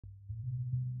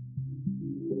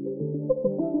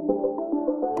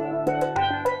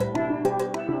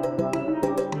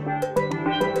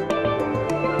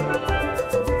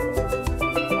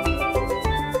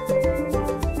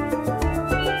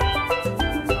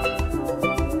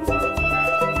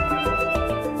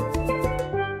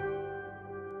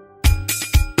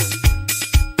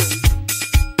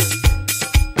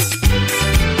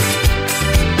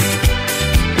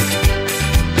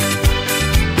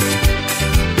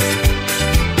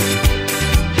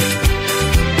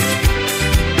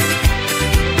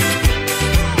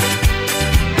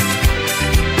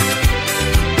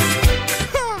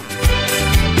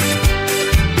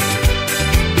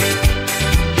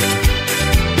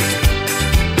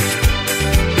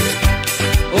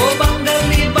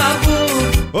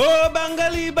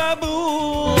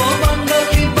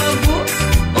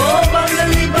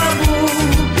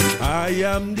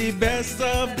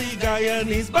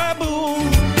Guyanese Babu.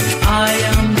 I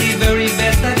am the very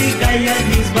best of the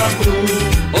Guyanese Babu.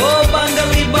 Oh,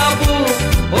 Bangali Babu.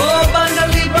 Oh,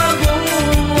 Bangali Babu.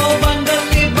 Oh,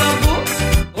 Bangali Babu.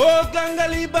 Oh,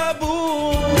 Bangali Babu.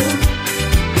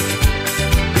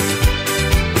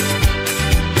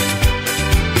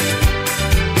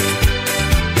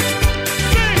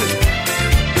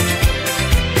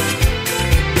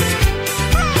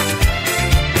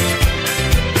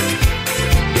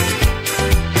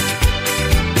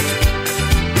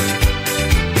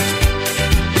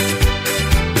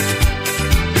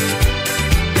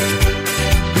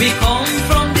 We come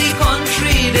from the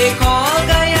country they call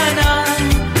Guyana,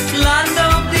 land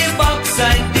of the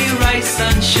bauxite, the rice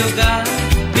and sugar.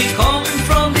 We come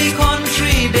from the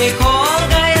country they call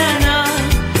Guyana,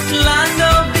 land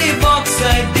of the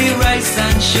bauxite, the rice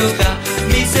and sugar.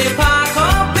 Me say pack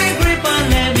up me grip and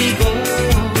let me go.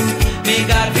 Me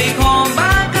God we come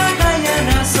back to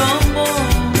Guyana some more.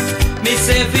 Me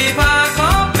say we pack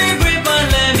up me grip and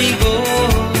let me go.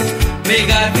 Me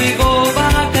God we go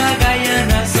back to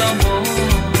Guyana some more.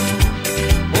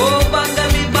 Oh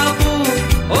Bangali Babu,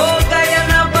 oh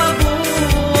Guyana Babu,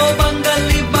 oh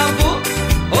Bangali Babu,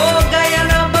 oh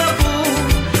Guyana Babu.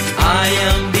 I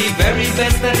am the very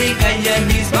best of the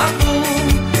Guyanese Babu.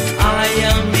 I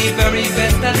am the very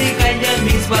best of the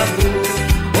Guyanese Babu.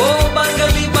 Oh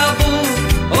Bangali Babu,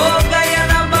 oh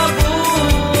Guyana Babu,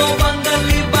 oh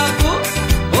Bangali Babu,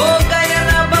 oh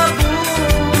Guyana Babu.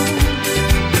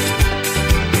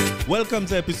 Welcome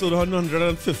to episode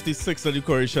 156 of the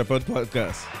Corey Shepherd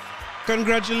podcast.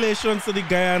 Congratulations to the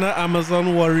Guyana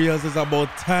Amazon Warriors. It's about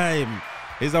time.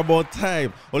 It's about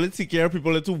time. Only TKR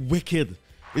people are too wicked.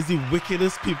 It's the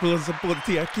wickedest people in support.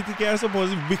 TKR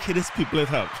supports the wickedest people it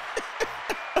have.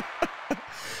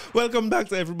 Welcome back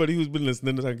to everybody who's been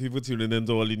listening. Thank you for tuning in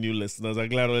to all the new listeners. I'm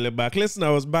glad all you're back. Listen,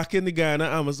 I was back in the Guyana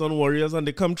Amazon Warriors and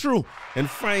they come true in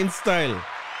fine style.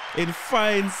 In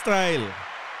fine style.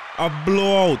 A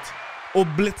blowout.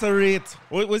 Obliterate.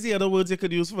 What was the other words you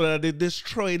could use for that? They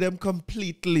destroy them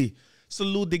completely.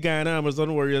 Salute the Guyana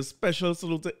Amazon Warriors. Special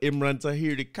salute to Imran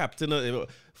Tahir, the captain of,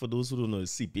 for those who don't know,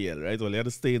 it's CPL, right? All you had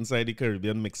to stay inside the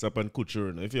Caribbean mix-up and culture.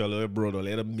 You know? If you're all abroad, all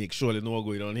you had to make sure you know what's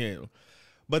going on here. You know?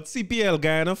 But CPL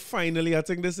Guyana finally, I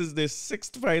think this is their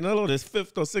sixth final or their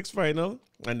fifth or sixth final.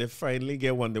 And they finally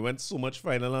get one. They went so much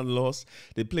final and lost.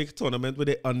 They play a tournament where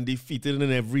they're undefeated in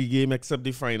every game except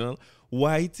the final.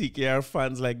 Why TKR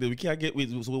fans like that? We can't get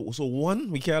so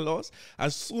one, we can't lose.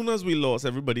 As soon as we lost,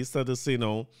 everybody started to say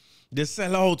no. They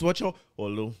sell out. Watch out.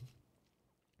 Although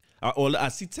I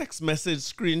see text message,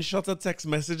 screenshot a text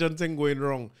message and thing going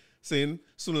wrong. Saying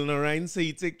Sunil Narayan say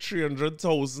he take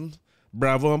 300,000.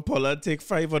 Bravo and Pollard take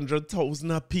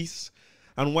 500,000 a piece.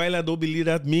 And while I don't believe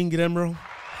that, me and get them wrong.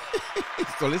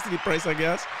 So let's see the price of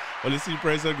gas, or let's see the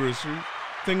price of grocery.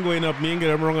 Thing going up, me and get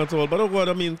them wrong at all. But oh God,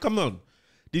 I mean, come on.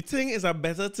 The thing is a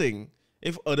better thing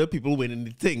if other people win in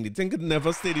the thing. The thing could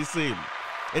never stay the same.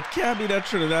 It can't be that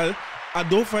Trinidad. I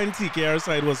don't find TKR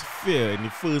side was fair in the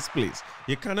first place.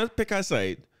 You cannot pick a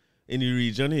side in the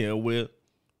region here where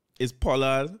it's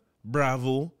Pollard,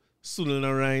 Bravo, Sunil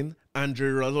Narayan, Andre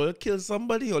Ross. Or you kill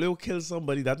somebody, or you kill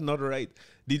somebody. That's not right.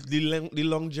 The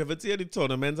longevity of the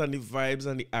tournament and the vibes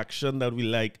and the action that we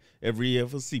like every year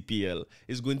for CPL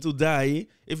is going to die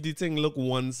if the thing look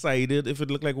one-sided. If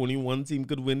it look like only one team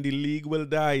could win, the league will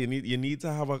die. You need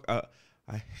to have a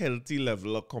healthy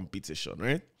level of competition,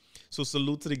 right? So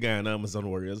salute to the Guyana Amazon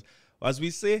Warriors. As we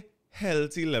say,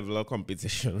 healthy level of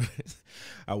competition. Right?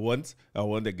 I want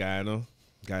the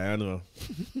Guyana.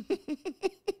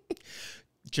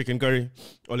 Chicken curry.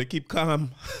 All they keep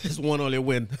calm. It's one, all they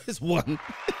win. It's one.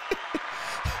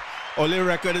 All their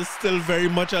record is still very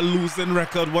much a losing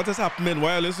record. What is happening?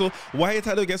 Why it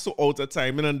had to get so out of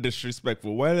timing and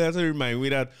disrespectful? Why they have to remind me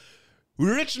that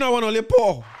we're rich now and only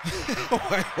poor?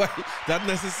 Why? That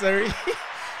necessary?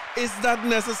 Is that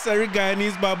necessary,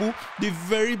 Guyanese Babu? The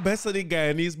very best of the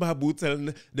Guyanese Babu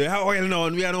telling they have oil now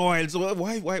and we are no oil. So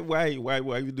why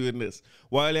are you doing this?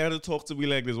 Why they have to talk to me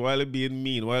like this? Why are they being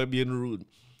mean? Why are they being rude?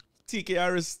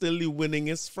 TKR is still the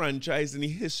winningest franchise in the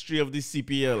history of the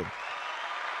CPL.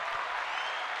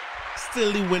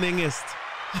 Still the winningest.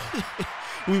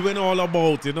 We win all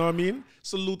about, you know what I mean?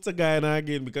 Salute to Guyana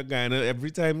again, because Guyana,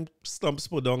 every time stumps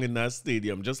put down in that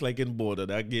stadium, just like in Border,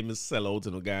 that game is sellout.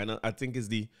 You know, Guyana, I think, is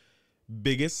the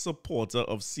biggest supporter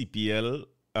of CPL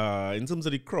in terms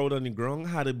of the crowd on the ground.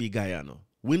 Had to be Guyana.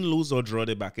 Win, lose, or draw,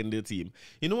 they back in their team.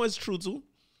 You know what's true too?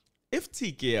 If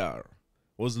TKR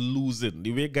was losing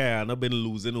the way Guyana been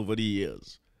losing over the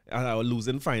years,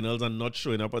 losing finals and not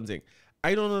showing up and things,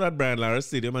 I don't know that Brian Lara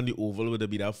Stadium and the Oval would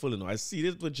be that full. I see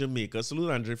it with Jamaica. Salute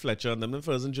Andre Fletcher and them. The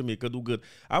first in Jamaica do good.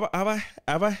 I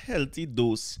have a healthy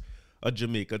dose of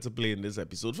Jamaica to play in this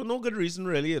episode for no good reason,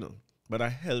 really, But a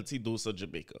healthy dose of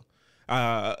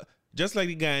Jamaica. Just like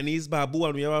the Guyanese Babu,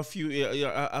 and we have a few,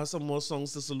 some more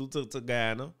songs to salute to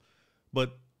Guyana.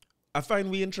 But I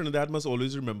find we in Trinidad must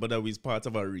always remember that we're part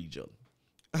of our region.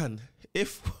 And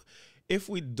if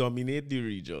we dominate the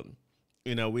region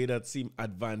in a way that seems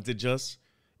advantageous,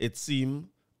 it seems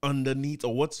underneath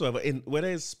or whatsoever, in whether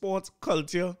it's sports,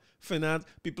 culture, finance,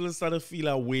 people start to feel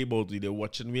a way about it. They're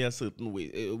watching me a certain way.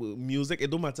 Music,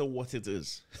 it don't matter what it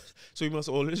is. So you must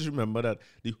always remember that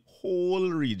the whole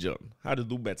region had to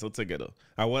do better together.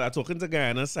 I'm talking to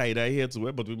Guyana side I here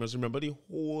too, but we must remember the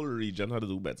whole region had to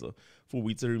do better for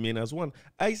we to remain as one.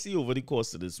 I see over the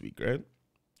course of this week, right?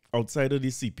 Outside of the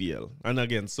CPL, and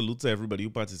again, salute to everybody who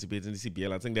participates in the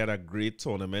CPL. I think they had a great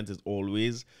tournament. It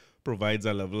always provides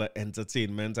a level of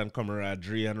entertainment and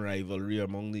camaraderie and rivalry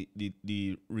among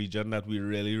the region that we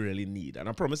really, really need. And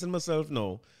I'm promising myself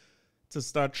now to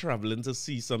start traveling to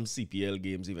see some CPL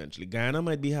games eventually. Guyana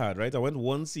might be hard, right? I went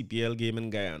one CPL game in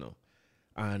Guyana,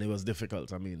 and it was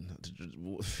difficult. I mean,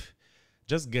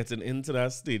 just getting into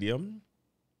that stadium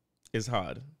is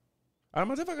hard. As a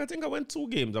matter of fact, I think I went 2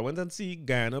 games. I went and see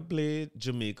Guyana play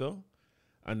Jamaica,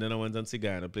 and then I went and see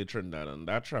Guyana play Trinidad. And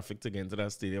that traffic to get into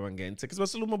that stadium and getting tickets. But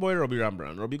salute my boy Robbie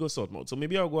Rambran. Robbie goes Southmouth. So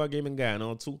maybe I'll go a game in Guyana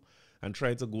or 2 and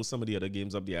try to go some of the other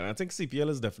games up there. And I think CPL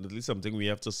is definitely something we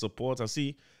have to support. I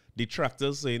see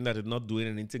detractors saying that it's not doing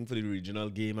anything for the regional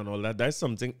game and all that. That's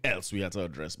something else we have to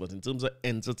address. But in terms of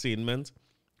entertainment,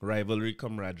 rivalry,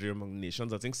 camaraderie among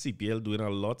nations, I think CPL doing a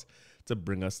lot to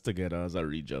bring us together as a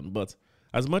region. But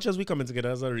as much as we coming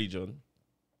together as a region,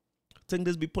 I think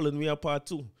this be pulling me apart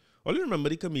too. Only remember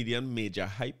the comedian Majah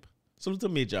Hype. Salute to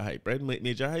Majah Hype, right?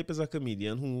 Majah Hype is a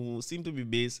comedian who seemed to be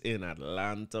based in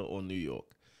Atlanta or New York.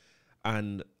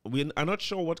 And I'm not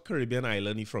sure what Caribbean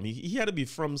island he's from. He had to be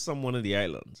from some one of the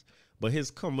islands. But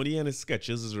his comedy and his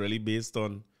sketches is really based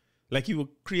on, like, he will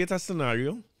create a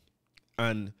scenario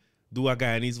and do a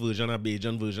Guyanese version, a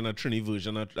Bajan version, a Trini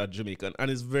version, a Jamaican. And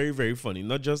it's very, very funny.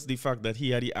 Not just the fact that he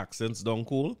had the accents down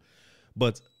cool,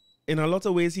 but in a lot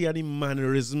of ways, he had the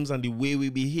mannerisms and the way we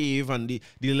behave and the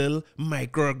little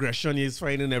microaggression he's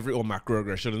finding or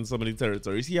macroaggression in some of the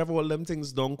territories. He have all them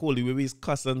things down cool, the way we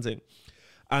cuss and thing.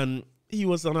 And he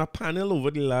was on a panel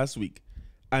over the last week.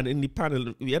 And in the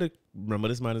panel, we had to remember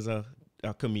this man is a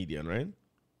comedian, right?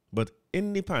 But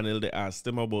in the panel, they asked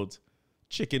him about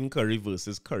chicken curry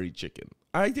versus curry chicken.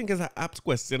 I think it's an apt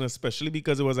question, especially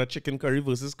because it was a chicken curry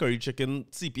versus curry chicken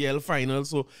CPL final.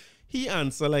 So he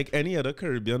answered like any other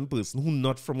Caribbean person who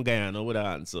not from Guyana would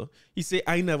answer. He say,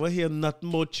 I never hear nothing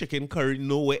about chicken curry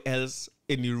nowhere else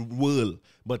in the world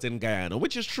but in Guyana,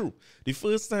 which is true. The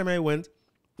first time I went,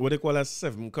 what they call a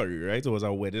 7 curry, right? It was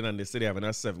a wedding and they said they're having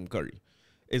a 7 curry.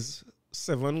 It's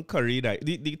 7 curry.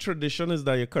 The tradition is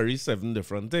that you curry 7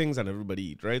 different things and everybody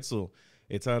eat, right? So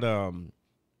it had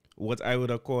what I would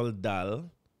have called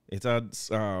dal. It had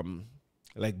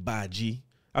like bhaji.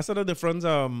 I said the different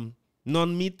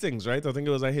non-meat things, right? I think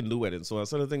it was a Hindu wedding, so I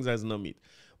said the things as non-meat.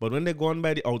 But when they go on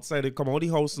by the outside, they come out the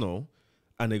house now,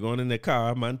 and they go on in the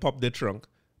car, man pop the trunk,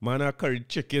 man a curry,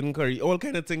 chicken curry, all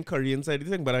kind of thing curry inside the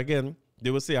thing. But again, they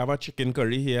will say, I have a chicken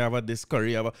curry here, I have a this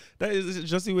curry, that is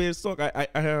just the way it's talk.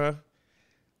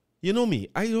 You know me,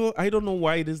 I don't know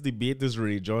why this debate is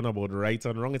raging on about right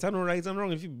and wrong. It's not right and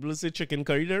wrong. If people say chicken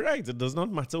curry, they're right. It does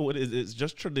not matter what it is. It's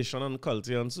just tradition and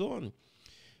culture and so on.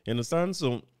 You understand?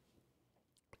 So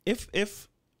if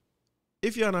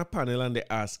you're on a panel and they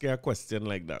ask you a question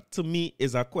like that, to me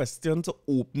is a question to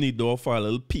open the door for a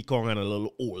little peacock and a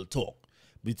little old talk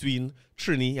between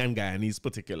Trini and Guyanese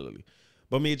particularly.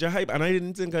 But Majah Hype, and I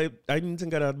didn't think of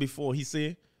that before. He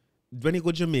say, when you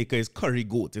go to Jamaica, it's curry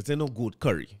goat. It's no goat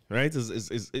curry, right?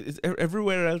 It's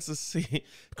everywhere else is say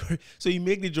curry. So he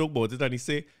make the joke about it and he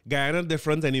say, Guyana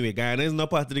different anyway. Guyana is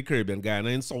not part of the Caribbean. Guyana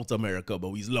in South America, but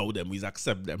we allow them, we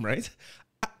accept them, right?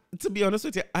 To be honest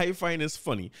with you, I find it's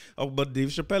funny. But Dave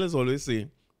Chappelle is always saying,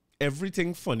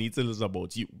 everything funny till it's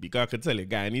about you. Because I can tell you,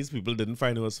 Guyanese people didn't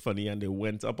find it was funny and they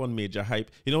went up on Majah Hype.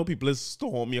 You know, people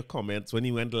storm your comments when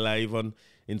he went live on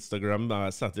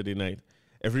Instagram Saturday night.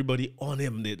 Everybody on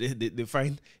him, they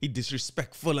find he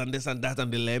disrespectful and this and that,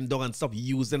 and they let him down and stop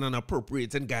using and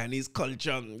appropriating Guyanese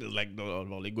culture. And it's like,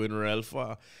 they're going real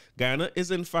far. Guyana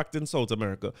is in fact in South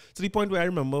America. To the point where I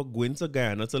remember going to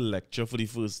Guyana to lecture for the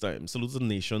first time. Salute to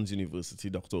Nations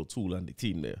University, Dr. O'Toole and the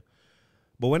team there.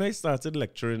 But when I started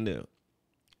lecturing there,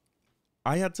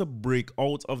 I had to break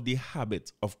out of the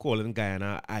habit of calling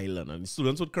Guyana an island. And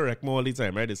students would correct me all the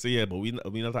time, right? They say, yeah, but we're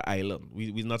not an island.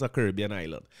 We're not a Caribbean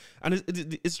island. And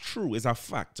it's true. It's a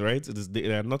fact, right?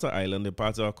 They are not an island. They're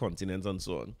part of a continent and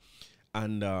so on.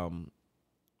 And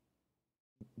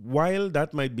while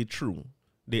that might be true,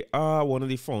 they are one of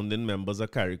the founding members of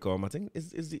CARICOM. I think,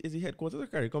 is the headquarters of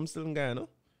CARICOM still in Guyana?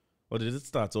 Or did it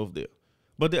start off there?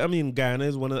 But I mean, Guyana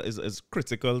is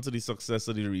critical to the success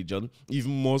of the region.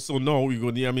 Even more so now.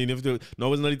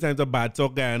 Now is not the time to bad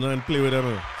talk Guyana and play with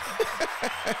them.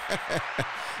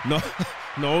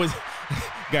 no,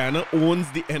 Guyana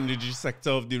owns the energy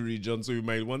sector of the region, so you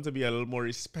might want to be a little more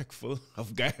respectful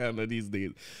of Guyana these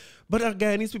days. But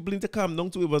Guyanese people need to calm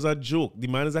down too. It was a joke. The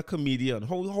man is a comedian.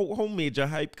 How Majah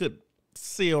Hype could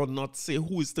say or not say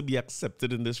who is to be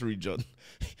accepted in this region?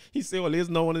 He say, well, he's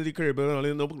not one of the Caribbean,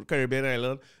 only no Caribbean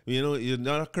island. You're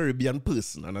not a Caribbean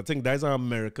person. And I think that's an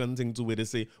American thing too, where they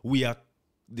say we are,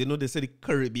 they say the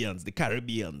Caribbeans,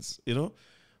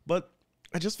 But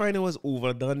I just find it was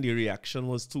overdone. The reaction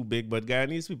was too big. But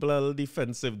Guyanese people are a little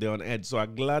defensive. They're on edge. So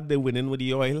I'm glad they're winning with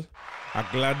the oil. I'm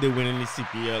glad they're winning the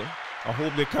CPL. I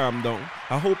hope they calm down.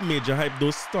 I hope Majah Hype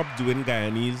don't stop doing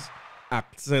Guyanese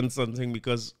accent something,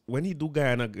 because when he do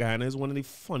Guyana is one of the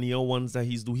funnier ones that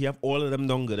he's do. He have all of them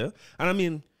down good. And I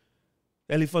mean,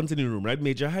 elephant in the room, right?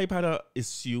 Majah Hype had a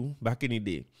issue back in the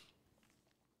day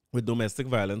with domestic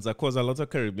violence that caused a lot of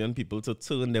Caribbean people to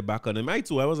turn their back on him. I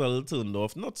was a little turned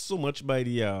off, not so much by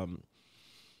the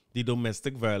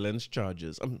domestic violence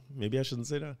charges. Maybe I shouldn't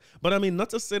say that. But I mean,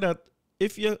 not to say that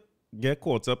if you get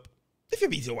caught up, if you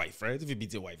beat your wife, right? If you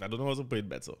beat your wife, I don't know how to put it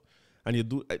better. And you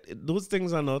do, those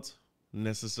things are not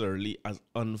necessarily as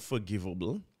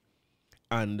unforgivable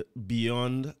and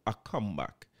beyond a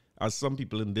comeback as some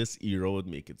people in this era would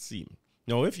make it seem.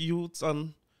 Now, if you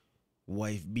son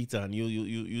wife beater and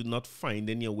you're not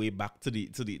finding your way back to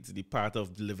the part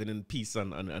of living in peace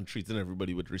and treating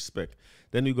everybody with respect,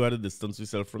 then you got to distance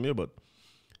yourself from here. But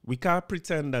we can't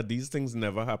pretend that these things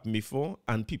never happened before,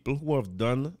 and people who have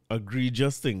done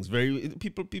egregious things,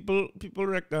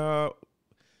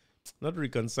 not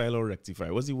reconcile or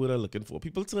rectify. What's the word I'm looking for?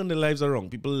 People turn their lives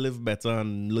around. People live better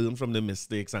and learn from their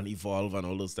mistakes and evolve and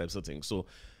all those types of things. So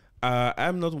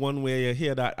I'm not one where you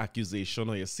hear that accusation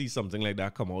or you see something like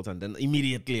that come out and then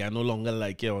immediately I no longer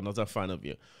like you or not a fan of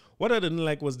you. What I didn't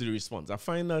like was the response. I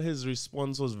find that his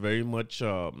response was very much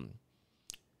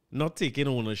not taking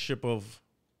ownership of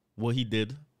what he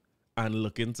did and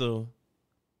looking to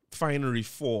find a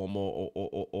reform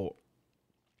or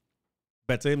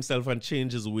better himself and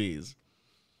change his ways.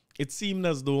 It seemed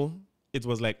as though it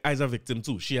was like, I was a victim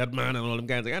too. She had man and all them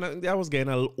kinds of things. And I was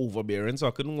getting a little overbearing, so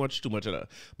I couldn't watch too much of that.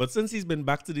 But since he's been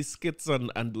back to the skits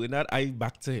and doing that, I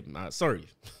back to him. Sorry,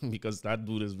 because that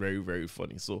dude is very, very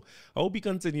funny. So I hope he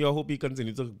continue. I hope he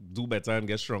continue to do better and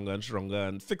get stronger and stronger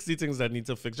and fix the things that need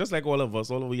to fix. Just like all of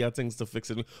us, all of we have things to fix.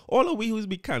 All of we who's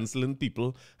be cancelling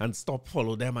people and stop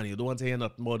follow them and you don't want to hear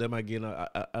nothing more them again.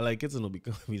 I like it,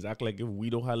 because he's act like if we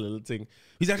don't have a little thing,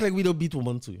 he's act like we don't beat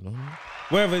woman too,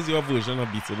 Wherever is your version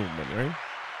of beating woman, right?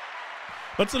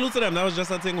 But salute to them. That was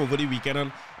just a thing over the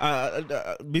weekend.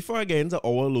 And before I get into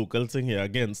our local thing here,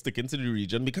 again, sticking to the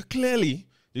region, because clearly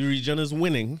the region is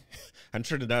winning and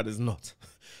Trinidad is not.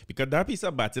 Because that piece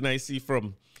of batting I see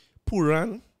from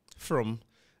Puran, from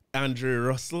Andre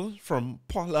Russell, from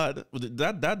Pollard,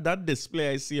 that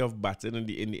display I see of batting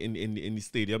in the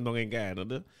stadium down in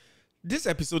Guyana, this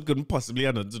episode couldn't possibly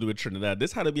have nothing to do with Trinidad.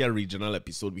 This had to be a regional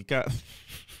episode. We can't.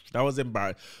 That was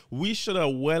embarrassing. We should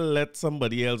have let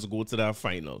somebody else go to that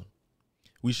final.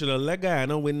 We should have let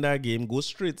Guyana win that game, go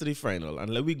straight to the final,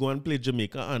 and let we go and play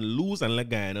Jamaica and lose and let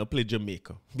Guyana play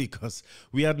Jamaica, because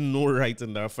we had no right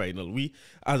in that final. We,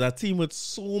 as a team with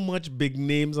so much big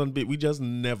names on bit, we just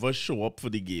never show up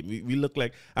for the game. We look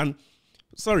like, and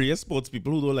sorry, yes, sports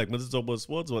people who don't like me to talk about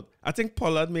sports, but I think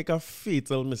Pollard make a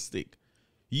fatal mistake.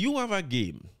 You have a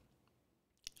game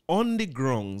on the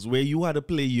grounds where you had to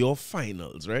play your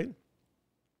finals, right?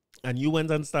 And you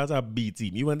went and started a B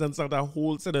team. You went and started a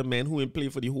whole set of men who will play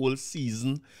for the whole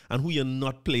season and who you're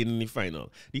not playing in the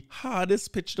final. The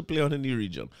hardest pitch to play on in the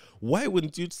region. Why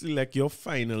wouldn't you select your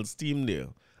finals team there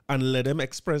and let them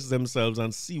express themselves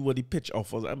and see what the pitch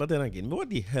offers? But then again, what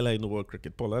the hell I know about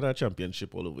cricket? Paul, that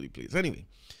championship all over the place. Anyway,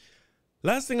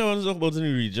 last thing I want to talk about in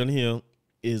the region here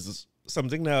is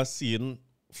something that I've seen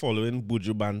following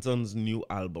Buju Banton's new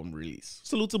album release.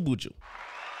 Salute to Buju.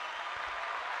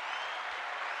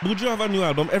 Buju have a new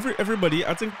album. Everybody,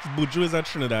 I think Buju is a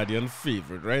Trinidadian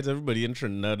favorite, right? Everybody in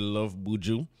Trinidad love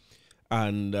Buju.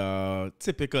 And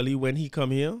typically when he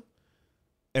come here,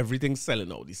 everything's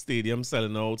selling out. The stadium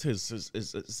selling out.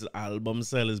 His album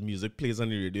sell. His music plays on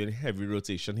the radio in heavy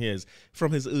rotation. Here is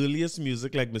from his earliest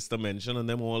music, like Mr. Mention, and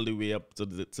then all the way up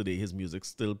to today. His music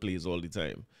still plays all the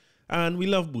time, and we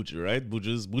love Buju, right?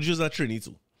 Buju's a Trini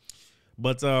too,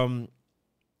 but on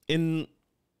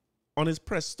his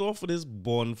press tour for this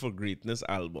Born for Greatness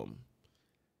album,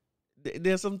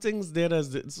 there are some things there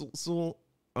that's so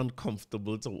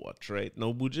uncomfortable to watch, right?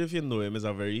 Now, Buju, if you know him, is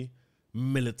a very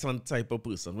militant type of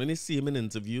person. When you see him in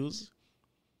interviews,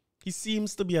 he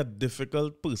seems to be a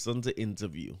difficult person to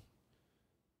interview.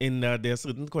 In that there are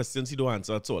certain questions he don't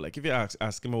answer at all. Like if you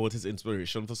ask him about his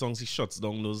inspiration for songs, he shuts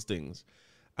down those things.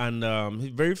 And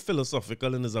he's very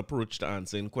philosophical in his approach to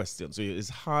answering questions. So it's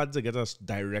hard to get a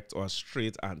direct or a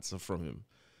straight answer from him.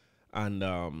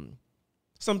 And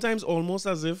sometimes almost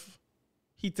as if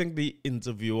he think the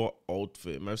interviewer out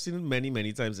for him. I've seen it many,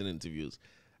 many times in interviews.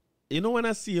 You know when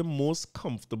I see him most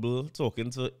comfortable talking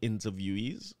to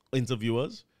interviewers,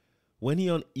 when he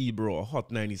on Ebro or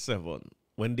Hot 97,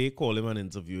 when they call him and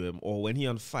interview him, or when he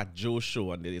on Fat Joe's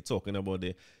show and they're talking about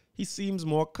it, he seems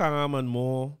more calm and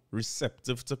more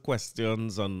receptive to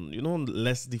questions and, you know,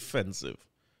 less defensive,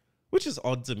 which is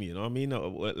odd to me, you know what I mean?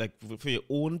 Like for your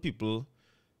own people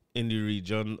in the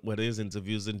region, whether it's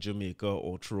interviews in Jamaica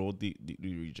or throughout the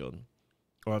region,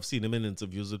 or I've seen him in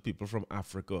interviews with people from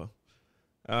Africa,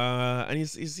 and he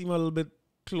seemed a little bit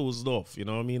closed off, you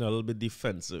know what I mean? A little bit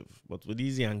defensive. But with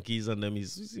these Yankees and them, he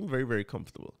seemed very, very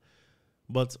comfortable.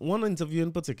 But one interview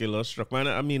in particular struck me.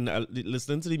 I mean,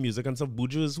 listening to the music and stuff,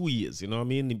 Buju is who he is, you know what I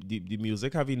mean? The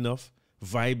music have enough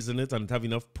vibes in it and have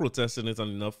enough protests in it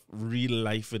and enough real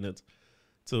life in it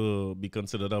to be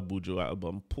considered a Buju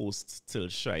album post Till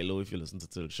Shiloh. If you listen to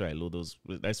Till Shiloh,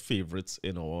 that's favorites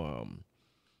in our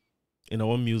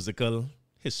musical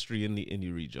history in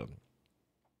the region.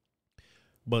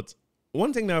 But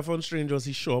one thing that I found strange was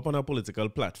he showed up on a political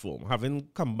platform, having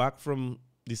come back from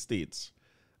the States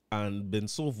and been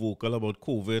so vocal about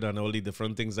COVID and all the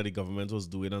different things that the government was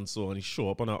doing and so on. He showed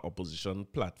up on an opposition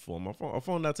platform. I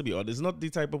found that to be odd. It's not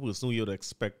the type of person who you'd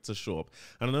expect to show up.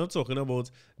 And I'm not talking about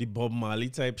the Bob Marley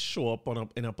type show up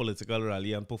in a political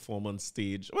rally and perform on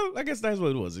stage. Well, I guess that's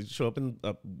what it was. He showed up in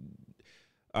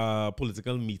a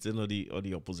political meeting of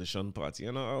the opposition party.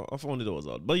 And I found it was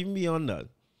odd. But even beyond that,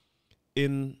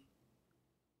 in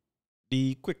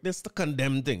the quickness to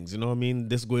condemn things, you know what I mean?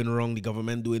 This going wrong, the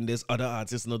government doing this, other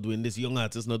artists not doing this, young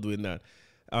artists not doing that.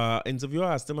 Interviewer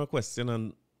asked him a question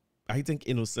and I think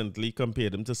innocently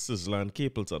compared him to Sizzla and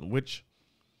Capleton, which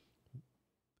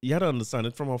you had to understand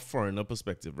it from a foreigner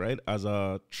perspective, right? As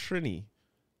a Trini,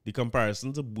 the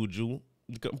comparison of Buju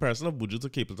to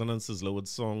Capleton and Sizzla would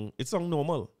sound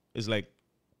normal. It's like,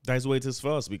 that's where it is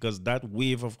for us, because that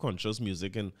wave of conscious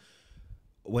music and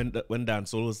when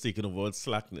dancehall was taking over its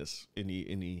slackness in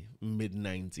the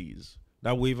mid-90s,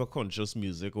 that wave of conscious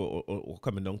music or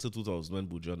coming down to 2000 when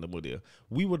Buju and them were there,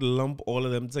 we would lump all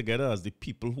of them together as the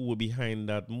people who were behind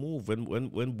that move when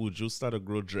Buju started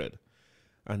Grow Dread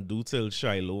and do Till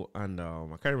Shiloh and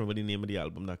I can't remember the name of the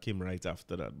album that came right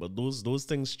after that, but those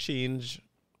things change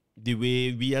the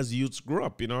way we as youths grew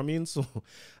up, you know what I mean? So,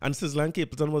 and Sizzla and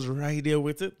Capleton was right there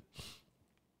with it.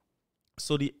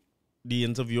 So the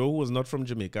interviewer, who was not from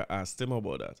Jamaica, asked him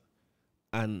about that.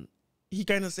 And he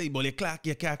kind of said, well, you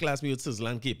can't class me with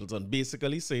Sizzla and Capleton.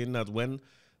 Basically saying that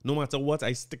no matter what,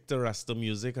 I stick to Rasta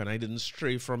music and I didn't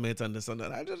stray from it and this and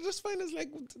that. I just find it's like,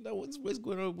 what's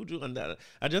going on with Buju and that?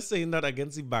 I'm just saying that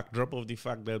against the backdrop of the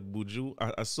fact that Buju,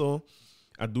 I saw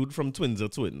a dude from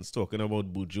Twins talking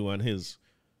about Buju and his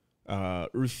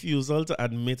refusal to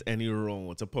admit any wrong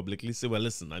or to publicly say, well,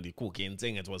 listen, the cocaine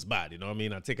thing, it was bad, you know what I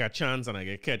mean? I take a chance and I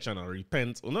get catch and I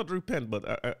repent. Well, not repent, but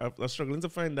I'm struggling to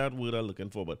find that word I'm looking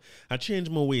for. But I change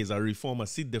my ways, I reform, I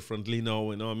see differently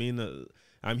now, you know what I mean?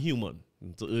 I'm human.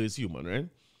 It's human, right?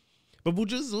 But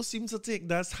Buju seems to take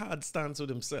that hard stance with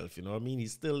himself, you know what I mean?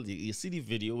 He's still, you see the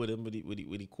video with him with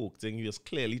the coke thing, he was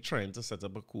clearly trying to set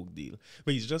up a coke deal.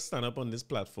 But he's just stand up on this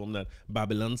platform that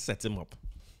Babylon set him up.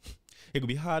 It could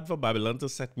be hard for Babylon to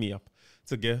set me up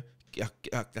to get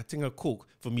a thing of coke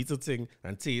for me to think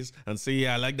and taste and say,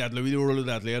 yeah, I like that. Let me roll with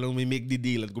that. Let me make the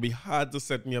deal. It could be hard to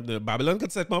set me up there. Babylon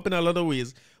could set me up in a lot of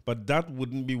ways, but that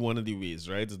wouldn't be one of the ways,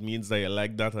 right? It means that you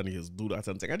like that and you just do that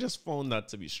and think. I just found that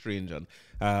to be strange. And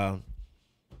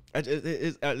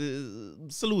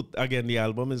salute. Again, the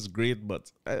album is great, but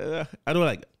I don't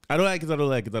like it. I don't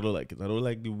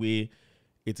like the way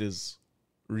it is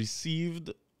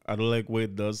received. I don't like what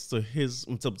it does to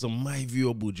my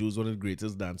view of Buju is one of the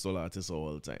greatest dancehall artists of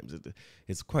all times.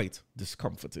 It's quite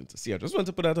discomforting to see. I just want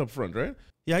to put that up front, right?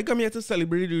 Yeah, I come here to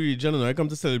celebrate the region and I come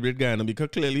to celebrate Guyana because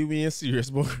clearly we ain't serious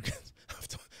about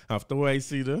After what I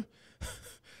see there.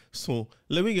 So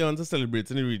let me get on to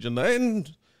celebrating the region. And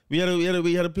we had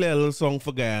to play a little song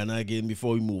for Guyana again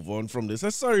before we move on from this.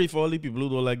 I'm sorry for all the people who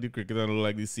don't like the cricket and don't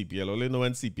like the CPL. Only know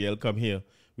when CPL come here,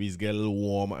 we just get a little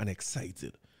warm and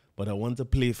excited. But I want to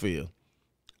play for you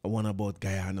one about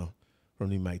Guyana from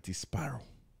the mighty Sparrow.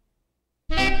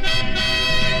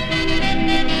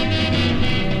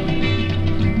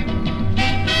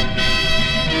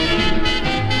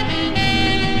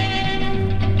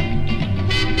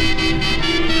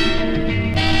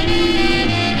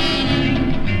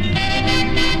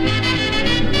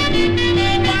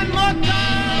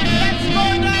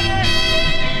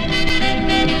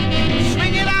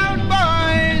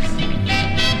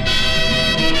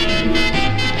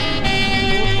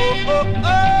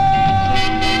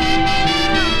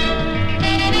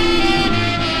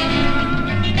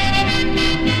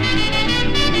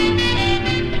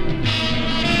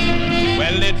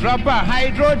 Drop a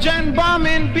hydrogen bomb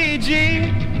in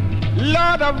PG.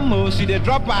 Lord of mercy, they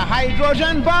drop a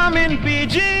hydrogen bomb in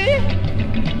PG.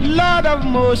 Lord of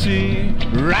mercy,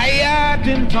 riot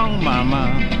in tongue,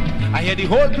 mama. I hear the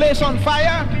whole place on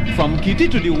fire, from Kitty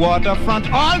to the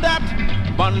waterfront, all that.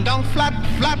 Bun down flat,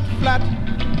 flat, flat.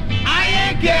 I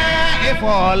ain't care if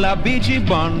all a BG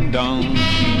bun down.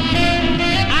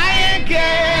 I ain't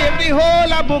care if the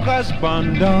whole a bookers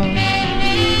bun down.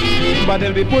 But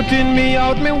they'll be putting me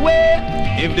out my way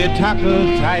if they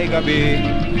tackle Tiger Bay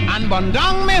and burn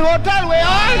down my hotel where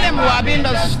all them wabbing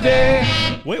to stay.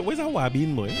 Where's that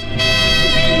wabbing, boy?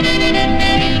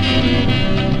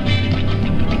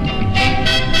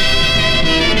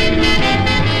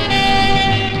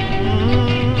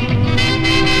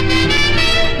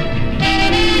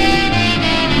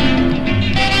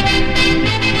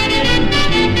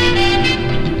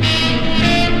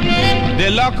 They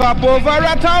lock up over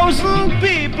 1,000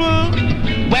 people.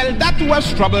 Well, that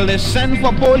was trouble. They sent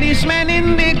for policemen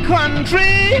in the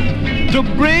country to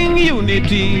bring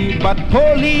unity. But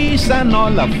police are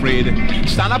all afraid.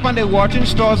 Stand up and they watch in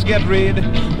stores get raid.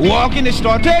 Walk in the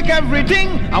store, take everything.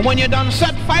 And when you're done,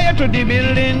 set fire to the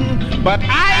building. But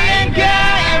I ain't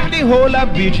care if the whole of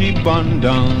BG burn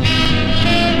down.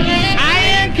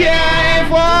 I ain't care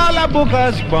if all the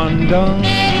bookers burn down.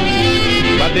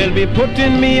 But they'll be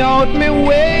putting me out my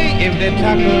way if they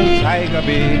tackle Tiger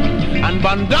Bay and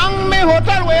burn down my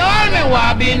hotel where all my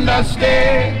wabbing to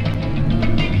stay.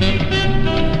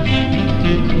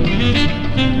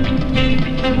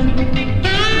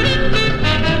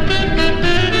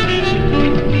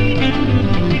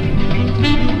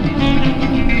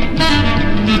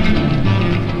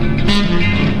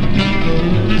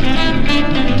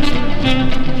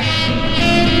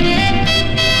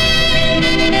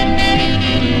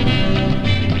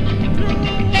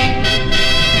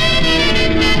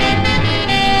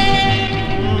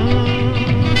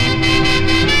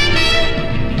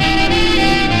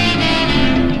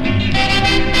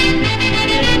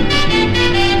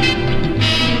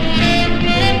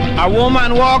 A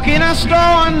woman walking a store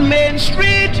on Main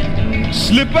Street,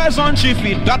 slippers on she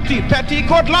feet, dirty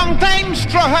petticoat, long time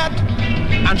straw hat,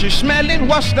 and she smelling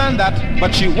worse than that,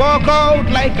 but she walk out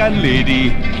like a lady.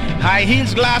 High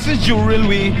heels, glasses,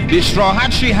 jewelry, the straw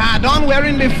hat she had on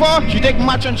wearing before, she take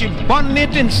match and she bun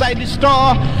it inside the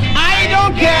store. I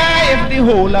don't care if the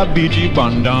whole of BG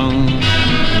bun down.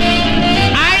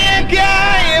 I ain't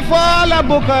care if all the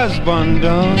bookers bun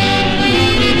down.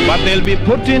 But they'll be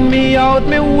putting me out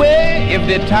my way if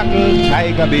they tackle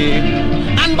Tiger Bay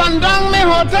and burn down my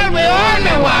hotel where all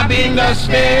my wabbing to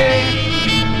stay.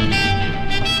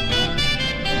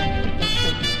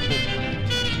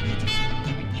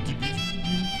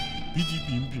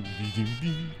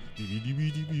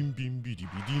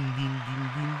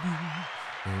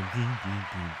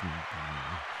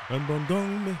 And burn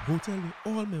down my hotel where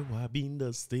all my wabbing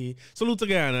to stay. Salute to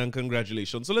Guyana and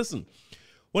congratulations. So listen.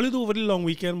 What did you do over the long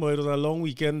weekend, boy? It was a long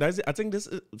weekend. I think this,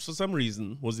 for some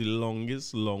reason, was the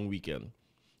longest long weekend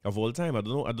of all time. I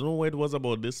don't know what it was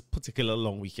about this particular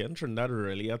long weekend. Trinidad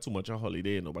really had too much a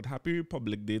holiday, you know. But happy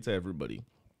Republic Day to everybody.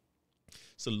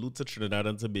 Salute to Trinidad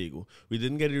and Tobago. We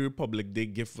didn't get a Republic Day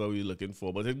gift that we were looking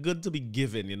for, but it's good to be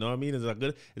given, you know what I mean?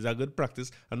 It's a good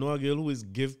practice. I know a girl who is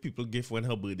give people gift when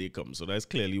her birthday comes, so that's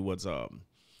clearly what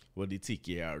the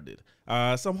TKR did.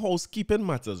 Some housekeeping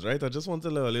matters, right? I just want to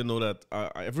let you know that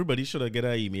everybody should get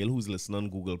an email who's listening on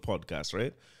Google Podcasts,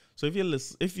 right? So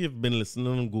if you've been listening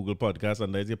on Google Podcasts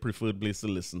and that's your preferred place to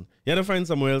listen, you have to find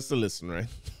somewhere else to listen, right?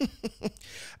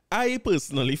 I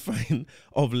personally find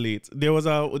of late there was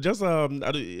I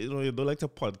don't, you don't like to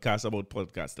podcast about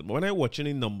podcasting, but when I watch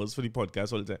any numbers for the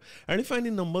podcast all the time, I only find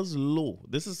the numbers low.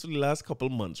 This is for the last couple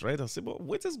months, right? I say, but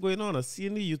what is going on? I see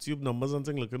in the YouTube numbers and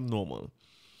things looking normal,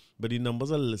 but the numbers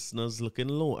of listeners looking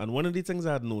low. And one of the things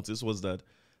I had noticed was that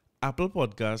Apple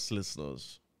Podcast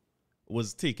listeners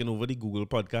was taking over the Google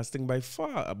podcasting by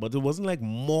far, but it wasn't like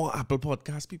more Apple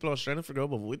Podcast people. I was trying to figure out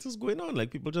what is going on.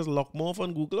 Like people just lock more off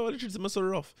on Google. Oh, it's so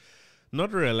rough.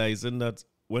 Not realizing that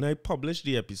when I published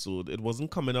the episode, it wasn't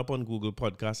coming up on Google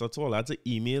Podcasts at all. I had to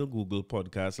email Google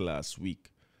Podcasts last week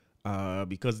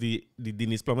because the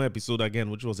Denise Plummer episode, again,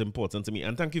 which was important to me.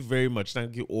 And thank you very much.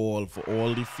 Thank you all for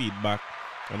all the feedback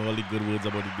and all the good words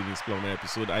about the Denise Plummer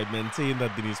episode. I maintain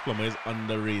that Denise Plummer is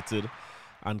underrated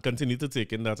and continue to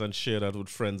take in that and share that with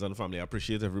friends and family. I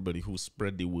appreciate everybody who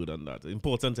spread the word on that.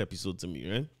 Important episode to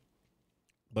me, right?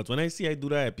 But when I see I do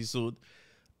that episode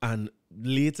and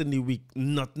late in the week,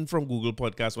 nothing from Google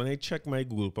Podcasts. When I check my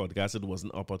Google Podcast, it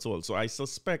wasn't up at all. So I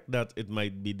suspect that it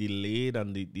might be delayed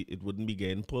and it wouldn't be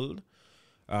getting pulled.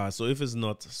 So if it's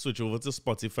not, switch over to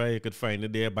Spotify. You could find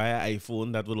it there. Buy an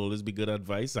iPhone. That will always be good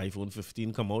advice. iPhone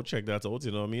 15 come out. Check that out.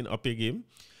 You know what I mean? Up your game.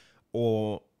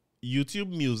 Or YouTube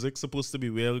Music supposed to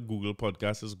be where Google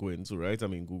Podcast is going to, right? I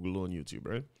mean, Google on YouTube,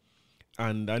 right?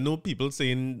 And I know people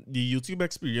saying the YouTube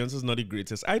experience is not the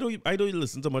greatest. I don't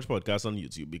listen to much podcasts on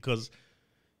YouTube because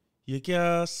you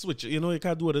can't switch. You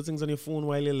can't do other things on your phone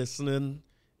while you're listening.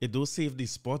 It don't save the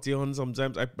spot you're on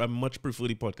sometimes. I much prefer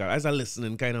the podcast. As a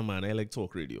listening kind of man, I like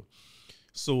talk radio.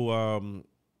 So,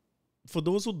 for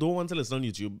those who don't want to listen on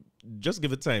YouTube, just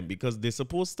give it time because they're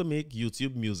supposed to make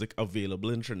YouTube Music available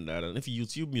in Trinidad. And if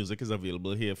YouTube Music is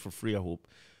available here for free, I hope,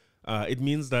 it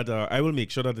means that I will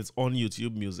make sure that it's on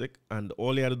YouTube Music. And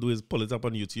all you have to do is pull it up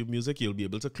on YouTube Music. You'll be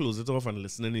able to close it off and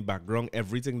listen in the background.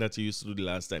 Everything that you used to do the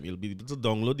last time. You'll be able to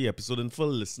download the episode in full,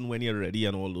 listen when you're ready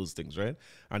and all those things, right?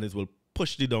 And it will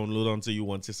push the download onto you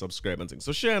once you subscribe and things.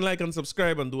 So share and like and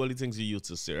subscribe and do all the things you used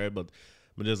to say, right? But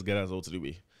we'll just get us out of the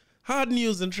way. Hard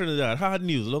news in Trinidad. Hard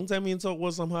news. Long time we didn't talk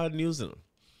about some hard news.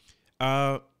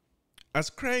 As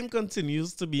crime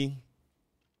continues to be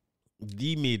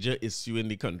the major issue in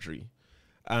the country,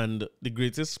 and the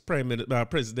greatest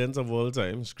president of all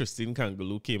time, Christine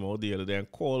Kangaloo, came out the other day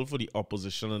and called for the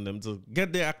opposition and them to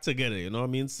get their act together. You know what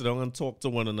I mean? Sit down and talk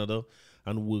to one another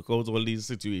and work out all these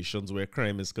situations where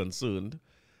crime is concerned.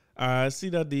 I see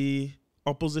that the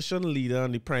opposition leader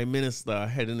and the prime minister are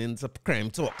heading into crime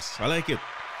talks. I like it.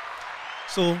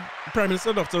 So, Prime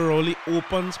Minister Dr. Rowley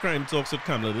opens crime talks with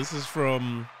Kamla. This is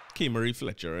from K. Marie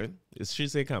Fletcher, right? She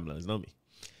say Kamla, it's not me.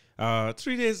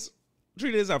 3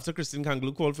 days after Christine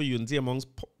Kangaloo called for unity amongst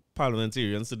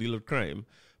parliamentarians to deal with crime,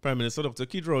 Prime Minister Dr.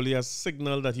 Keith Rowley has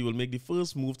signaled that he will make the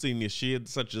first move to initiate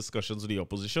such discussions with the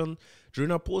opposition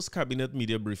during a post-cabinet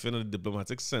media briefing at the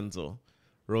Diplomatic Center.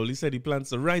 Rowley said he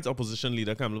plans to write opposition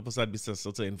leader Kamla Persad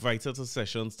Bissessar to invite her to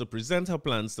sessions to present her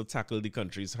plans to tackle the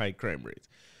country's high crime rate.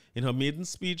 In her maiden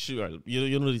speech, you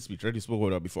know the speech, right? You spoke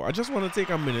about that before. I just want to take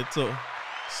a minute to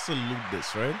salute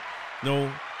this, right? Now,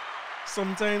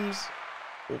 sometimes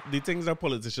the things that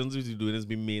politicians will be doing is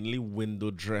be mainly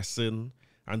window dressing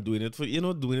and doing it for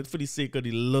the sake of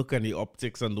the look and the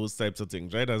optics and those types of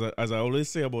things, right? As I always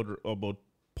say about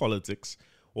politics,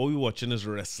 what we're watching is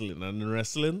wrestling. And in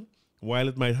wrestling, while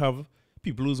it might have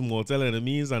people who's mortal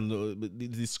enemies and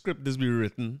the script is be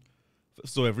written,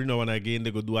 so every now and again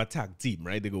they go do a tag team,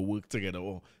 right? They go work together.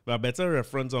 But a better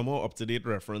reference or more up-to-date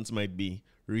reference might be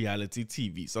reality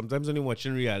TV. Sometimes when you're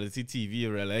watching reality TV,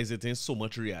 you realize it ain't so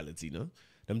much reality, no?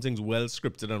 Them things well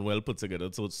scripted and well put together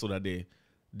so that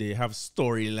they have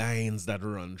storylines that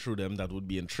run through them that would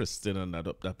be interesting and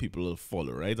that people will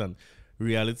follow, right? And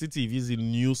reality TV is a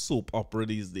new soap opera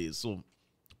these days. So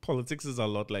politics is a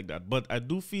lot like that. But I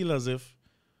do feel as if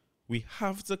we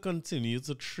have to continue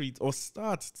to treat or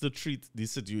start to treat the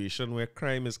situation where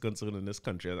crime is concerned in this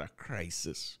country as a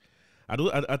crisis.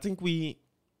 I think you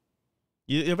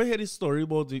ever hear this story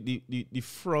about the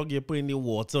frog you put in the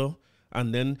water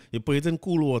and then you put it in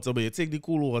cool water, but you take the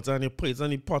cool water and you put it on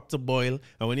the pot to boil,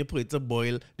 and when you put it to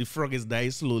boil, the frog is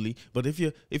dying slowly. But if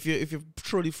you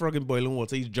throw the frog in boiling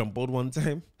water, he jump out one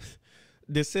time.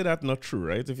 They say that's not true,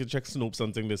 right? If you check Snoop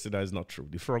something, they say that is not true.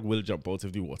 The frog will jump out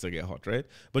if the water get hot, right?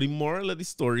 But the moral of the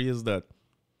story is that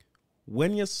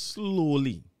when you're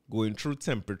slowly going through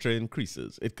temperature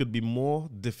increases, it could be more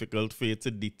difficult for you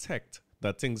to detect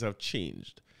that things have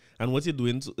changed. And what you're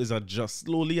doing is adjust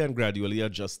slowly and gradually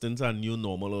adjusting to a new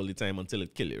normal all the time until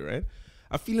it kills you, right?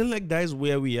 I'm feeling like that is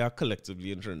where we are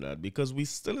collectively in Trinidad, because we're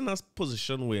still in a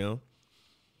position where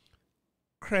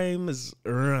crime is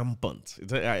rampant.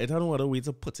 I don't know what other way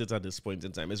to put it at this point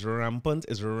in time. It's rampant,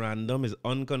 it's random, it's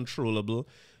uncontrollable.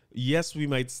 Yes, we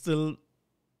might still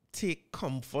take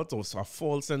comfort, or a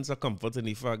false sense of comfort, in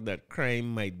the fact that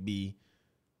crime might be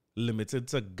limited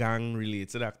to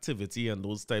gang-related activity and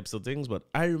those types of things. But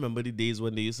I remember the days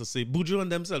when they used to say Buju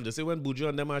and themselves. They say when Buju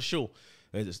and them are show,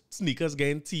 sneakers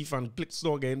getting thief and click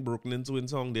store getting broken into in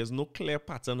song. There's no clear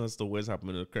pattern as to what's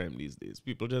happening with crime these days.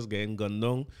 People just getting gunned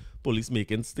down, police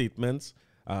making statements.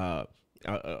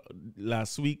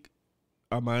 Last week,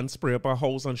 a man spray up a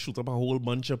house and shoot up a whole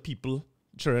bunch of people.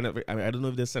 I don't know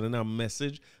if they're sending a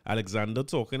message. Alexander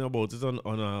talking about it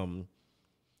on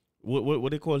what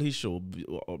they call his show,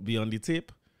 Beyond the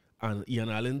Tape, and Ian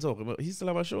Allen talking about, he still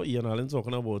have a show, Ian Allen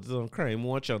talking about it on Crime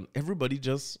Watch, and everybody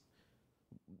just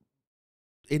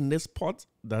in this pot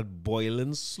that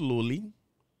boiling slowly,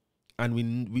 and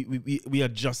we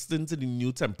adjusting to the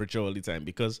new temperature all the time,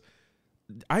 because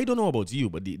I don't know about you,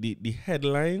 but the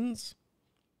headlines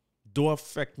don't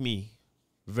affect me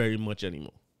very much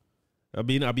anymore. I've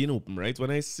been open, right?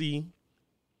 When I see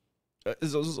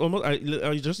it's almost,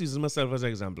 I just use myself as an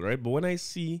example, right? But when I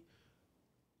see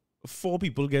 4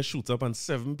 people get shot up and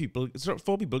 4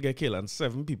 people get killed and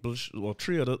 7 people or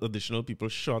 3 other additional people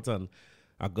shot, and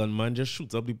a gunman just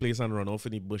shoots up the place and run off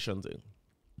in the bush and thing,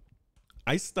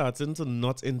 I starting to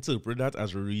not interpret that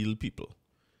as real people.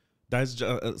 That's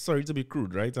just, sorry to be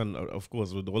crude, right? And of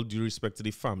course, with all due respect to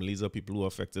the families of people who are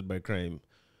affected by crime,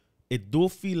 it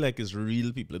don't feel like it's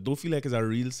real people. It don't feel like it's a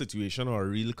real situation or a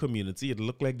real community. It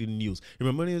look like the news.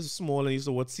 Remember when it was small and you used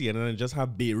to watch CNN and just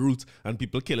have Beirut and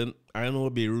people killing? I don't know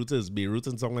what Beirut is. Beirut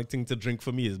and sound like thing to drink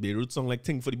for me. Is Beirut sound like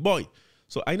thing for the boy?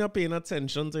 So I'm not paying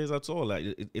attention to it at all. Like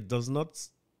it does not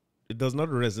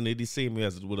resonate the same way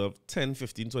as it would have 10,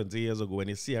 15, 20 years ago when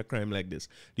you see a crime like this.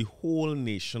 The whole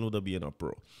nation would have been in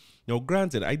uproar. Now,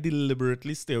 granted, I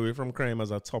deliberately stay away from crime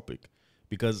as a topic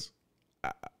because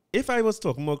if I was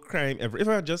talking about crime, if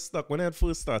I had just stuck, when I had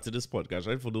first started this podcast,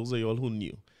 right, for those of y'all who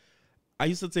knew, I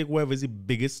used to take whatever's the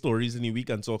biggest stories in the week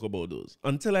and talk about those.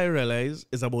 Until I realized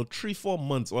it's about 3-4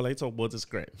 months all I talk about is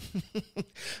crime.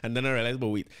 And then I realized, but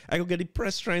wait, I could get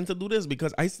depressed trying to do this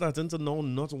because I started to now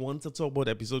not want to talk about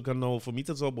the episode, because now for me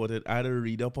to talk about it, I had to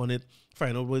read up on it,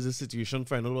 find out what is the situation,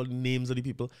 find out all the names of the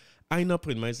people. I'm not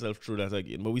putting myself through that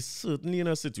again. But we're certainly in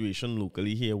a situation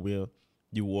locally here where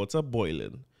the water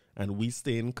boiling and we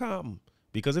staying calm.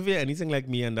 Because if you're anything like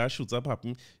me and that shoots up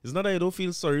happen, it's not that I don't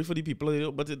feel sorry for the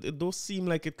people, but it does seem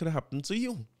like it could happen to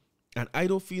you. And I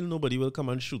don't feel nobody will come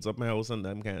and shoot up my house and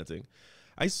that kind of thing.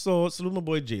 I saw, salute my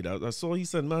boy Jada, I saw he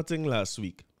sent me a thing last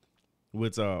week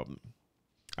with a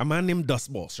man named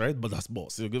Dust Boss, right? But Dust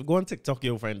Boss. You go on TikTok,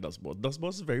 you'll find Dust Boss. Dust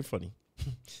Boss is very funny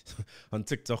on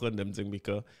TikTok and them thing,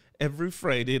 because every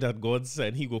Friday that God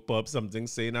sent, he go pop up something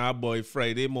saying, boy,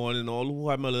 Friday morning, all who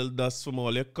have a little dust from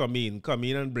all you come in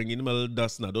and bring in a little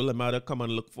dust now. Don't let me come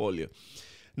and look for you.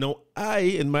 Now,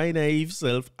 in my naive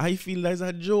self, I feel that's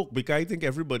a joke, because I think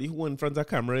everybody who in front of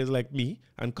camera is like me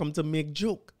and come to make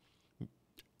joke.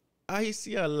 I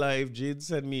see a live Jade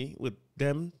sent me with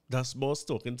them Dust Boss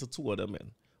talking to 2 other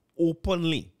men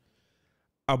openly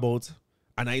about,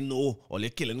 and I know all you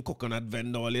killing coconut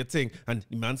vendor, all your thing, and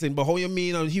the man saying, but how you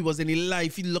mean? And he was in his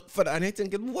life, he looked for that, and I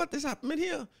thinking, what is happening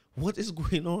here? What is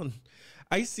going on?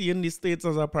 I see in the States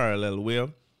as a parallel where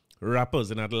rappers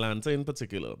in Atlanta in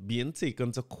particular being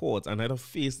taken to court and had to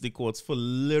face the courts for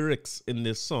lyrics in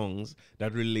their songs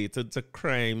that related to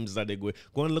crimes that they go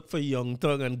and look for Young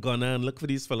Thug and Gunna and look for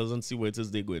these fellas and see what it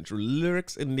is they're going through.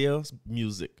 Lyrics in their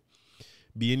music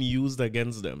being used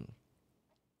against them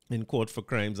in court for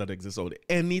crimes that exist out there.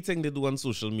 Anything they do on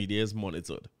social media is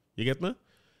monitored. You get me?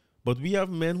 But we have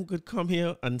men who could come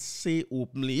here and say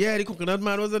openly, yeah, the coconut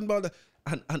man wasn't bothered.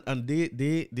 And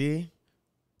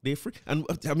they free. And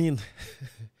I mean,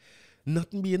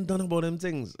 nothing being done about them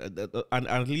things. And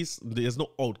at least there's no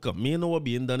outcome. May know what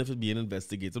being done if it's being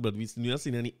investigated, but we're not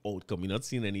seeing any outcome. We're not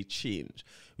seeing any change.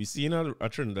 We're seeing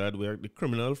at Trinidad where the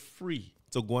criminal free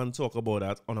to go and talk about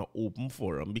that on an open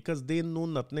forum because they know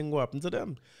nothing will happen to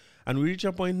them. And we reach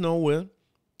a point now where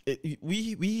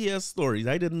we hear stories.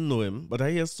 I didn't know him, but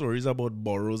I hear stories about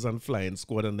Burroughs and Flying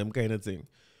Squad and them kind of thing.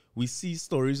 We see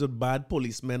stories of bad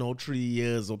policemen out 3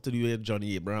 years up to the way of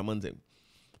Johnny Abraham and thing.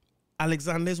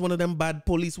 Alexander is one of them bad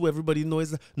police who everybody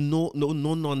knows no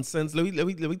nonsense. Let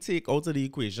me take out of the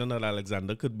equation that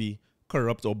Alexander could be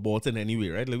corrupt or bought in any way,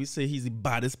 right? Let me say he's the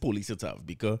baddest police you have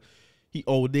because he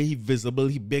out there, he visible,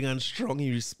 he big and strong,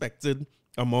 he respected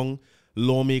among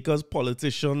lawmakers,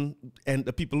 politicians, and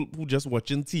the people who just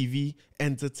watching TV,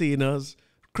 entertainers,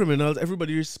 criminals,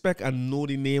 everybody respect and know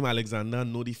the name Alexander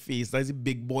and know the face. That's a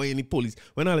big boy in the police.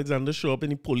 When Alexander show up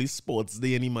in the police sports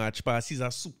day in the match pass, he's a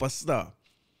superstar.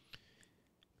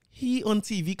 He on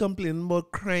TV complaining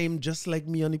about crime just like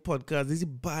me on the podcast. This is the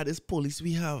baddest police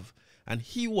we have. And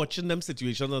he watching them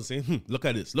situations and saying, look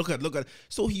at this, look at.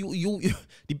 So you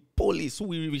the police who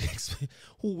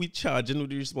we charging with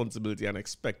the responsibility and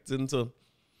expecting to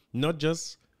not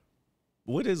just,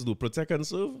 what is do, protect and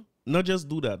serve? Not just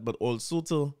do that, but also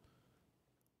to,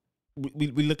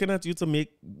 we're looking at you to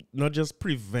make not just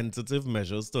preventative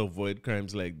measures to avoid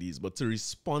crimes like these, but to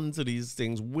respond to these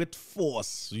things with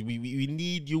force. We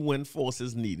need you when force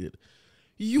is needed.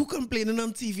 You complaining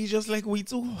on TV just like we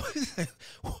too.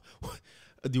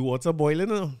 The water boiling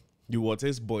now. The water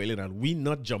is boiling and we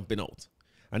not jumping out.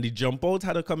 And the jump out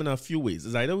had to come in a few ways.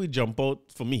 It's either we jump out,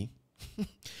 for me,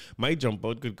 my jump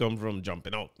out could come from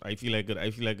jumping out. I feel like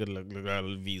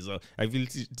a visa. I feel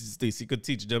Stacey could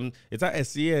teach them. It's a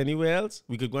SCA anywhere else.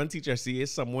 We could go and teach SCA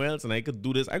somewhere else, and I could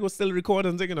do this. I go still record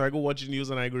and think, I go watch the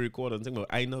news and I go record and think,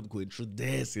 I'm not going through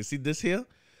this. You see this here?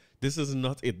 This is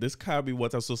not it. This can't be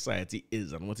what our society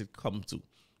is and what it comes to.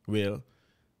 Where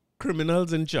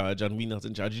criminals in charge and we not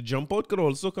in charge. The jump out could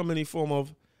also come in the form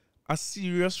of a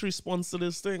serious response to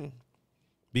this thing.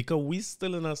 Because we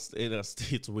still in a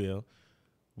state where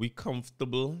we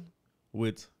comfortable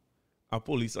with a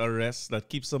police arrest that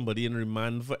keeps somebody in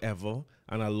remand forever,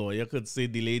 and a lawyer could say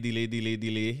delay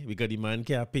because the man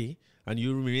can't pay, and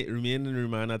you remain in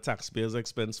remand at taxpayers'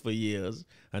 expense for years,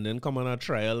 and then come on a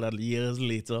trial that years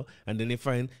later, and then they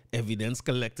find evidence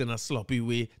collected in a sloppy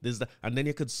way, and then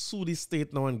you could sue the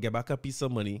state now and get back a piece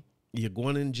of money. You're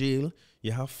going in jail.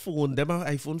 You have phone. Them have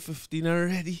iPhone 15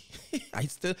 already.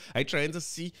 I trying to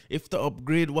see if to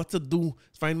upgrade, what to do.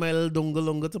 Find my little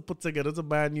dongle to put together to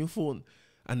buy a new phone.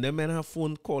 And them men have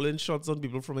phone calling shots on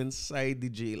people from inside the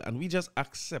jail. And we just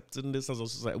accepting this as a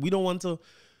society. We don't want to.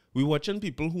 We're watching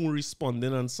people who are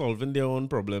responding and solving their own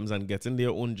problems and getting their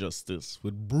own justice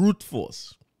with brute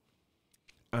force.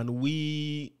 And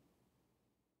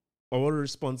our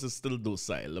response is still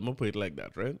docile. Let me put it like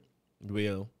that, right?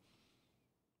 Well,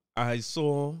 I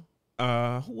saw,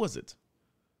 who was it?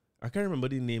 I can't remember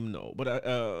the name now, but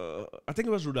I think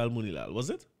it was Rudal Munilal, was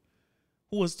it?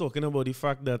 Who was talking about the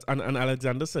fact that, and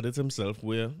Alexander said it himself,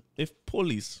 where if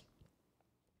police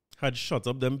had shut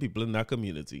up them people in that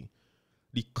community,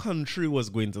 the country was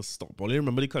going to stop. Only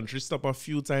remember the country stopped a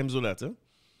few times with that.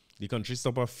 The country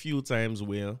stopped a few times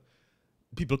where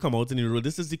people come out in the road.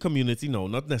 This is the community now,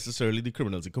 not necessarily the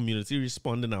criminals. The community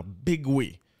respond in a big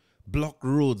way. Block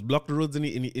roads in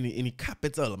the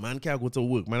capital. Man can't go to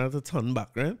work. Man have to turn back,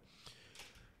 right?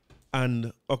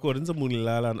 And according to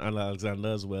Munilal and Alexander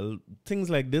as well, things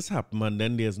like this happen and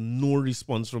then there's no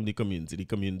response from the community. The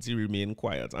community remain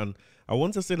quiet. And I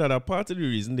want to say that a part of the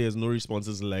reason there's no response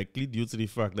is likely due to the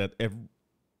fact that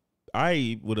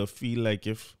I would have feel like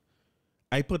if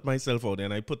I put myself out there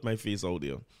and I put my face out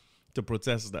there to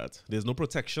protest that, there's no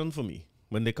protection for me.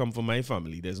 When they come for my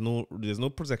family, there's no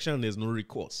protection, there's no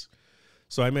recourse.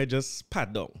 So I might just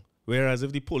pat down. Whereas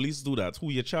if the police do that,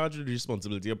 who you charge with the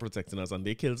responsibility of protecting us, and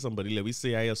they kill somebody, let me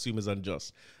say I assume is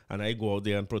unjust, and I go out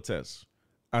there and protest.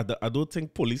 I don't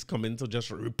think police come in to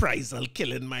just reprisal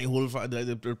killing my whole family.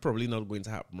 They're probably not going to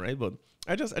happen, right? But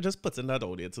I just putting that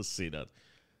out there to say that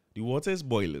the water is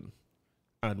boiling,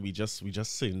 and we just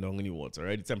sitting down in the water,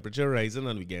 right? The temperature rising,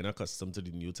 and we getting accustomed to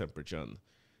the new temperature. And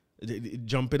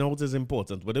jumping out is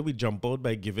important. Whether we jump out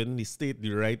by giving the state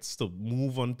the rights to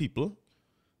move on people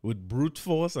with brute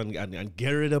force and get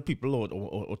rid of people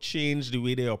or change the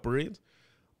way they operate,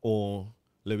 or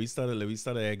let me start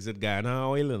to exit Guyana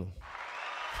oil. You know?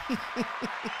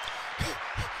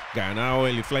 Guyana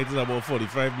oil, the flight is about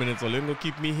 45 minutes. So you're going to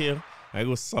keep me here. I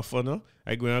go suffer now.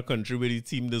 I go in a country where the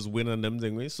team does win and them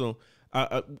things. So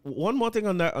one more thing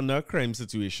on that crime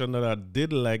situation that I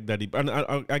did like that,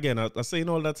 again, I'm saying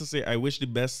all that to say I wish the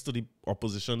best to the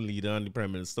opposition leader and the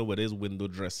prime minister, whether it's window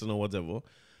dressing or whatever.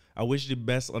 I wish the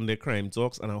best on their crime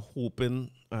talks, and I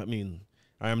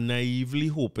am naively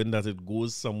hoping that it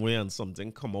goes somewhere and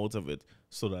something come out of it,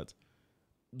 so that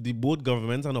the both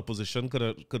government and opposition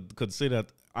could say that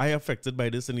I affected by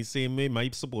this in the same way, my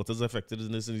supporters affected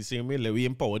in this in the same way. Let we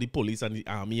empower the police and the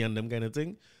army and them kind of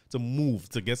thing to move,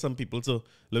 to get some people to,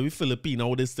 let we Philippine,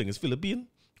 how this thing is Philippine,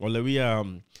 or let we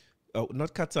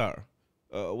not Qatar,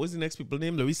 what's the next people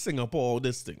name? Let we Singapore, all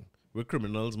this thing, where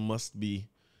criminals must be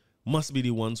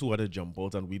the ones who are to jump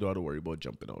out and we don't have to worry about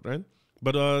jumping out, right?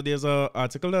 But there's an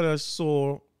article that I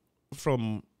saw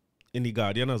in The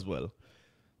Guardian as well,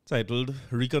 titled,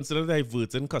 Reconsider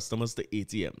Diverting Customers to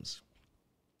ATMs.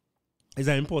 is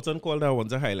an important call that I want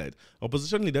to highlight.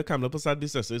 Opposition leader Kamla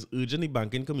Bissessar is urging the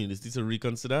banking community to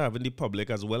reconsider having the public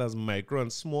as well as micro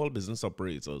and small business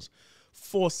operators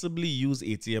forcibly use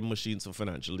ATM machines for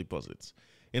financial deposits.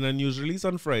 In a news release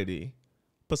on Friday,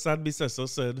 Bissessar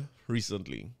said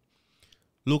recently,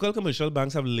 local commercial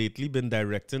banks have lately been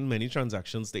directing many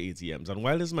transactions to ATMs, and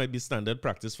while this might be standard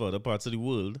practice for other parts of the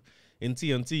world, in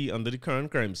TNT, under the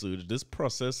current crime surge, this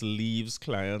process leaves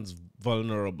clients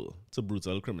vulnerable to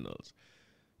brutal criminals.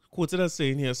 Quoted as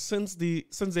saying here, since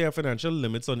there are financial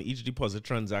limits on each deposit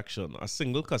transaction, a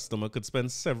single customer could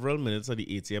spend several minutes at the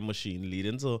ATM machine,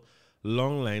 leading to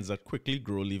long lines that quickly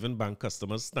grow, leaving bank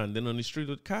customers standing on the street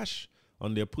with cash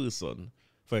on their person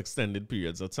for extended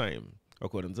periods of time,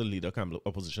 according to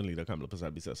opposition leader Kamla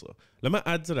Bissessar. Let me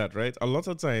add to that, right? A lot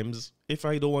of times, if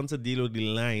I don't want to deal with the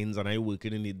lines and I work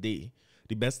in the day,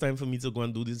 the best time for me to go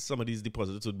and do some of these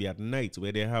deposits would be at night,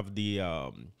 where they have the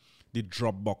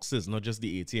drop boxes, not just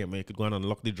the ATM, where you could go and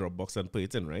unlock the drop box and put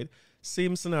it in, right?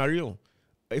 Same scenario.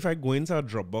 If I go into a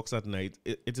drop box at night,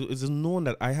 it is known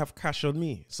that I have cash on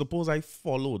me. Suppose I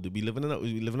followed, we live in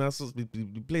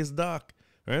a place dark.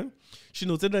 Right? She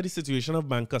noted that the situation of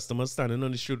bank customers standing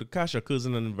on the street with cash occurs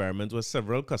in an environment where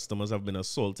several customers have been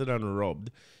assaulted and robbed,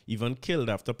 even killed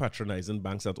after patronizing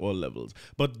banks at all levels.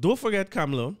 But don't forget,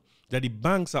 Kamla, that the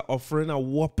banks are offering a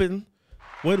whopping,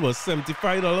 what it was,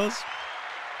 $75?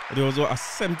 There was a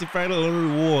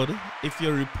 $75 reward if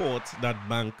you report that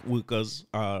bank workers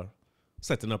are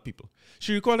setting up people.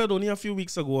 She recalled that only a few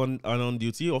weeks ago, an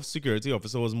on-duty security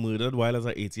officer was murdered while at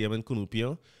an ATM in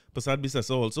Kunupia.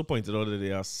 Bissessar also pointed out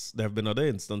that there have been other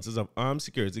instances of armed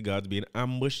security guards being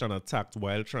ambushed and attacked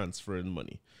while transferring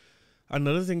money.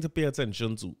 Another thing to pay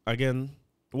attention to, again,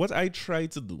 what I try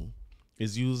to do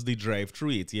is use the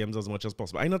drive-through ATMs as much as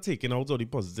possible. I'm not taking out or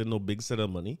depositing no big set of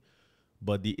money,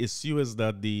 but the issue is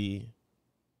that the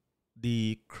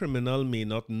criminal may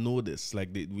not know this. Like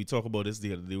we talk about this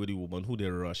the other day with the woman who they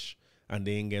rush and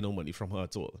they ain't get no money from her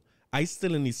at all. I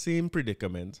still in the same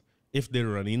predicament if they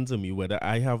run into me, whether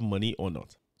I have money or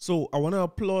not. So I want to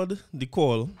applaud the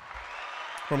call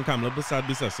from Kamla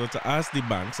Bissessar to ask the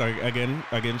banks.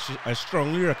 I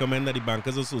strongly recommend that the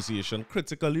Bankers Association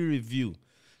critically review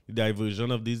the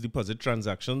diversion of these deposit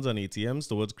transactions and ATMs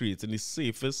towards creating the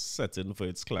safest setting for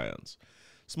its clients.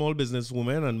 Small business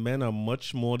women and men are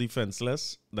much more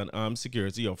defenseless than armed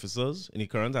security officers in the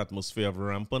current atmosphere of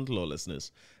rampant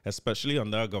lawlessness, especially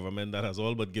under a government that has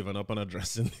all but given up on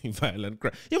addressing the violent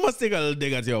crime. You must take a little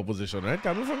dig at your opposition, right?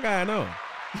 Kamla from Guyana.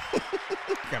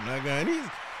 Kamla Guyanese.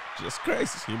 Jesus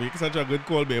Christ, you make such a good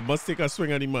call, babe. Must take a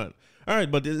swing at the man. All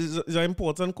right, but it's an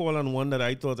important call and one that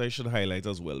I thought I should highlight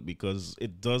as well, because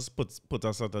it does put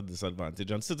us at a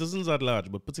disadvantage, and citizens at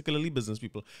large, but particularly business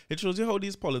people. It shows you how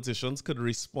these politicians could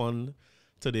respond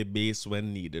to their base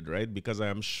when needed, right? Because I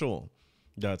am sure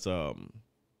that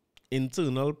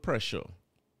internal pressure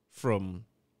from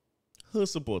her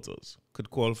supporters could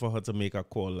call for her to make a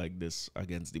call like this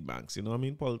against the banks. You know what I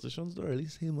mean? Politicians don't really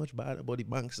say much bad about the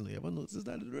banks. You ever notice that?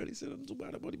 They don't really say too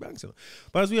bad about the banks.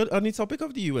 But as we are on the topic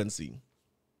of the UNC, I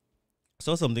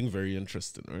saw something very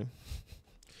interesting, right?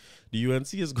 The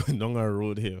UNC is going down a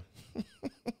road here.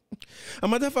 A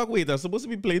matter of fact, wait, I'm supposed to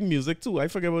be playing music too. I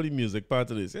forget about the music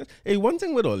part of this. Yeah? Hey, one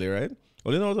thing with Rowley, right?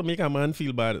 Rowley knows how to make a man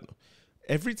feel bad.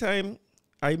 Every time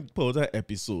I put an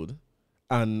episode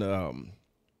and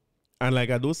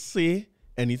like I don't say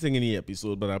anything in the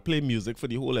episode, but I play music for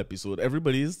the whole episode,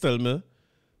 everybody's telling me,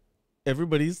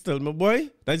 boy,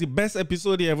 that's the best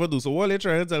episode you ever do. So all they're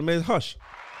trying to tell me is hush.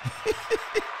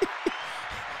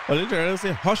 All they're trying to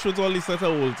say, hush with all this set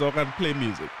of old talk and play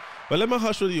music. But let me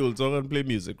hush with the old talk and play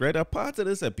music, right? A part of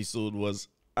this episode was,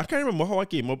 I can't remember how I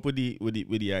came up with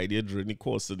the idea during the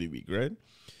course of the week, right?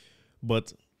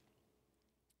 But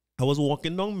I was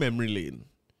walking down memory lane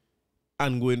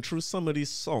and going through some of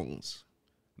these songs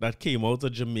that came out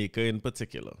of Jamaica in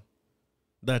particular,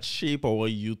 that shape our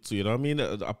youth too, you know what I mean?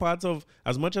 A part of,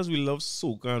 as much as we love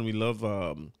soca and we love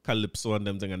calypso and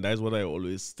them thing, and that's what I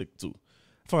always stick to.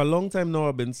 For a long time now,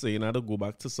 I've been saying I had to go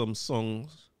back to some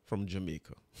songs from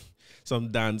Jamaica. Some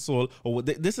dancehall. Oh,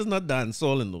 this is not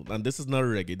dancehall, and this is not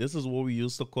reggae. This is what we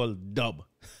used to call dub.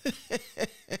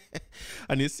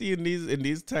 And you see in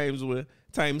these times where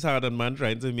times hard and man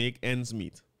trying to make ends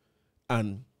meet,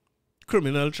 and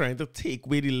criminal trying to take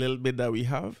away the little bit that we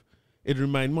have, it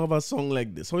reminds me of a song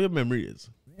like this. How your memory is?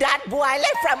 That boy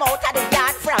left from out of the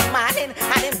yard from morning,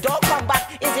 and him don't come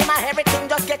back. Is him a everything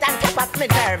just get on top of me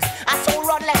nerves. I so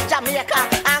run left Jamaica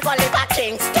and go live at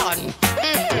Kingston.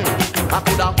 I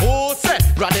coulda who say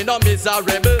granny no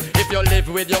miserable. If you live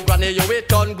with your granny, you will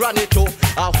turn granny too.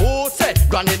 A who say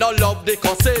granny no love the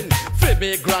cousin. Fi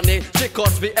me granny, she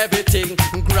cost me everything.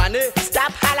 Granny,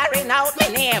 Stop hollering out my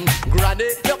name. granny,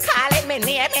 You calling me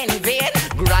name in vain.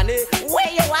 granny. Where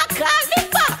you are call me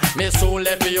for? Me soon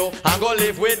left you and go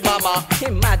live with mama.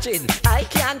 Imagine, I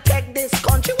can't take this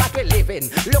country what we live in.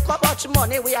 Look how much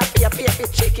money we have pay for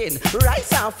chicken.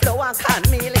 Rice and flour and canned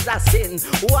meal is a sin.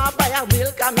 Want buy a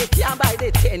milk and me can't buy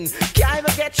the tin. Can't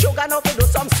even get sugar now to do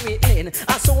some sweetening.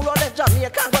 And soon all the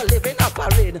Jamaican go live in a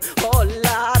parade. Oh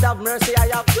Lord have mercy, I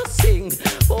have to sing.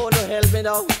 Oh no, help me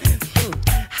now.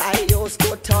 I used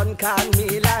to turn canned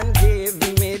meal and give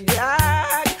me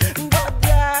that. But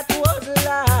that was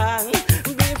long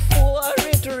before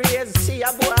it raised. See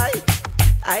a boy,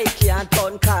 I can't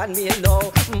turn canned meal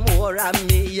no more on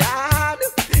me yard.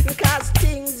 Cause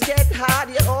things get hard,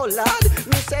 yeah, oh Lord.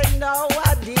 Me say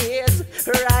nowadays,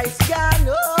 rice gone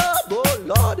up, oh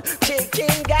Lord.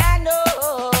 Chicken gone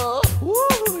up,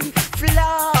 ooh,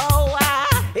 flour,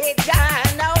 it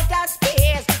gone out of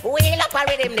space. Wheel up a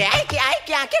rhythm there, I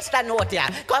can't catch the note here.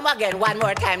 Come again one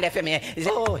more time there for me.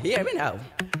 Oh, hear me now.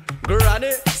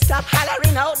 Granny, Stop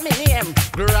hollering out my name.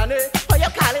 granny, Oh, you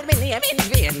calling me name in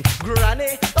vain.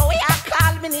 granny. Oh, you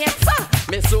call me name for?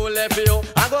 Me soon left you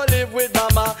and go live with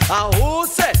mama. And who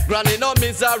said granny no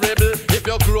miserable? If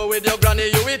you grow with your granny,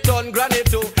 you will turn granny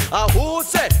too. And who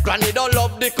said granny don't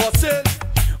love the cussing?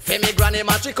 For me granny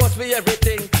man, she cost me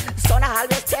everything. Son, I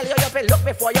always tell you, you have to look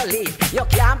before you leave. You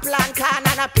can't plant corn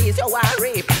and a piece you want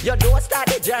reap. You don't start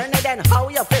the journey, then how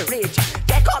you feel reach?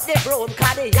 Take up the broom,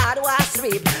 cause the yard was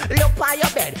sweep. Look on your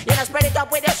bed, you know spread it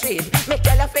up with your sheet. Me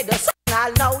tell you for the son,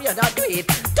 I'll know you not do it.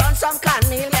 Turn some corn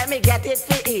meal, let me get it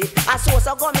to eat. A source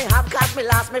of go me have, cause me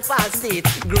lost me false teeth.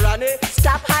 Granny,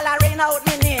 Stop hollering out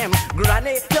my name.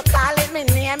 granny, You calling me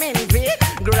name in vain.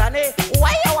 granny.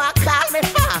 Why you want call me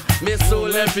for? Me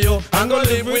soon left you and go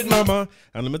live with mama. mama.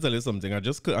 And let me tell you something. I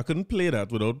couldn't play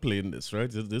that without playing this, right?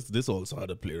 This also had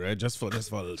to play, right? Just for a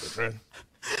little bit, right?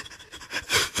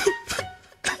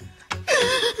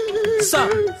 Sir,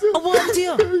 I want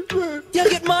you. You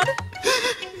get mad?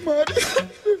 Mad.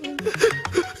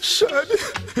 Shad.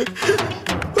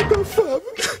 What the fuck?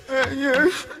 Yeah.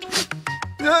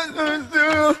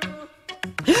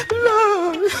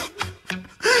 Lord.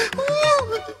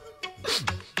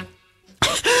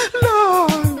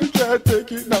 Lord, I can't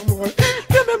take it no more.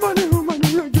 Give me money, woman,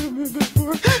 you give me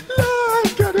before. Lord, I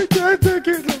can't take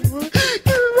it no more. Give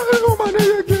me money, woman,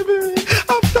 you give me.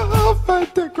 After half, I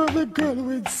take on the girl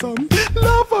with some.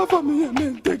 Laugh over me and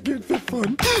then take it for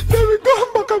fun. Then we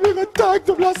come back and we go talk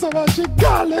to Blossom and she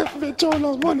got left me throw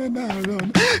long money now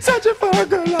run. Searching for a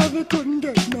girl and we couldn't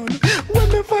get none. When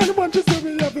they find one, she said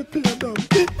we have to pay down.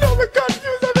 Now we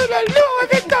confused and we like, no, I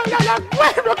get down and I'm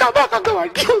wait, we come back and go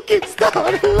and you get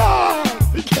started. Lord,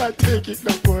 we can't take it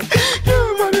no more. Give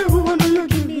me money, woman, you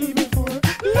give me before.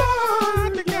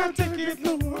 Lord, we can't take it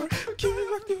no more. Give me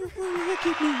back the woman you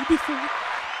give me before.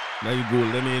 Now you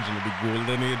golden age, and the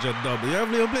golden age of dub. You have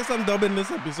to play some dub in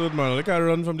this episode, man. Like I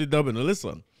run from the dubbing. Now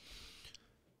listen.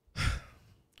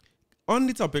 On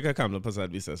the topic of Kamla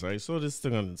Persad Bissessar, I saw this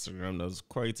thing on Instagram that was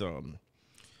quite I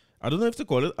don't know if to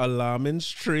call it alarming,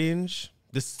 strange.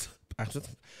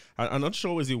 I'm not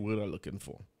sure what is the word I'm looking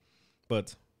for.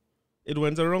 But it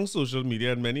went around social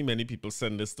media and many people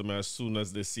send this to me as soon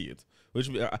as they see it. Which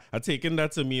I taken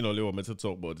that to mean only want me to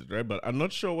talk about it, right? But I'm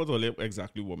not sure what only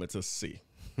exactly want me to say.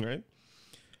 Right?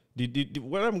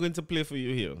 What I'm going to play for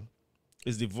you here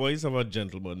is the voice of a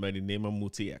gentleman by the name of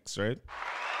Muti X, right?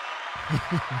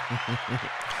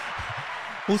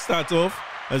 Who starts off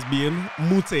as being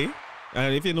Mute.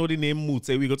 And if you know the name Mute,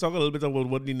 we go talk a little bit about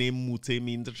what the name Mute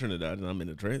means to Trinidad in a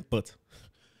minute, right? But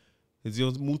it's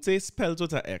your Mute spelled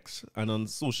with an X. And on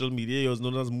social media, it was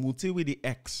known as Mute with the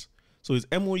X. So it's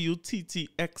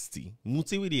M-O-U-T-T-X-T,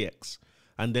 Mute with the X.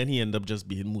 And then he ended up just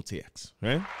being Mute X,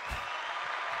 right?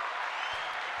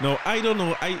 Now, I don't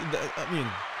know. I mean,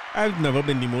 I've never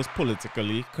been the most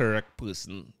politically correct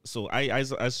person. So I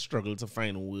struggle to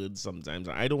find words sometimes.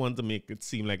 I don't want to make it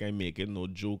seem like I'm making no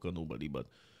joke or nobody. But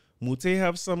Mute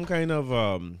have some kind of,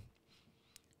 what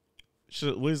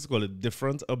is it called? A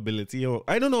different ability. Or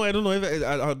I don't know. I don't know if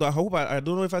I hope I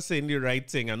don't know if I'm saying the right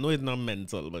thing. I know it's not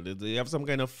mental, but they have some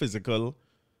kind of physical.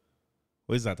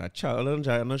 What is that? A challenge?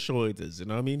 I'm not sure it is. You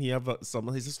know what I mean? He have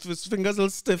his fingers a little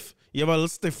stiff. He have a little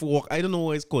stiff walk. I don't know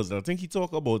what it's caused. I think he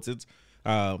talked about it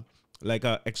like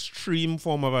an extreme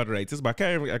form of arthritis. But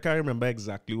I can't remember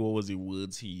exactly what was the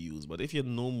words he used. But if you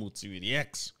know Muti with the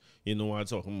X, you know what I'm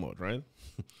talking about, right?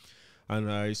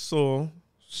 And I saw,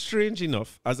 strange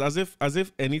enough, as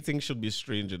if anything should be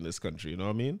strange in this country, you know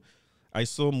what I mean? I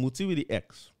saw Muti with the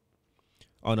X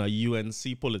on a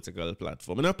UNC political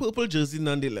platform in a purple jersey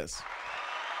nonetheless.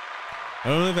 I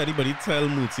don't know if anybody tell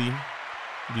Muti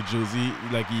the jersey,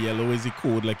 like yellow is the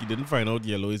code, like he didn't find out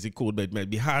yellow is the code, but it might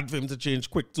be hard for him to change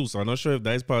quick too, so I'm not sure if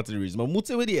that is part of the reason. But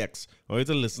Muti with the X, I want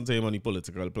you to listen to him on the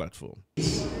political platform.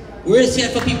 We're here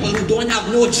for people who don't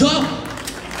have no job.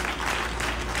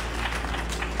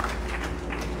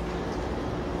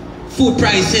 Food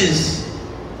prices.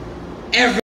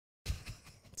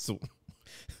 So,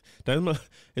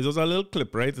 it was a little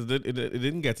clip, right? It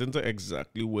didn't get into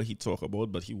exactly what he talked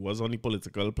about, but he was on the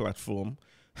political platform.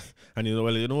 And you know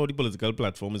how the political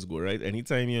platform is go, right?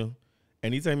 Anytime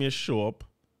you show up,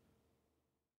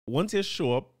 once you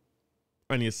show up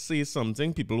and you say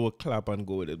something, people will clap and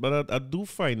go with it. But I do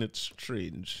find it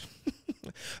strange.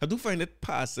 I do find it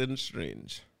passing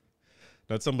strange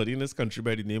that somebody in this country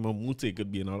by the name of Mute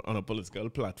could be on a political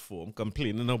platform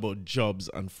complaining about jobs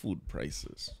and food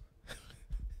prices.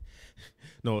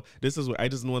 No, this is where I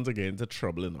just don't want to get into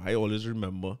trouble. I always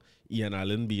remember Ian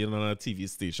Allen being on a TV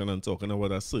station and talking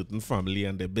about a certain family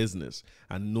and their business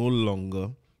and no longer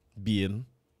being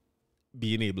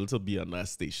able to be on that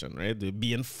station, right? They're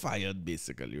being fired,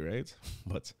 basically, right?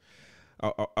 But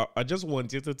I just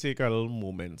want you to take a little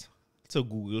moment to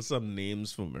Google some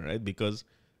names for me, right? Because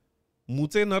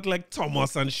Mute not like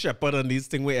Thomas and Shepard and these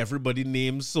things where everybody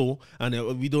names so,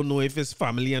 and we don't know if it's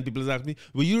family, and people ask me,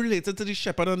 were you related to the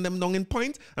Shepard and them down in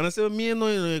Point? And I say, well, me no,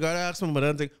 you gotta ask my mother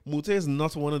and think, Mute is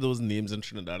not one of those names in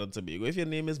Trinidad and Tobago. If your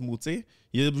name is Mute,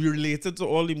 you're related to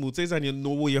all the Mutes and you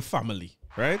know your family,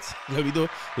 right? Let me don't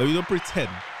pretend.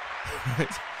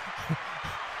 Right?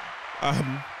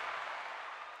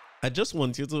 I just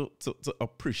want you to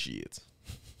appreciate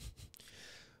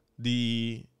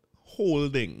the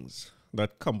holdings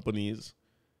that companies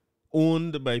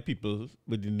owned by people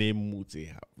with the name Mute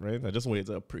have, right? I just want you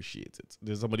to appreciate it.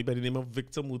 There's somebody by the name of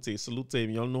Victor Mute. Salute to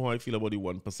him. Y'all know how I feel about the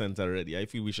 1% already. I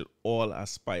feel we should all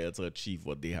aspire to achieve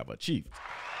what they have achieved.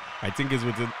 I think it's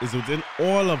within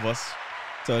all of us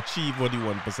to achieve what the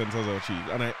 1% has achieved.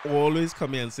 And I always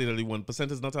come here and say that the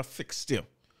 1% is not a fixture.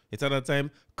 It's at a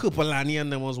time, Kupalani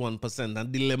and them was 1%, and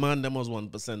Dilemma and them was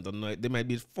 1%. And they might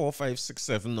be 4, 5, 6,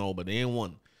 7 now, but they ain't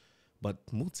one. But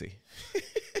Mute,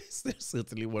 there's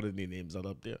certainly one of the names that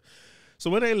up there.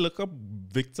 So when I look up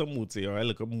Victor Mute or I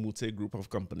look up Mute group of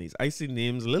companies, I see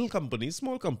names, little companies,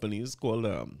 small companies called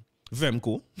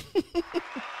Vemco,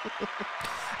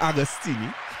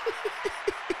 Agostini.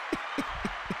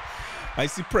 I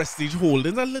see Prestige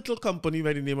Holdings, a little company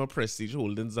by the name of Prestige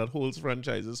Holdings that holds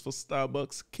franchises for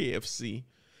Starbucks, KFC,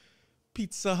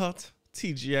 Pizza Hut,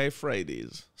 TGI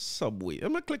Fridays, Subway.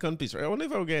 I'm gonna click on Pizza. I wonder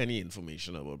if I'll get any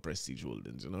information about Prestige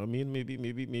Holdings. You know what I mean?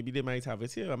 Maybe they might have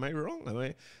it here. Am I wrong?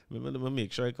 I'm gonna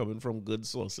make sure I'm coming from good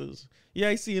sources. Yeah,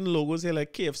 I see in logos here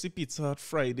like KFC, Pizza Hut,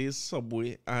 Fridays,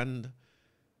 Subway, and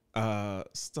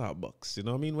Starbucks. You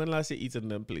know what I mean? When last you eat in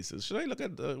them places? Should I look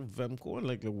at Vemco and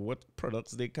like what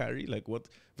products they carry? Like what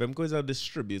Vemco is a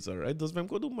distributor, right? Does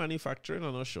Vemco do manufacturing?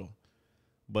 I'm not sure.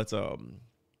 But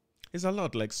it's a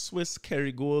lot like Swiss,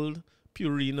 Kerrygold,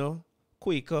 Purina,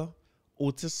 Quaker,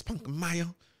 Otis, Spunk, Maya,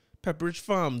 Pepperidge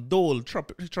Farm, Dole,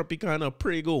 Tropicana,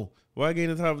 Prego. Why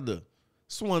can't it have the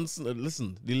Swanson?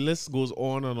 Listen, the list goes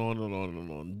on and on and on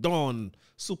and on. Dawn,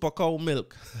 Super Cow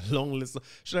Milk, long list.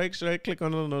 Should I click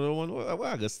on another one? What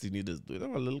Agostini does do? They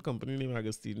have a little company named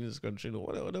Agostini in this country.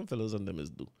 What them fellows and them is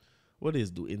do? What they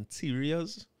do?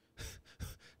 Interiors?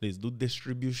 They do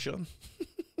distribution.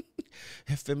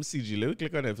 FMCG. Let me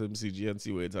click on FMCG and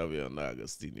see where it's have on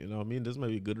Agostini. You know what I mean? This might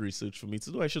be good research for me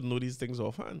to do. I should know these things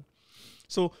offhand.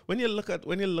 So when you look at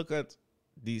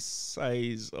the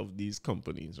size of these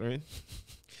companies, right?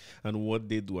 And what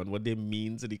they do and what they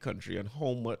mean to the country and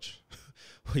how much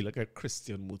we look at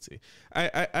Christian Mute.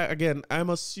 Again, I'm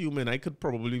assuming, I could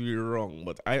probably be wrong,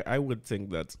 but I would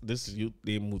think that this youth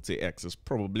named Mute X is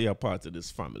probably a part of this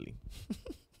family.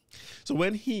 So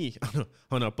when he,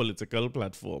 on a political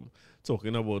platform,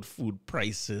 talking about food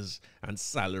prices and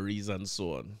salaries and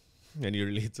so on, and he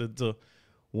related to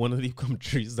one of the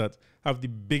countries that have the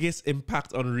biggest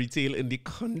impact on retail in the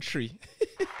country,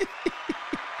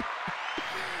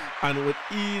 and would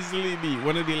easily be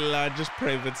one of the largest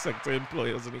private sector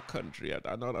employers in the country.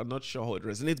 I'm not sure how it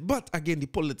resonates. But again, the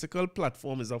political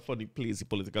platform is a funny place. The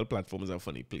political platform is a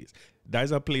funny place. That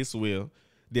is a place where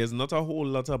there's not a whole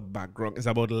lot of background. It's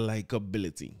about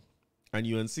likability. And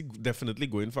UNC definitely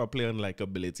going for a play on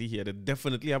likability here. They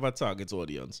definitely have a target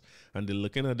audience. And they're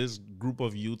looking at this group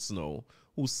of youths now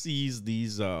who sees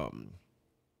these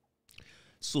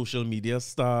social media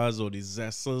stars or the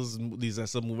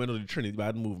Zessa movement or the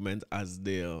Trinidad movement as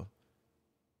their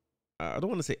I don't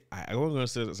want to say, I don't want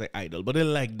to say idol, but they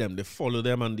like them. They follow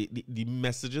them, and the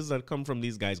messages that come from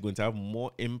these guys going to have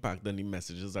more impact than the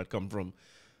messages that come from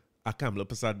a Kamla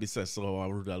Persad Bissessar or a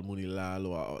Rudal Munilal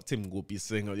or Tim Gopi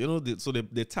Singh. Or, you know, so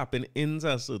they're tapping into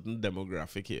a certain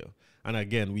demographic here. And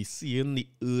again, we see in the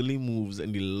early moves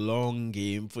in the long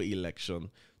game for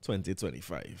election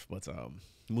 2025. But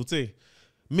Mute,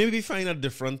 maybe find a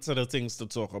different set of things to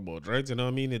talk about, right? You know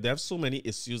what I mean? They have so many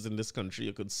issues in this country,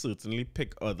 you could certainly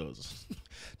pick others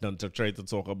than to try to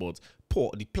talk about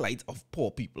the plight of poor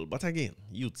people. But again,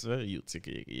 youth, you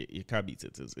can't beat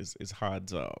it. It's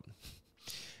hard.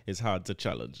 It's hard to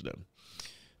challenge them.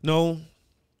 Now,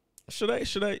 should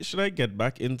I get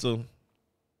back into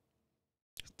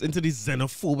the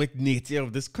xenophobic nature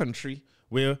of this country,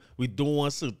 where we don't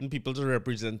want certain people to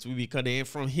represent we because they ain't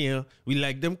from here. We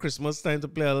like them Christmas time to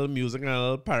play a little music and a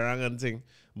little parang and thing.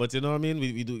 But you know what I mean?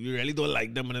 We really don't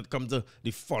like them when it comes to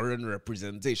the foreign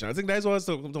representation. I think that's why I was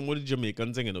talking about the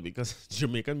Jamaican thing, you know, because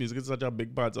Jamaican music is such a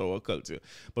big part of our culture.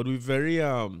 But we're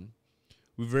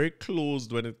very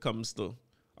closed when it comes to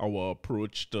our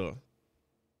approach to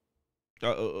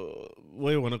what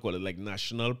do you want to call it, like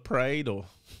national pride, or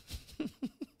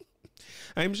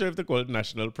I'm sure if they call it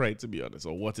national pride, to be honest,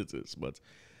 or what it is. But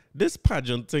this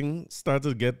pageant thing started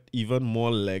to get even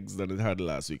more legs than it had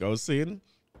last week. I was saying,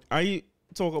 I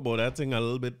talked about that thing a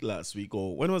little bit last week,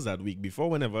 or when was that, week before,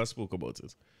 whenever I spoke about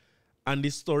it. And the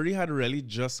story had really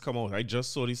just come out. I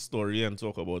just saw the story and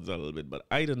talked about it a little bit, but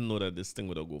I didn't know that this thing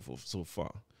would go for so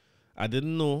far. I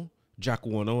didn't know Jack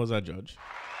Warner was a judge.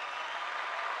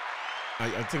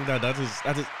 I think that is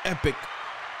epic.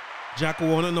 Jack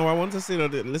Warner, no, I want to say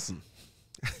that, listen,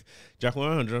 Jack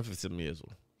Warner 150 years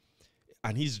old,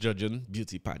 and he's judging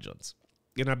beauty pageants.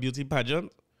 In a beauty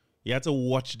pageant, you have to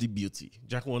watch the beauty.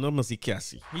 Jack Warner must see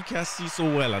Cassie. He can't see so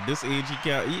well at this age.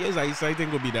 His eyesight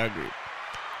ain't gonna be that great.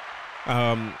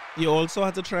 You also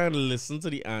have to try and listen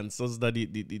to the answers that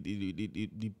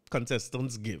the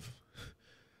contestants give.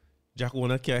 Jack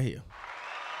Warner can't hear.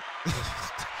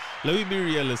 Let me be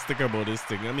realistic about this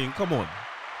thing. I mean, come on.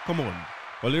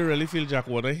 Well, you really feel Jack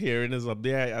Warner hearing is up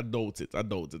there? I doubt it.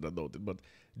 But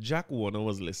Jack Warner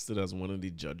was listed as one of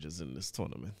the judges in this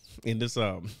tournament, in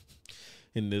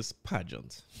this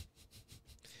pageant.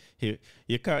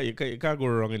 You can't go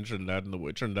wrong in Trinidad, no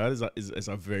way. Trinidad is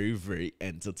a very, very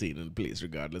entertaining place,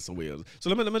 regardless of where.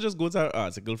 So let me just go to an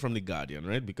article from The Guardian,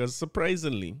 right? Because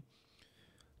surprisingly,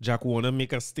 Jack Warner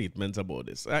make a statement about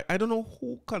this. I don't know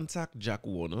who contact Jack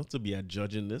Warner to be a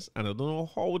judge in this, and I don't know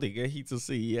how they get he to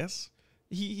say yes.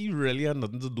 He really had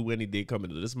nothing to do any day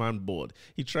coming to this man bored.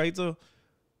 He tried to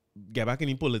get back in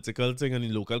the political thing and the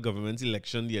local government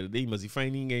election the other day. He must be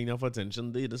finding enough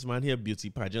attention there. This man here, beauty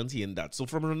pageant, he and that. So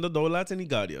from around the dollar in The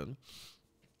Guardian,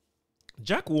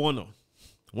 Jack Warner,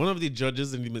 one of the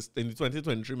judges in the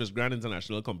 2023 Miss Grand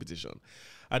International competition,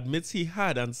 admits he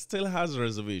had and still has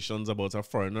reservations about a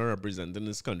foreigner representing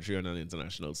his country on an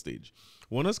international stage.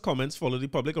 Warner's comments follow the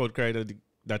public outcry the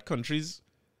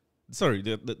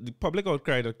public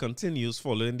outcry that continues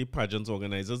following the pageant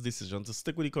organizers' decision to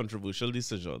stick with the controversial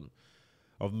decision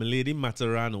of Milady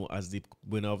Materano as the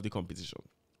winner of the competition.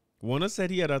 Warner said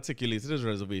he had articulated his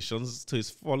reservations to his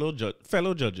fellow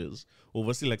judges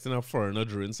over selecting a foreigner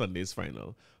during Sunday's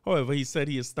final. However, he said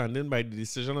he is standing by the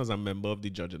decision as a member of the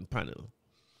judging panel.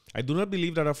 I do not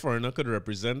believe that a foreigner could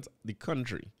represent the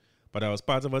country, but I was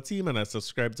part of a team and I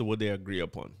subscribe to what they agree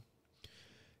upon.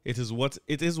 It is what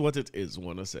it is,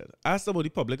 Warner said. Asked about the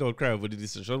public outcry over the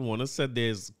decision, Warner said there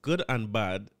is good and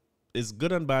bad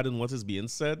in what is being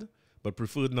said, but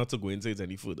preferred not to go into it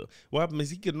any further. What happened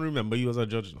is he couldn't remember he was a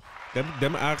judge.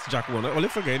 Them asked Jack Warner, only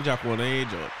forgetting Jack Warner a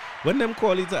judge. When them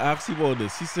call it to ask him about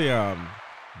this, he say,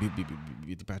 beauty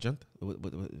pageant?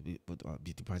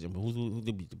 Beauty pageant? Who's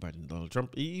the beauty pageant? Donald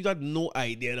Trump? He got no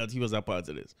idea that he was a part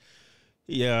of this.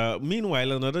 Yeah.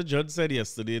 Meanwhile, another judge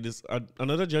yesterday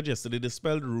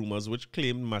dispelled rumors which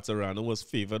claimed Materano was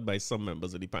favored by some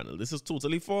members of the panel. This is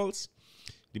totally false.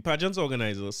 The pageant's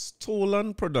organizer,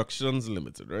 Stolen Productions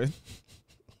Limited, right?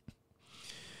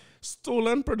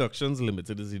 Stolen Productions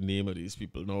Limited is the name of these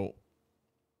people. Now,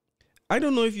 I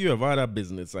don't know if you ever had a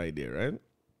business idea, right?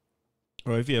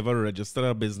 Or if you ever registered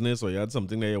a business, or you had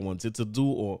something that you wanted to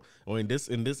do, or in this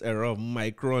era of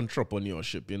micro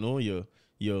entrepreneurship, you know,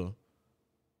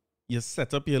 you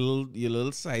set up your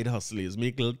little side hustles,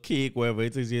 make a little cake, whatever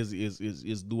it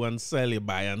is do and sell, you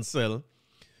buy and sell.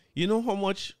 You know how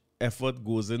much effort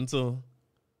goes into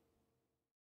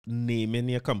naming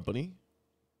your company?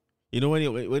 You know, when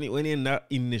you're in that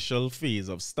initial phase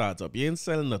of startup, you ain't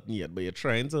selling nothing yet, but you're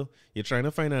trying to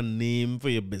find a name for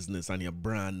your business and your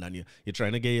brand, and you're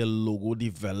trying to get your logo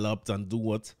developed and do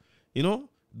what You know,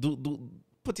 do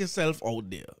put yourself out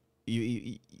there.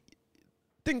 You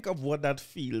think of what that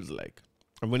feels like.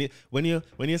 And when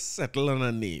you settle on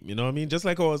a name, you know what I mean? Just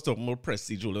like I was talking about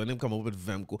Prestige, when they come up with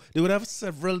Vemco, they would have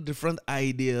several different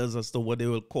ideas as to what they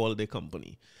will call their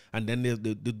company. And then they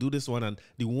do this one, and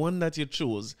the one that you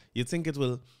chose, you think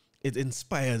it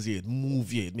inspires you, it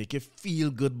moves you, it make you feel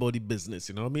good about the business,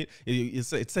 you know what I mean? It's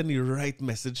sending the right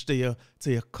message to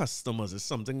your customers. It's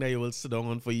something that you will sit down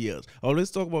on for years. I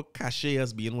always talk about Cache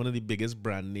as being one of the biggest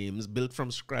brand names built from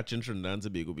scratch in Trinidad and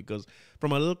Tobago, because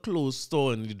from a little closed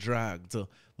store in the drag to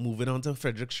moving on to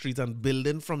Frederick Street and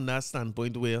building from that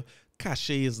standpoint where Cache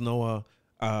is now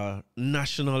a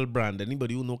national brand.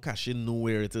 Anybody who know Cache know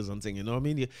where it is and thing, you know what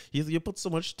I mean? You put so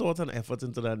much thought and effort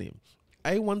into that name.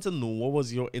 I want to know, what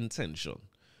was your intention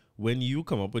when you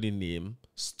come up with the name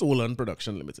Stolen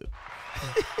Production Limited?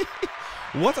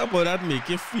 What about that make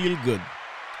you feel good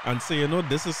and say, you know,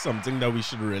 this is something that we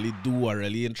should really do, or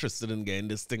really interested in getting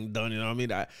this thing done? You know what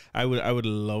I mean? I would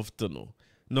love to know.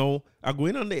 Now, I'm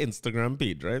going on the Instagram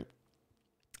page, right?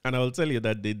 And I will tell you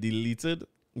that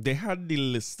they had the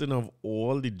listing of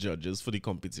all the judges for the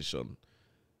competition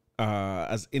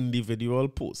as individual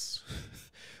posts.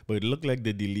 But it looked like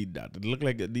they delete that. It looked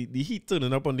like the heat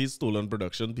turning up on these Stolen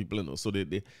Production people, you know. So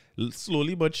they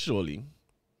slowly but surely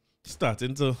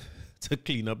starting to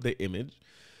clean up the image.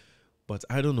 But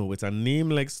I don't know, with a name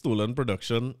like Stolen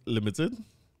Production Limited,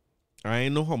 I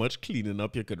know how much cleaning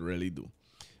up you could really do.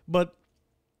 But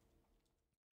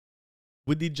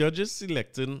with the judges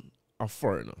selecting a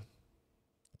foreigner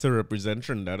to represent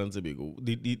Trinidad and Tobago,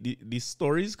 the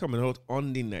stories coming out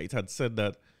on the night had said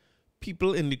that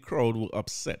people in the crowd were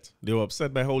upset. They were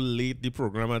upset by how late the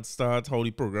program had started, how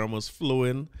the program was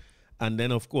flowing. And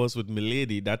then, of course, with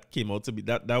Milady, that came out to be,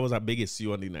 that was a big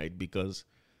issue on the night, because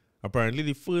apparently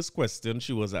the first question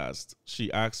she was asked, she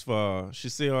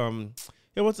said,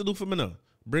 hey, what to do for me now?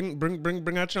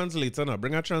 Bring a translator now.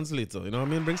 Bring a translator. You know what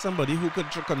I mean? Bring somebody who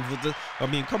could convert it. I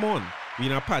mean, come on. We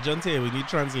in a pageant here, we need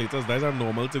translators. That's a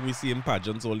normal thing we see in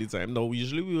pageants all the time. Now,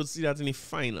 usually we would see that in the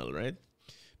final, right?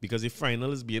 Because the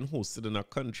final is being hosted in a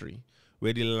country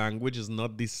where the language is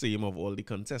not the same of all the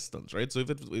contestants, right? So if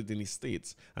it's in the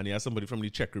States and you have somebody from the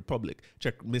Czech Republic,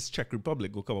 Miss Czech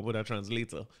Republic will come up with a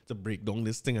translator to break down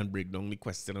this thing and break down the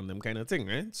question and them kind of thing,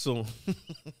 right? So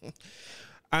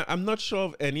I'm not sure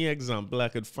of any example I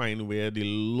could find where the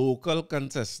local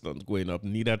contestant going up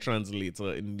need a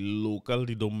translator in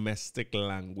the domestic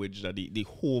language that the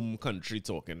home country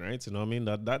talking, right? You know what I mean?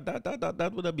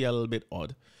 That would be a little bit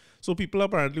odd. So people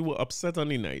apparently were upset on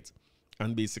the night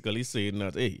and basically saying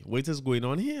that, hey, what is going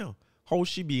on here? How is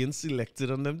she being selected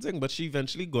on them thing? But she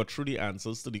eventually got through the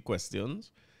answers to the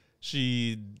questions.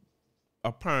 She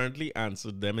apparently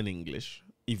answered them in English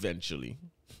eventually.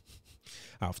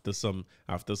 after some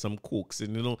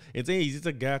coaxing, you know, it's easy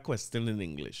to get a question in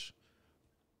English.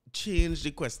 Change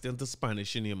the question to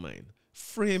Spanish in your mind.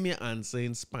 Frame your answer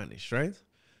in Spanish, right?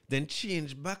 Then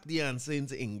change back the answer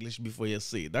into English before you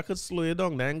say it. That could slow you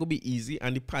down. That ain't gonna be easy.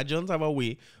 And the pageants have a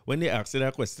way, when they ask you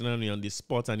that question and you're on the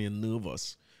spot and you're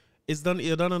nervous,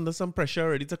 you're done under some pressure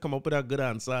already to come up with a good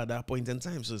answer at that point in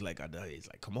time. So it's like,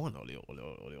 come on,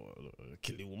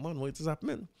 kill the woman, what is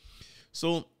happening?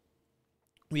 So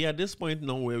we at this point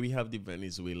now where we have the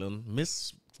Venezuelan,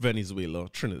 Miss Venezuela,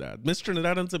 Trinidad, Miss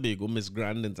Trinidad and Tobago, Miss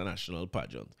Grand International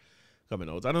Pageant coming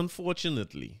out. And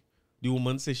unfortunately, the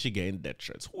woman says she getting death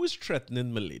threats. Who is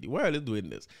threatening Milady? Why are they doing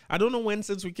this? I don't know when,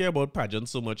 since we care about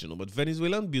pageants so much, you know, but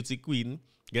Venezuelan beauty queen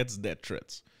gets death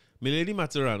threats. Milady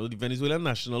Materano, the Venezuelan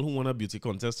national who won a beauty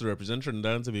contest to represent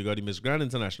Trinidad and Tobago at the Miss Grand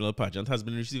International Pageant, has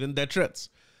been receiving death threats.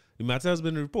 The matter has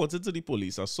been reported to the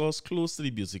police. A source close to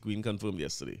the beauty queen confirmed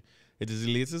yesterday. It is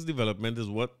the latest development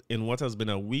in what has been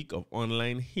a week of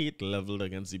online hate leveled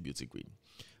against the beauty queen.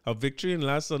 Her victory in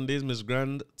last Sunday's Miss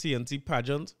Grand TNT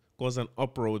pageant caused an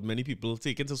uproar, with many people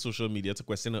taking to social media to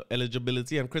question her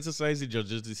eligibility and criticize the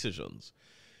judges' decisions.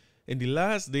 In the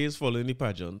last days following the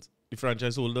pageant, the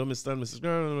franchise holder, Mr. and Mrs.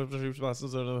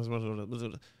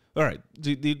 All right,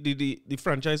 the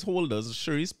franchise holders,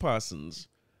 Cherise Parsons,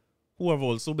 who have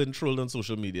also been trolled on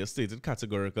social media, stated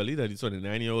categorically that the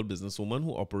 29-year-old businesswoman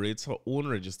who operates her own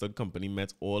registered company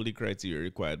met all the criteria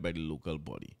required by the local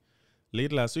body.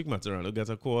 Late last week,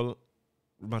 Materano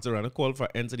called for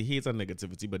end to the hate and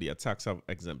negativity, but the attacks have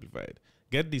exemplified.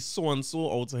 Get the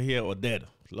so-and-so out of here or dead.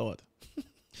 Lord.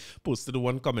 Posted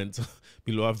one comment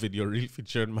below a video reel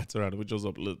featuring Materano, which was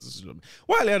uploaded.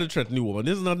 Why they had to threaten the woman?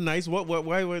 This is not nice.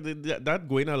 Why were that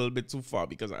going a little bit too far?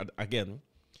 Because, again,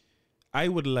 it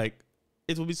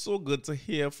would be so good to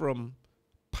hear from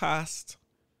past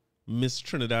Miss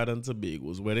Trinidad and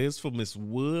Tobago's, whether it's for Miss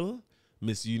World,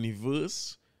 Miss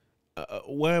Universe,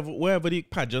 wherever the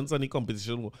pageants and the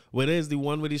competition, whether it's the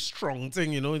one with the strong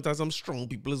thing, you know, it has some strong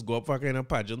people let's go up for a kind of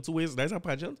pageant. Two ways, that's a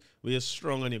pageant where you're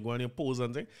strong and you go and you pose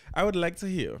and thing. I would like to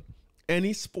hear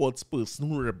any sports person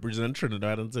who represent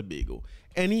Trinidad and Tobago,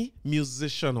 any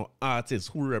musician or artist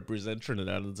who represent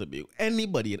Trinidad and Tobago,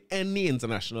 anybody in any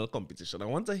international competition. I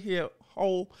want to hear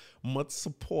how much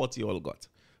support you all got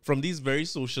from these very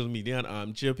social media and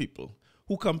armchair people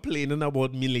who complaining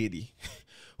about me lady.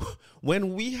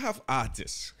 When we have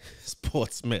artists,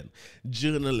 sportsmen,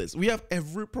 journalists, we have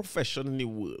every profession in the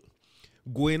world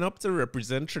going up to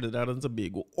represent Trinidad and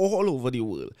Tobago all over the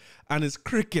world, and it's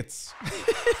crickets.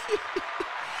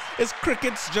 It's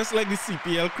crickets just like the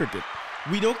CPL cricket.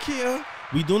 We don't care.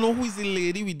 We don't know who is the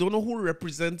lady. We don't know who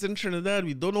representing Trinidad.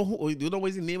 We don't know what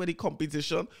is the name of the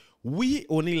competition. We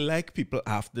only like people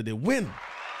after they win.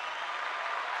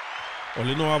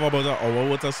 Only know about our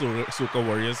water soca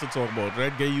warriors to talk about,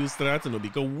 right? Get used to that, you know,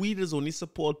 because we just only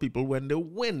support people when they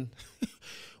win.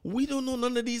 We don't know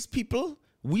none of these people.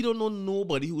 We don't know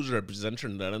nobody who's representing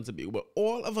Trinidad and Tobago. But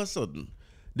all of a sudden,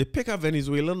 they pick a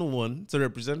Venezuelan one to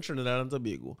represent Trinidad and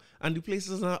Tobago, and the place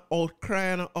is an outcry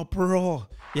and an uproar.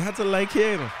 You had to like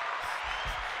here, you know.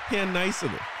 Here nice, you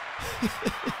know.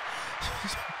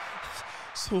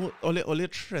 So, only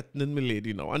threatening me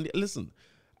lady now. And listen,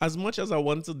 as much as I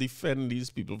want to defend these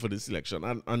people for this election,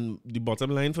 and the bottom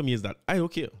line for me is that I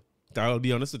don't care. I'll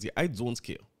be honest with you, I don't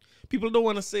care. People don't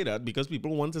want to say that because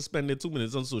people want to spend their 2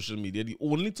 minutes on social media. The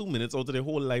only 2 minutes out of their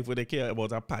whole life where they care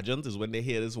about a pageant is when they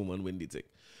hear this woman win the thing.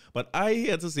 But I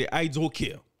here to say I don't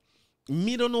care.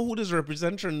 Me don't know who this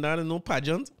represents Trinidad and no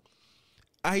pageant.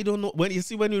 I don't know. When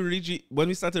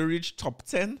we start to reach top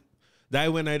 10,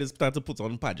 that when I just start to put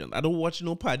on pageant. I don't watch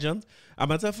no pageant. As a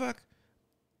matter of fact,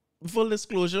 full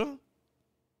disclosure,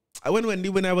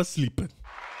 when I was sleeping.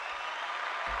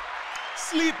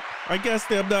 Sleep. I guess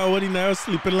stay up there already now. I was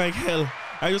sleeping like hell.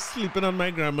 I was sleeping on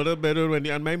my grandmother's bed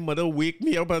and my mother wake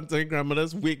me up and my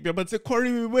grandmother's wake me up and say,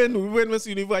 Corey, we win Miss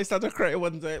Universe. I started to cry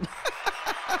one time.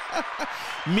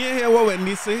 Me hear what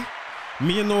Wendy say.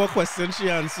 Me know what question she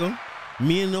answer.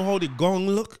 Me know how the gong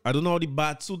look. I don't know how the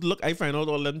bat suit look. I find out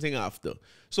all them thing after.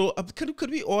 So could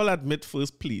we all admit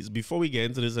first, please, before we get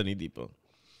into this any deeper?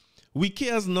 We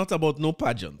cares not about no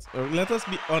pageant. Let us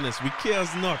be honest. We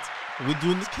cares not. We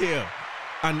don't care.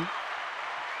 And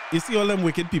you see all them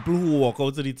wicked people who walk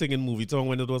out to the thing in movie town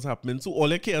when it was happening. So all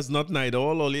they cares not neither.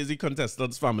 All is the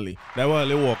contestants' family. That's why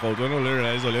they walk out when all they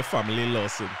realize all their family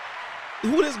lost it.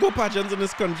 Who does go pageants in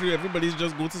this country? Everybody's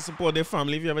just go to support their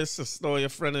family. If you have a sister or your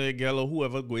friend or a girl or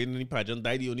whoever going in the pageant,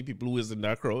 they're the only people who is in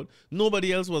that crowd.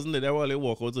 Nobody else wasn't there. That's why they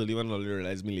walk out early when all they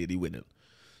realize me lady winning.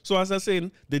 So as I was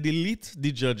saying, they delete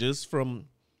the judges from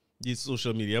the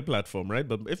social media platform, right?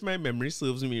 But if my memory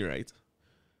serves me right,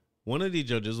 one of the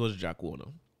judges was Jack Warner.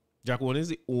 Jack Warner is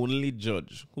the only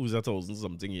judge who's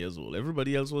 1,000-something years old.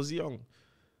 Everybody else was young.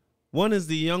 One is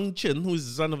the young Chin,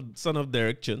 who's the son of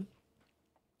Derek Chin,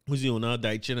 who's the owner of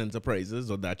Dachin Enterprises,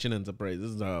 or Dachin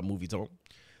Enterprises, movie town.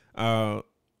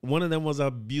 One of them was a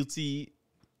beauty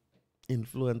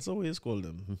influencer. What is called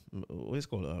them? What is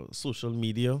called? Social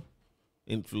media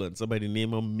influencer by the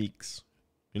name of Meeks.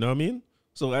 You know what I mean?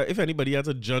 So if anybody had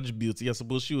to judge beauty, I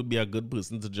suppose she would be a good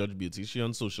person to judge beauty. She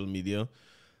on social media.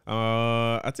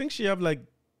 I think she have like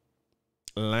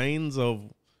lines of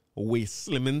waist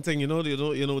slimming thing.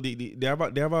 They have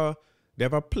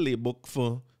a playbook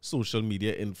for social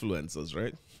media influencers,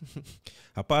 right?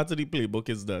 A part of the playbook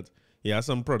is that you have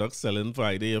some products selling for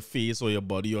either your face or your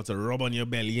body, or to rub on your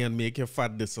belly and make your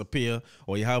fat disappear,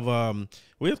 or you have what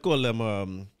do you call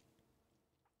them?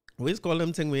 We call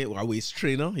them thing a waist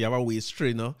trainer. You have a waist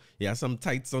trainer. You have some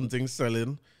tight something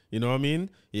selling. You know what I mean?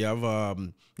 You have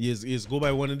you go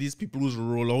by one of these people who's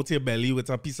roll out your belly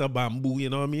with a piece of bamboo, you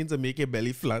know what I mean, to make your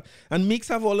belly flat. And Meeks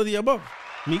have all of the above.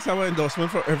 Meeks have an endorsement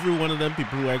for every one of them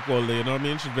people who I call there, you know what I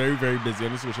mean? She's very, very busy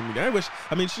on the social media.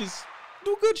 She's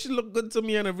do good. She look good to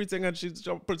me and everything, and she's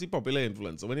a pretty popular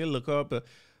influencer. When you look up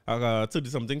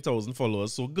 30-something thousand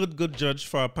followers, so good judge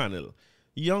for a panel.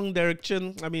 Young Derek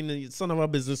Chin, son of a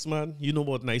businessman, you know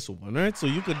about nice woman, right? So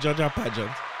you could judge our pageant.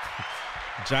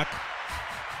 Jack,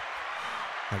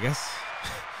 I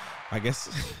guess,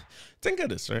 think of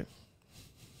this, right?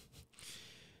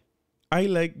 I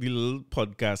like the little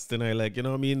podcasting. I like,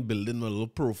 building my little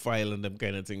profile and them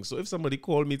kind of things. So if somebody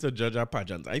called me to judge our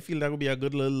pageant, I feel that would be a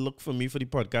good little look for me for the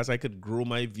podcast. I could grow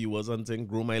my viewers and things,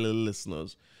 grow my little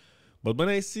listeners. But when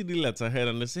I see the letterhead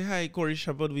and they say, hi, Corey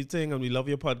Shepherd, we think, and we love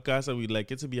your podcast, and we'd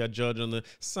like you to be a judge on the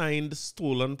signed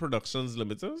Stolen Productions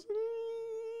Limited.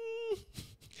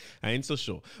 I ain't so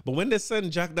sure. But when they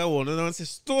send Jack that one and say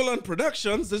Stolen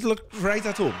Productions, this look right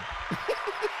at home.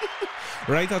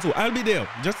 Right at home. I'll be there.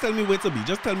 Just tell me where to be.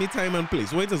 Just tell me time and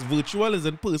place. Whether it's virtual, is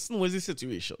in person, where's the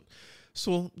situation?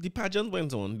 So the pageant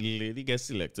went on. The lady gets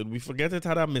selected. We forget it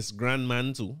had a Miss Grand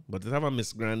Man too, but it have a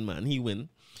Miss Grand Man. He win.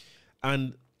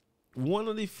 And one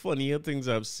of the funnier things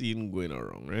I've seen going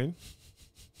around, right,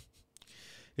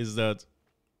 is that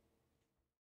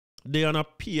they're on a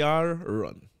PR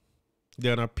run.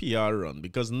 They're on a PR run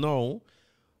because now,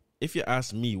 if you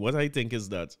ask me, what I think is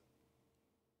that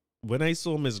when I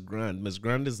saw Miss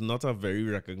Grand is not a very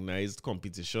recognized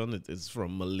competition. It is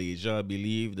from Malaysia, I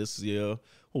believe, this year,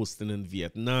 hosting in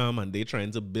Vietnam, and they're trying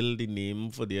to build the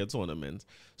name for their tournament.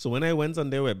 So when I went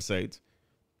on their website,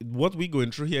 what we're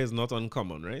going through here is not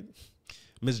uncommon, right?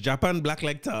 Miss Japan, black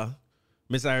like tar.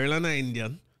 Miss Ireland,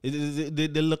 Indian.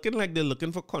 They're looking like they're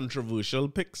looking for controversial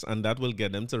picks, and that will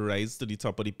get them to rise to the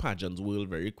top of the pageants world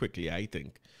very quickly, I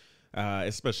think.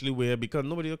 Especially where, because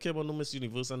nobody will care about no Miss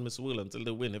Universe and Miss World until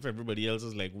they win. If everybody else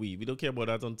is like we don't care about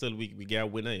that until we get a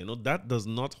winner. You know, that does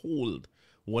not hold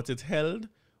what it held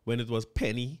when it was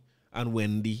Penny and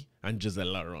Wendy and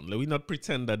Giselle around. Let me not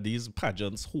pretend that these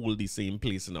pageants hold the same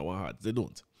place in our hearts. They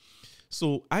don't.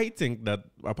 So I think that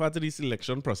a part of the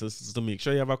selection process is to make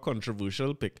sure you have a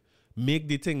controversial pick, make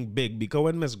the thing big, because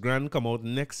when Miss Grand come out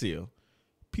next year,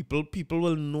 people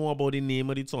will know about the name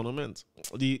of the tournament.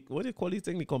 What do you call it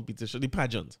thing? The competition, the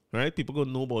pageant, right? People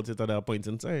gonna know about it at that point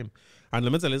in time. And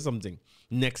let me tell you something.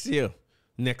 Next year,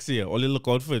 only look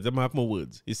out for it. Mark my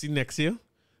words. You see, next year,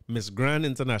 Miss Grand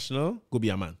International go be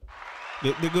a man.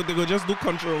 They go just do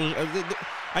control.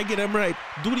 I get them right.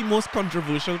 Do the most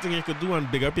controversial thing you could do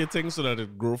and big up your thing so that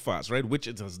it grow fast, right? Which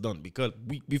it has done. Because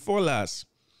before last,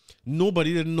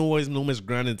 nobody didn't know his name is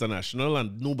Grand International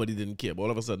and nobody didn't care. But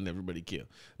all of a sudden, everybody care.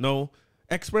 Now,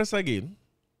 express again,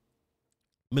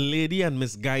 Milady and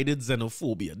misguided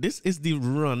xenophobia. This is the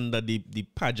run that the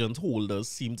pageant holders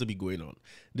seem to be going on.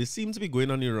 They seem to be going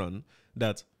on a run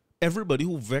that everybody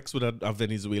who vexed with a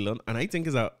Venezuelan, and I think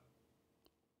is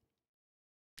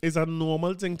a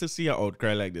normal thing to see an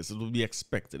outcry like this. It would be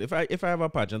expected. If I have a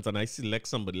pageant and I select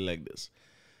somebody like this,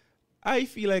 I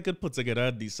feel I could put together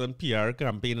a decent PR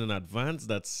campaign in advance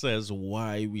that says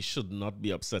why we should not be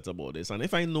upset about this. And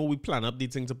if I know we plan up the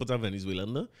thing to put a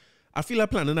Venezuelan there, I feel I'm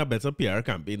planning a better PR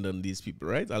campaign than these people,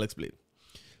 right? I'll explain.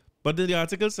 But the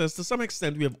article says, to some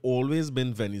extent, we have always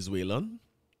been Venezuelan,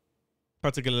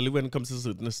 particularly when it comes to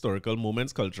certain historical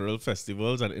moments, cultural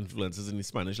festivals, and influences in the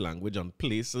Spanish language on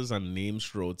places and names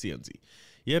throughout TNT.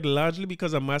 Yet, largely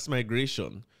because of mass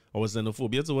migration, our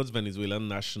xenophobia towards Venezuelan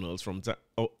nationals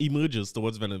emerges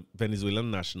towards Venezuelan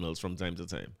nationals from time to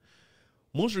time.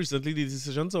 Most recently, the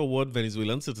decision to award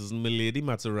Venezuelan citizen Milady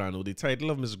Maturano the title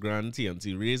of Miss Grand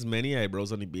TNT raised many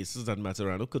eyebrows on the basis that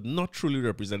Maturano could not truly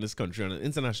represent his country on an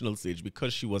international stage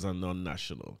because she was a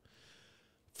non-national.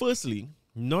 Firstly,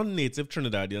 non-native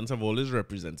Trinidadians have always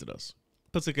represented us,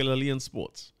 particularly in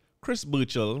sports. Chris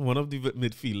Burchell, one of the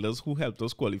midfielders who helped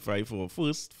us qualify for our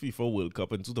first FIFA World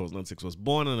Cup in 2006, was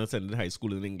born and attended high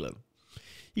school in England.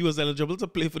 He was eligible to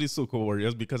play for the Soca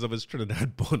Warriors because of his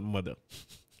Trinidad-born mother.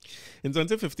 In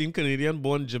 2015,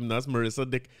 Canadian-born gymnast Marissa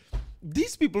Dick.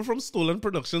 These people from Stolen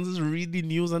Productions is read the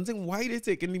news and think, why are they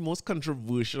taking the most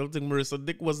controversial thing? Marissa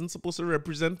Dick wasn't supposed to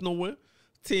represent nowhere.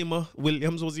 Tamer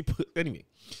Williams was anyway.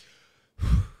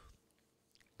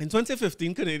 In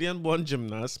 2015, Canadian-born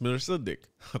gymnast Marissa Dick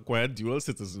acquired dual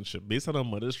citizenship based on her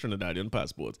mother's Trinidadian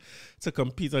passport to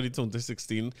compete at the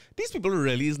 2016. These people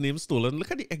really is named stolen.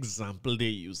 Look at the example they're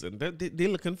using. They're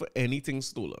looking for anything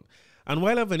stolen. And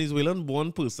while a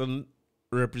Venezuelan-born person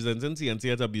representing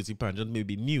TNT at a beauty pageant may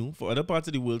be new, for other parts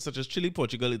of the world such as Chile,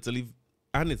 Portugal, Italy,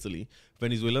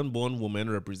 Venezuelan-born women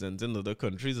representing other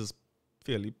countries is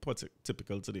fairly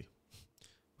typical today.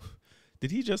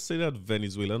 Did he just say that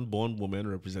Venezuelan-born women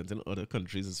representing other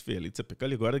countries is fairly typical?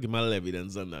 You got to give me a little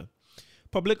evidence on that.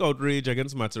 Public outrage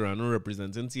against Maturano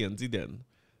representing TNT then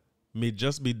may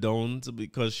just be down to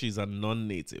because she's a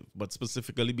non-native, but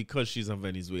specifically because she's a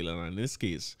Venezuelan. And in this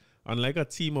case, unlike a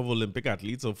team of Olympic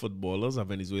athletes or footballers, a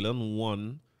Venezuelan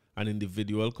won an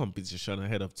individual competition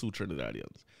ahead of two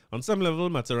Trinidadians. On some level,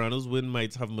 Maturano's win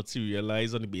might have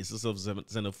materialized on the basis of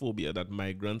xenophobia, that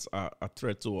migrants are a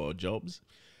threat to our jobs.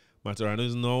 Maturano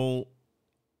is now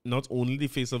not only the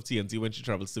face of TNT when she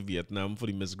travels to Vietnam for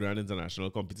the Miss Grand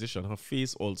International competition, her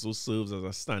face also serves as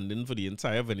a stand-in for the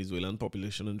entire Venezuelan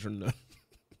population in Trinidad.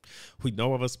 We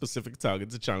now have a specific target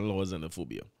to channel our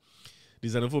xenophobia. The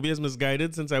xenophobia is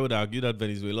misguided, since I would argue that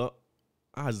Venezuela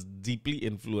has deeply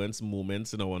influenced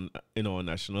moments in our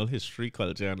national history,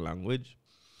 culture, and language.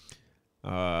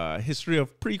 history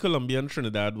of pre-Columbian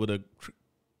Trinidad with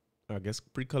I guess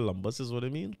pre-Columbus is what I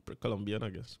mean. Pre-Columbian, I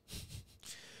guess.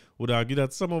 Would argue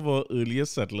that some of our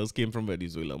earliest settlers came from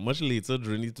Venezuela. Much later,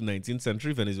 during the 19th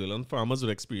century, Venezuelan farmers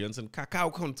with experience in cacao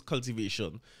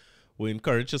cultivation were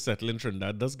encouraged to settle in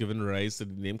Trinidad, thus giving rise to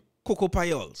the name Cocoa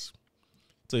Payols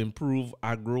to improve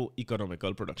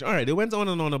agro-economical production. All right, they went on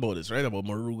and on about this, right? About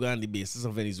Moruga and the basis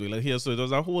of Venezuela here. So it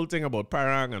was a whole thing about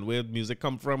Parang and where music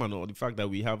come from and all the fact that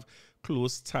we have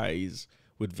close ties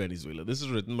with Venezuela. This is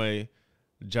written by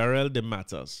Jarrell de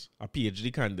Matas, a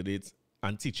PhD candidate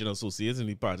and teaching associate in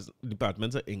the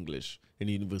Department of English in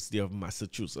the University of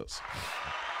Massachusetts.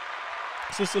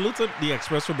 So salute to the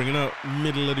Express for bringing a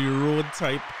middle of the road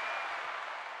type,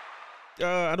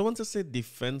 I don't want to say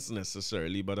defense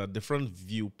necessarily, but a different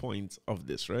viewpoint of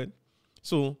this, right?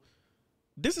 So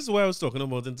this is what I was talking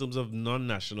about in terms of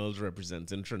non-nationals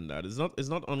representing Trinidad. It's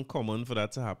not uncommon for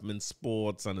that to happen in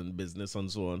sports and in business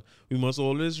and so on. We must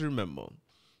always remember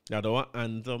that our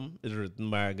anthem is written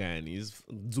by a Guyanese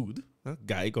dude, a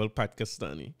guy called Pat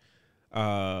Castani.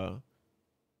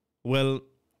 Well,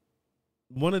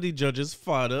 one of the judges'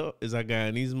 father is a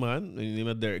Guyanese man named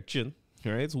of Derek Chin,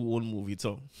 right, who owned Movie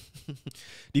Town.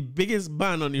 The biggest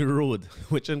band on the road,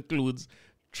 which includes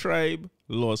Tribe,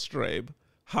 Lost Tribe,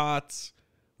 Hearts,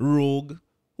 Rogue,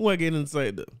 who are getting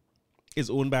inside them, is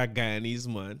owned by a Guyanese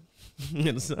man. You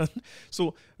understand?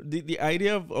 So the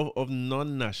idea of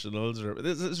non-nationals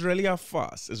is really a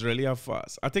farce. It's really a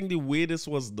farce. I think the way this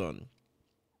was done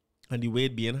and the way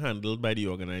it being handled by the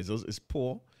organizers is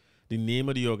poor. The name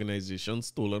of the organization,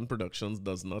 Stolen Productions,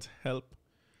 does not help.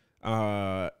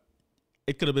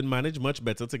 It could have been managed much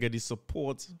better to get the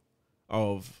support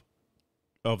of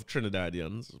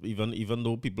Trinidadians, even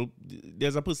though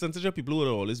there's a percentage of people who would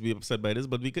always be upset by this,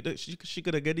 but she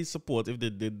could have get the support if they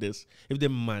did this, if they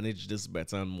managed this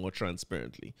better and more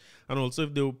transparently, and also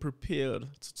if they were prepared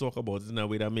to talk about it in a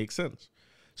way that makes sense.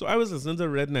 So I was listening to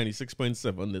Red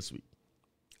 96.7 this week,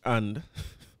 and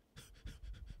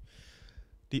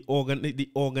the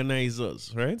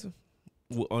organizers, right,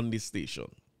 were on the station.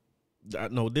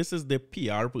 Now, this is the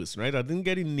PR person, right? I didn't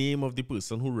get the name of the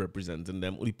person who representing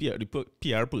them, or the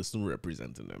PR person who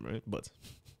representing them, right? But,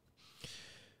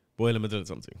 boy, let me tell you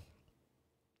something.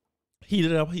 He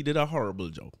did a horrible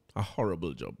job. A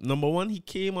horrible job. Number one, he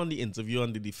came on the interview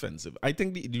on the defensive. I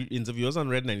think the interviewers on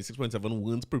Red 96.7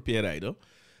 weren't prepared either,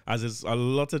 as is a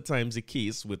lot of times the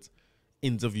case with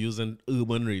interviews and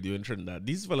urban radio in Trinidad.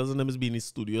 These fellas and them is being in the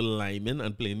studio liming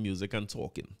and playing music and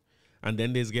talking. And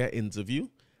then they get an interview,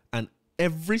 and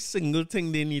every single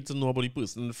thing they need to know about the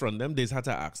person in front of them, they just had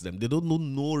to ask them. They don't know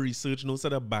no research, no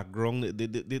sort of background. They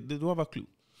don't have a clue.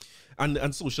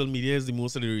 And social media is the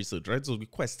most of the research, right? So the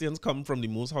questions come from the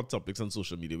most hot topics on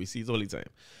social media. We see it all the time.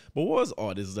 But what was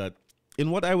odd is that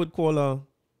in what I would call a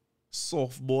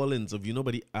softball interview,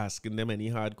 nobody asking them any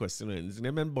hard question or anything.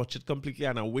 They men botched it completely,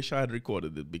 and I wish I had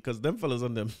recorded it, because them fellas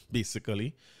on them,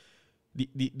 basically, the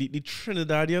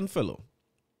Trinidadian fellow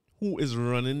who is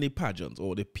running the pageant,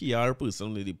 or the PR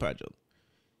person in the pageant,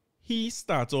 he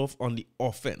starts off on the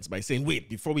offense by saying, wait,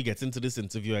 before we get into this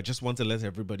interview, I just want to let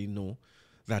everybody know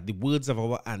that the words of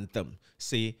our anthem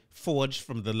say, forged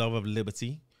from the love of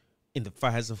liberty in the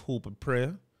fires of hope and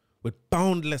prayer, with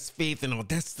boundless faith in our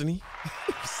destiny,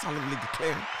 solemnly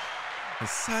declare, and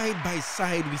side by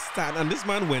side we stand. And this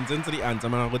man went into the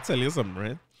anthem, and I will tell you something,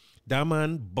 right? That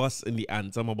man bust in the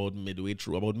anthem about midway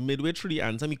through. About midway through the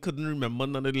anthem, he couldn't remember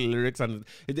none of the lyrics. And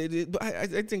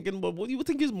I thinking, but what do you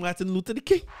think is Martin Luther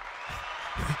King?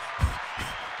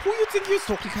 Who you think you're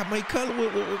talking about, Michael?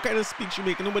 What kind of speech you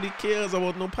making? Nobody cares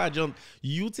about no pageant.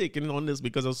 You taking on this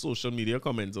because of social media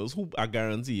commenters who, I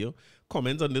guarantee you,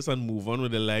 comment on this and move on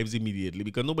with their lives immediately,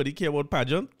 because nobody care about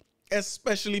pageant,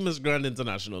 especially Miss Grand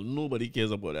International. Nobody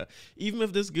cares about that. Even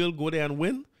if this girl go there and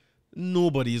win,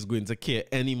 nobody is going to care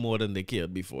any more than they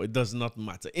cared before. It does not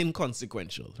matter.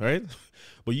 Inconsequential, right?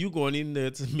 But you going in there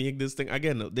to make this thing,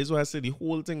 again, this is why I say the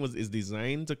whole thing is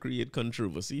designed to create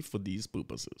controversy for these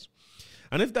purposes.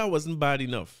 And if that wasn't bad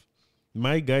enough,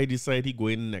 my guy decided he go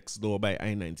in next door by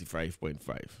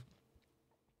I-95.5.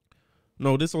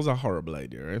 Now, this was a horrible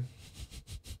idea, right?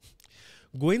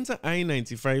 Going to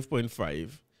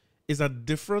I-95.5 is a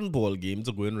different ball game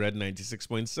to go in Red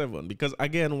 96.7, because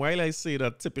again, while I say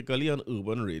that typically on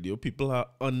urban radio people are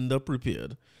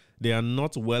underprepared, they are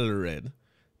not well read.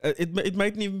 It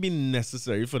might even be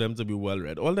necessary for them to be well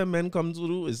read. All the men come to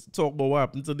do is talk about what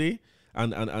happened today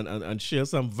and share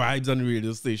some vibes on the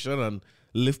radio station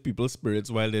lift people's spirits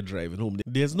while they're driving home.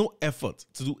 There's no effort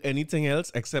to do anything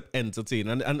else except entertain.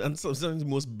 And sometimes the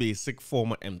most basic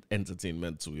form of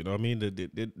entertainment too. You know what I mean?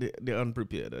 They're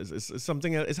unprepared. It's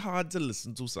something else. It's hard to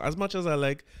listen to. So as much as I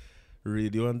like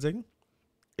radio and thing,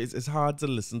 it's hard to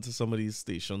listen to some of these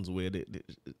stations where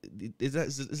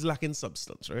it's lacking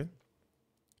substance, right?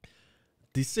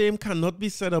 The same cannot be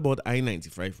said about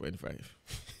I-95.5.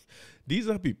 These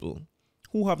are people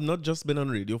who have not just been on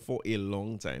radio for a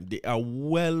long time. They are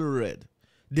well read.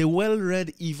 They're well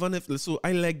read, even if so.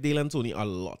 I like Dale and Tony a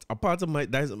lot. A part of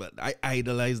I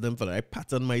idolize them for that. I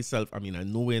pattern myself. I mean,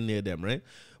 I'm nowhere near them, right?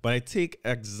 But I take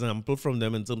example from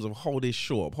them in terms of how they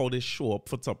show up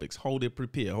for topics, how they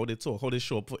prepare, how they talk, how they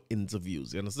show up for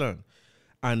interviews. You understand?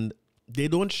 And they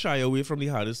don't shy away from the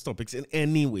hardest topics in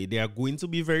any way. They are going to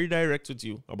be very direct with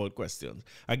you about questions.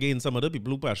 Again, some other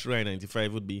people who pass through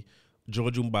I-95 would be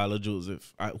George Umbala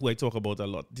Joseph, who I talk about a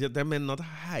lot. They're men not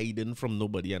hiding from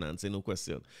nobody and answering no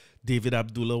question. David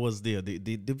Abdullah was there.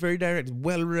 They're very direct,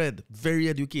 well-read, very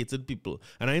educated people.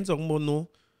 And I ain't talking about no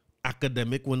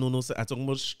academic one, no. I'm talking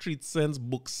about street sense,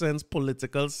 book sense,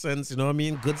 political sense, you know what I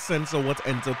mean? Good sense of what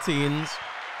entertains.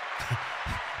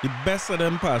 The best of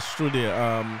them pass through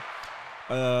there.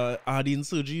 Ardeen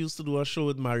Sergi used to do a show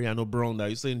with Mariano Brown that I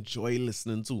used to enjoy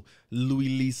listening to. Louis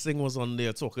Leasing was on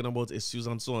there talking about issues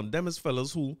and so on. Them is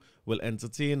fellas who will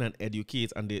entertain and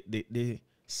educate, and they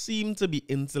seem to be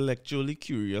intellectually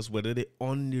curious whether they're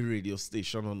on the radio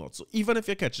station or not. So even if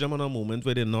you catch them on a moment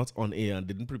where they're not on air and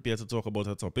didn't prepare to talk about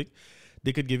a topic,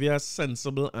 they could give you a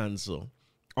sensible answer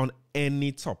on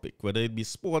any topic, whether it be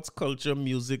sports, culture,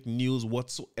 music, news,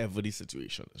 whatsoever the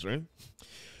situation is, right?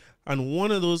 And one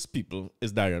of those people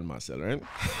is Darian Marcel, right?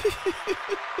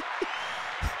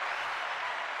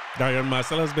 Darian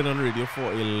Marcel has been on radio for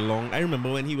a long... I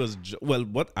remember when he was...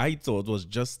 what I thought was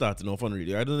just starting off on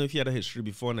radio. I don't know if he had a history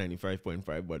before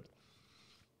 95.5, but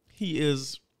he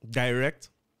is direct,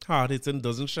 hard-hitting,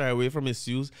 doesn't shy away from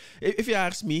issues. If you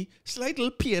ask me, slight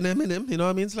little PNM in him, you know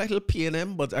what I mean? Slight little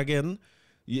PNM, but again,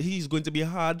 he's going to be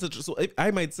hard to... So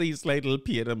I might say he's slight little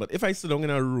PNM, but if I sit down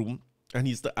in a room and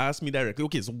he's to ask me directly,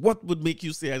 okay, so what would make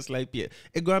you say I slide Pierre?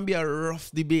 It's going to be a rough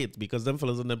debate because them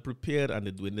fellas are them prepared and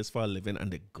they're doing this for a living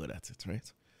and they're good at it,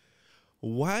 right?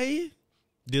 Why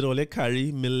did Ole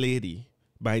carry Milady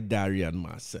by Darian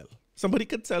Marcel? Somebody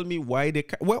could tell me why they...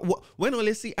 when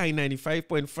Ole see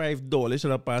I-95.5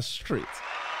 should have passed straight.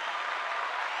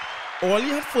 All you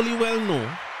have fully well know,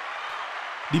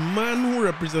 the man who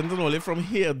represented Ole from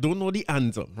here don't know the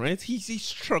anthem, right? He's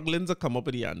struggling to come up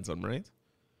with the anthem, right?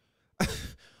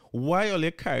 Why Ole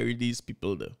carry these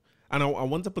people there? And I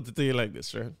want to put it to you like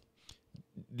this, right?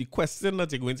 The question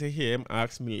that you're going to hear him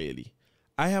ask me lately,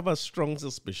 I have a strong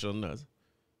suspicion that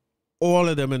all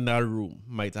of them in that room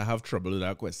might have trouble with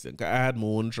that question. Because I had my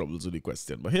own troubles with the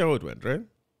question. But here how it went, right?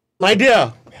 My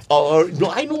dear,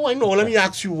 no, I know. Let me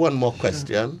ask you one more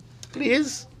question,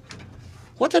 please.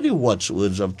 What are the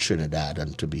watchwords of Trinidad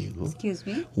and Tobago? Excuse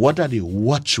me? What are the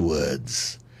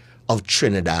watchwords of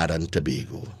Trinidad and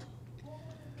Tobago?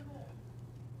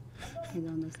 I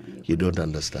don't understand. You don't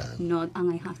understand? No,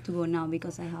 and I have to go now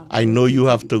because I have... I know you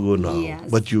have to go now,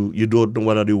 yes. But you don't know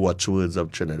what are the watchwords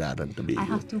of Trinidad and Tobago. I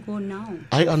have to go now.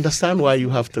 I understand why you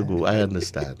have to go. I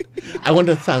understand. I want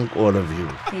to thank all of you.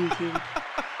 Thank you.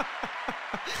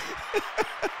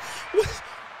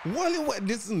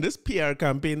 This PR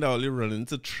campaign that Oli running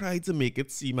to try to make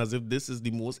it seem as if this is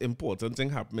the most important thing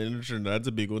happening in Trinidad and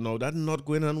Tobago now. That's not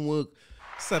going to work.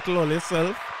 Settle all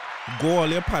yourself. Go all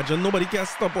your pageant. Nobody can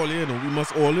stop all you know. We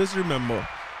must always remember.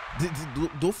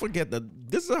 Don't forget that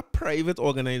this is a private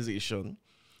organization.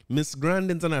 Miss Grand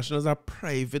International is a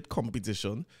private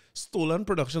competition. Stolen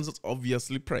Productions is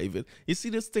obviously private. You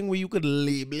see this thing where you could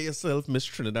label yourself Miss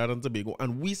Trinidad and Tobago,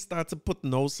 and we start to put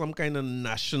now some kind of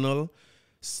national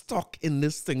stock in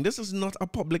this thing. This is not a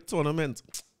public tournament.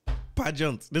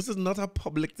 Pageant. This is not a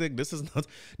public thing. This is not,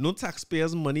 no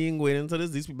taxpayers' money in going into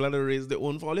this. These people have to raise their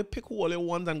own. For all you pick who all you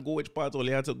want and go which part all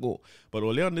you have to go. But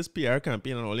all you on this PR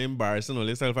campaign and all you embarrassing all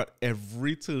yourself at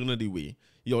every turn of the way.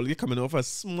 You all coming off as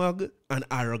smug and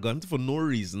arrogant for no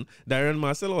reason. Darian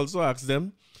Marcel also asked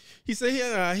them, he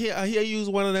said, I hear you use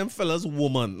one of them fellas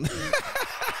woman.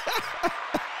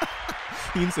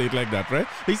 He didn't say it like that, right?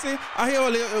 He said, I hear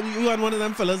all you and one of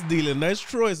them fellas dealing. That's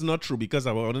true. It's not true because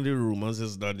one of the rumors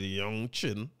is that the young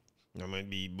chin, that might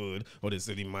be bird, or they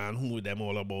say the man who with them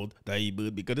all about that he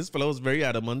bird. Because this fellow was very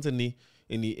adamant in the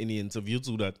interview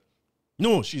too that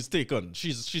no, she's taken.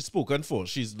 She's spoken for.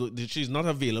 She's not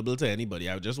available to anybody.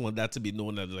 I just want that to be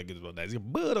known that like that's a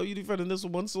bird. Are you defending this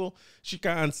woman? So she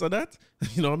can't answer that.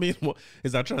 You know what I mean?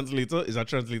 Is that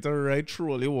translator right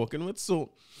through all you're working with?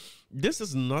 So this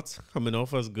is not coming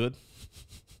off as good.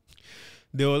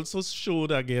 They also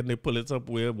showed again, they pull it up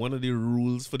where one of the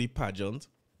rules for the pageant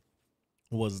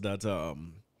was that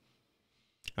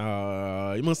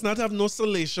you must not have no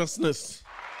salaciousness.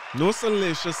 No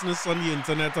salaciousness on the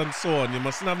internet and so on. You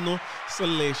mustn't have no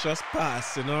salacious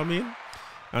past, you know what I mean?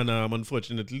 And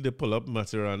unfortunately, they pull up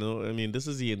Materano. I mean, this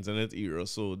is the internet era,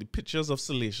 so the pictures of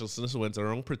salaciousness went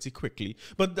around pretty quickly.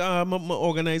 But my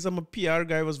organizer, my PR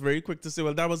guy, was very quick to say,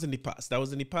 well, that was in the past. That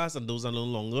was in the past, and those are no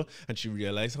longer. And she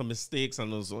realized her mistakes,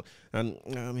 and also, and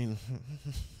I mean,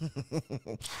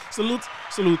 salute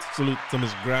to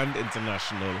Miss Grand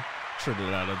International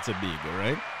Trinidad and Tobago,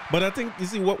 right? But I think, you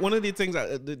see, one of the things,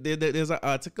 there's an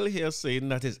article here saying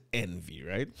that is envy,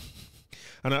 right?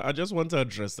 And I just want to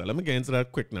address that. Let me get into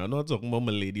that quick now. I'm not talking about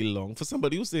my lady long. For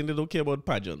somebody who's saying they don't care about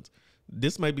pageant,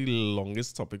 this might be the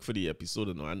longest topic for the episode.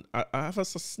 You know? And I have a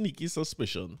sneaky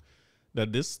suspicion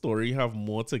that this story have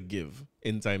more to give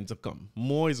in time to come.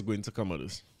 More is going to come out of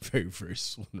this very, very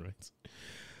soon, right?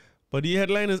 But the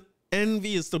headline is,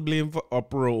 envy is to blame for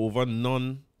uproar over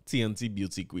non-TNT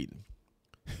beauty queen.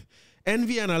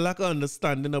 Envy and a lack of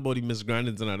understanding about the Miss Grand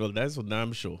International, that's for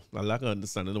damn sure. A lack of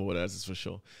understanding about that is for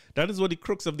sure. That is what the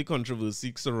crux of the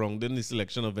controversy surrounding the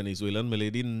selection of Venezuelan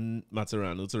Milady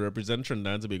Materano to represent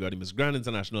Trinidad and Tobago at the Miss Grand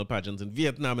International pageant in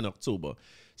Vietnam in October,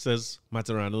 says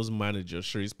Materano's manager,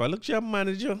 Cherise Pa. Look, she have a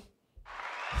manager.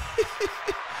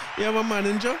 You have a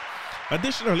manager?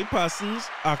 Additionally, Parsons,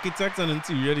 architect and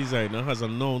interior designer, has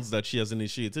announced that she has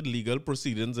initiated legal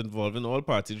proceedings involving all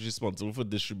parties responsible for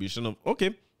distribution of...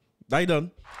 Okay. I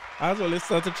done. As always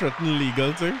started threatening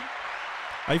legal thing.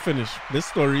 I finished. This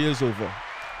story is over.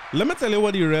 Let me tell you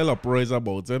what the real uproar is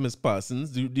about, Miss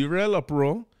Parsons. The real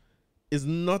uproar is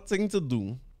nothing to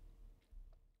do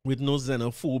with no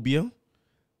xenophobia.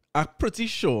 I'm pretty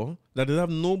sure that they have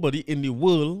nobody in the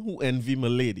world who envy my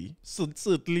lady. So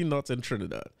certainly not in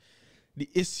Trinidad. The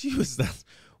issue is that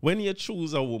when you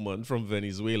choose a woman from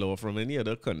Venezuela or from any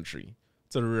other country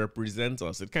to represent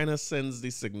us, it kind of sends the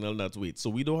signal that, wait, so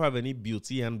we don't have any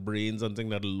beauty and brains and things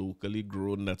that are locally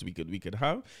grown that we could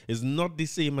have. It's not the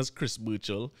same as Chris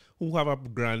Burchell, who have a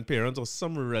grandparent or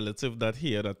some relative that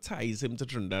here that ties him to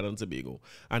Trinidad and Tobago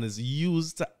and is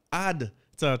used to add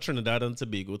to a Trinidad and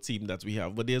Tobago team that we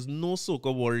have. But there's no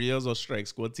Soca Warriors or Strike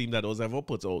Squad team that was ever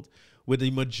put out with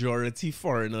the majority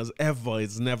foreigners ever.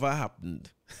 It's never happened.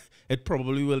 It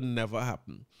probably will never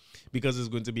happen, because it's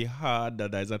going to be hard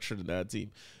that there's a Trinidad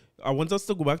team. I want us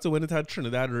to go back to when it had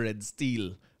Trinidad Red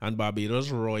Steel and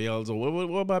Barbados Royals, or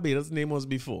what Barbados' name was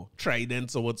before,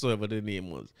 Tridents or whatsoever the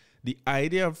name was. The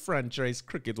idea of franchise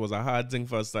cricket was a hard thing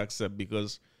for us to accept,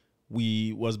 because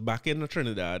we was back in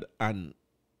Trinidad and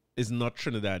it's not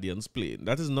Trinidadians playing.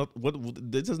 That is not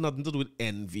this has nothing to do with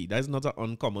envy. That is not an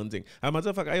uncommon thing. As a matter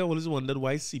of fact, I always wondered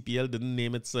why CPL didn't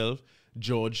name itself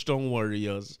Georgetown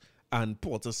Warriors and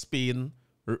Port of Spain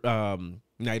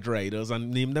Night Riders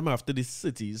and name them after the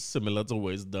cities similar to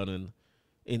what is done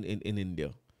in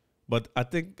India. But I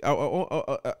think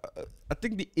I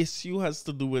think the issue has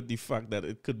to do with the fact that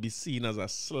it could be seen as a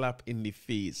slap in the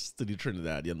face to the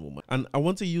Trinidadian woman. And I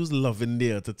want to use Love in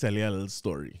There to tell you a little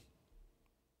story.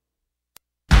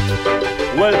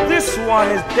 Well, this one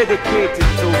is dedicated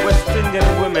to West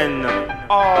Indian women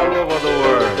all over the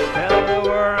world. Tell the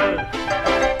world.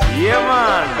 Yeah,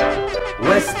 man.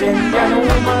 West Indian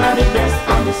women are the best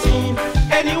on the scene.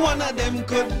 Any one of them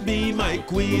could be my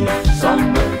queen.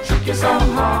 Some will trick you,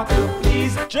 some hard to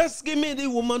please. Just give me the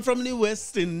woman from the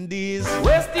West Indies.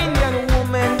 West Indian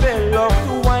women, they love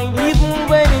to wine, even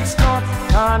when it's not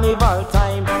carnival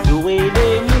time. The way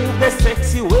they move the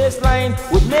sexy waistline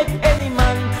would make any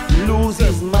man lose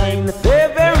his mind. They're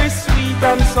very sweet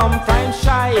and sometimes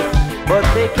shy, but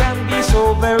they can be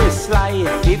so very sly.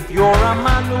 If you're a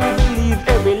man who believes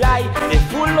every lie, they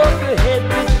full of your head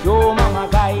with your mama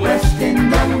guy. West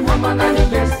Indian woman are the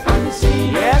best on the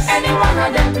scene. Yes. Any one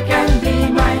of them can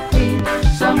be my queen.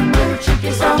 Some will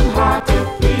tricky, some hard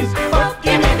to please, but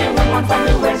give me the woman from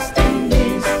the West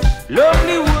Indies.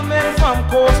 Lovely women from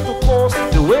coast to coast,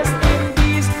 the West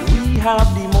Indies, we have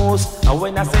the most. And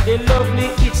when I say they lovely,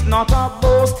 it's not a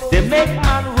boast. They make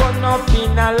man run up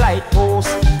in a light post.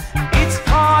 It's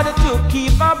hard to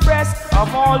keep abreast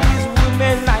of all these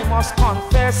women, I must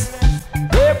confess.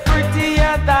 They're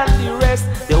prettier than the rest.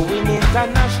 They win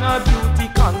international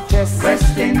beauty contests.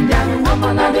 West Indian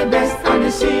woman are the best on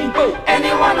the scene.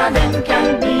 Any one of them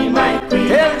can be my queen.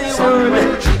 Tell the some world.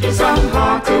 will tricky, some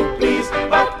hard to please,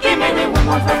 but give me the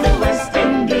woman from the West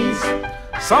Indies.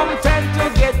 Some tend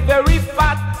to get very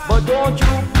fat, but don't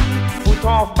you be put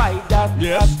off by that.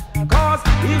 Yes. Cause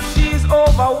if she's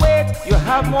overweight, you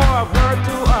have more of her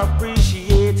to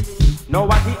appreciate. Now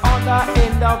at the other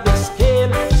end of the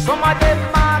scale, some of them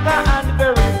mager and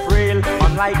very frail.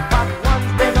 Unlike fat ones,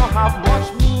 they don't have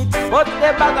much meat, but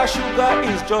their bag of sugar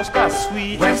is just as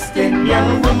sweet. West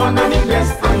Indian woman are the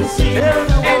best on the scene.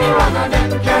 Any one of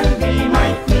them can be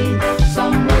my queen.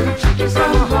 Some will tricky,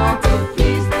 some hard to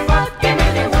please, but give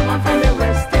me the woman from the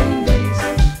West Indies.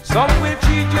 Some will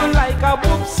treat you like a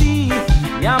boopsie,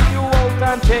 yam you out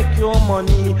and take your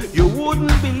money. You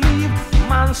wouldn't believe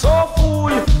man so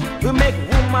fool, we make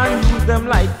woman use them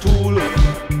like tool.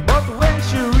 But when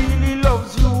she really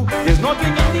loves you, there's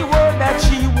nothing in the world that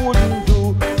she wouldn't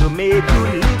do to make you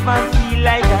live and feel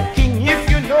like a king. If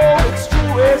you know it's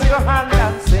true, raise your hand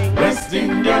and sing. West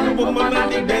Indian woman are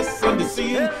the best on the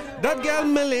scene. That girl,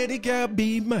 my lady, can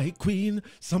be my queen.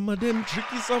 Some of them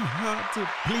tricky, some hard to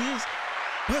please,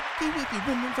 but they will be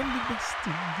woman from the West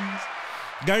Indies.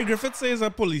 Gary Griffith says a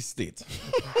police state.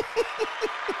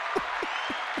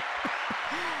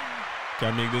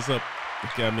 Can't make this up.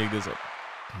 Can't make this up.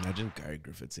 Imagine Gary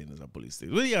Griffith saying it's a police state.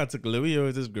 With the article, let me hear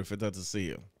what this Griffith had to say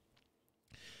here.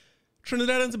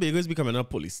 Trinidad and Tobago is becoming a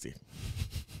police state.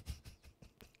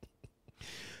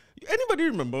 Anybody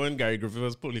remember when Gary Griffith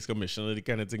was police commissioner, the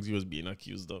kind of things he was being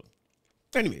accused of?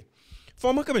 Anyway,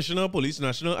 former commissioner of police,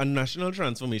 National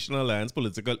Transformation Alliance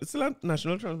political. It's still a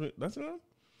national transformation. That's it.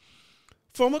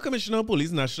 Former commissioner of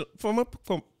police, former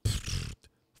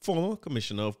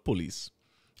commissioner of police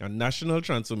and National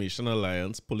Transformation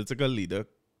Alliance political leader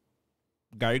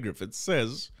Gary Griffith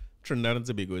says Trinidad and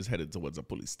Tobago is headed towards a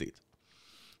police state.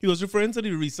 He was referring to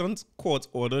the recent court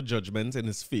order judgment in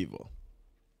his favor.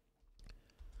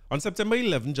 On September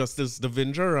 11, Justice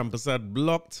Devendra Persad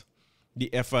blocked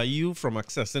the FIU from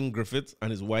accessing Griffith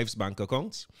and his wife's bank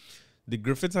accounts. The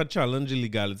Griffiths had challenged the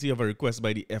legality of a request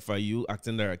by the FIU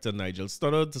acting director Nigel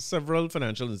Stoddard to several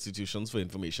financial institutions for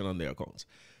information on their accounts.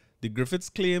 The Griffiths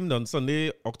claimed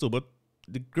said October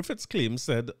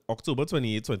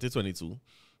 28, 2022,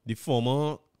 the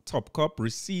former top cop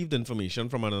received information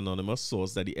from an anonymous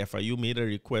source that the FIU made a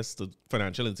request to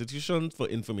financial institutions for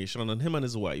information on him and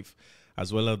his wife,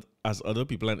 as well as other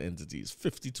people and entities,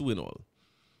 52 in all.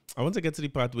 I want to get to the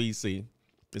part where he say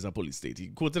is a police state. He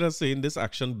quoted as saying this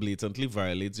action blatantly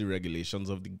violates the regulations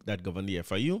that govern the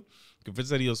FIU. Griffith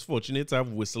said he was fortunate to have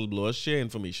whistleblowers share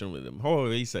information with him.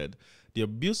 However, he said the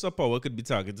abuse of power could be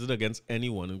targeted against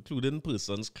anyone, including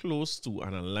persons close to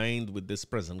and aligned with this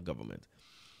present government.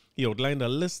 He outlined a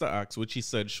list of acts which he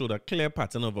said showed a clear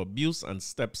pattern of abuse and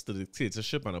steps to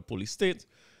dictatorship and a police state.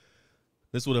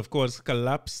 This would, of course,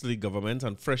 collapse the government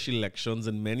and fresh elections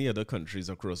in many other countries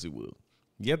across the world.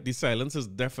 Yet the silence is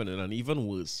deafening, and even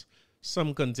worse,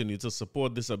 some continue to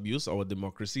support this abuse. Our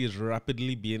democracy is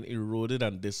rapidly being eroded,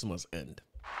 and this must end.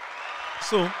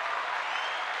 So,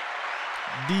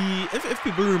 if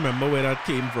people remember where that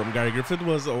came from, Gary Griffith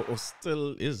was or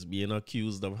still is being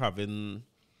accused of having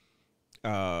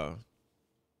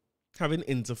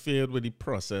interfered with the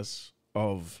process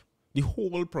of the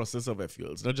whole process of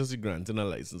FULs, not just the granting of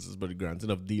licenses, but the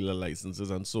granting of dealer licenses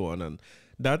and so on, and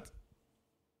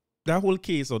that whole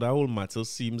case or that whole matter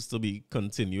seems to be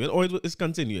continuing, or it is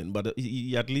continuing, but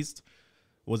he at least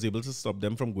was able to stop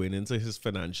them from going into his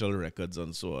financial records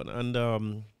and so on.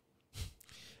 And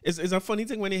it's a funny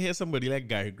thing when you hear somebody like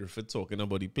Gary Griffith talking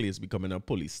about the place becoming a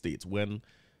police state, when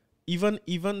even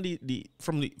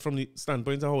from the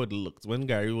standpoint of how it looked, when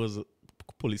Gary was a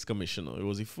police commissioner, it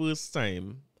was the first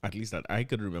time, at least that I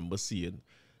could remember seeing,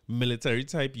 military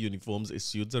type uniforms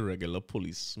issued to regular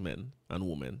policemen and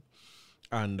women.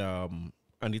 And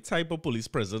the type of police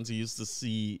presence he used to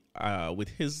see with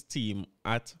his team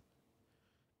at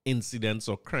incidents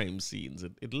or crime scenes,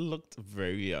 it looked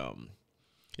very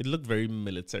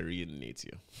military in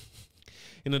nature.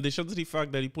 In addition to the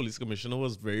fact that the police commissioner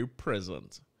was very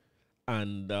present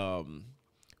and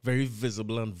very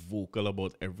visible and vocal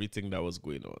about everything that was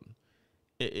going on,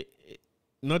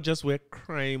 not just where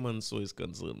crime and so is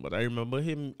concerned, but I remember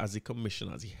him as a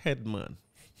commissioner, as a head man,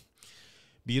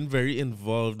 being very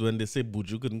involved when they say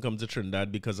Buju couldn't come to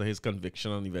Trinidad because of his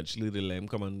conviction, and eventually they let him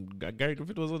come. And Gary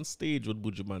Griffith was on stage with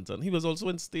Buju Banton. He was also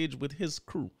on stage with his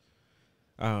crew,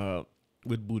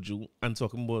 with Buju, and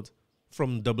talking about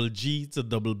from double G to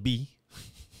double B.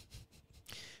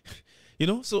 You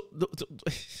know, so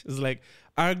it's like,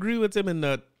 I agree with him in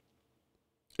that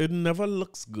it never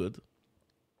looks good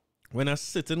when a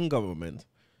sitting government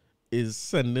is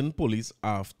sending police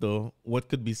after what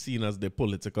could be seen as their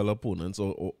political opponents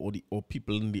or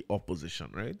people in the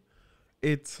opposition, right?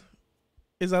 It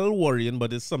is a little worrying,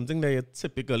 but it's something that you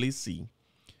typically see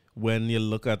when you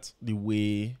look at the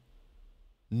way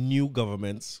new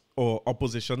governments or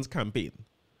oppositions campaign.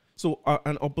 So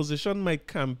an opposition might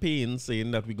campaign saying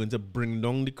that we're going to bring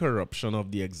down the corruption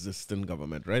of the existing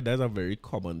government, right? That's a very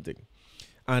common thing.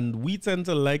 And we tend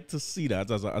to like to see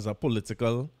that as a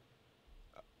political,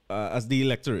 as the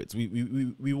electorate.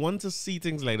 We want to see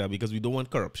things like that because we don't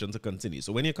want corruption to continue.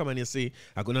 So when you come and you say,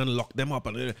 I'm going to lock them up,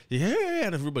 and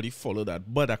and everybody follow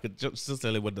that. But I could just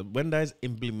tell you when that is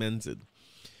implemented,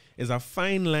 is a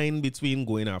fine line between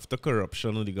going after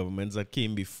corruption of the governments that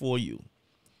came before you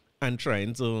and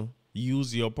trying to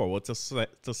use your power to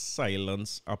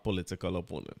silence a political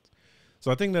opponent.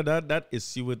 So I think that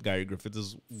issue with Gary Griffith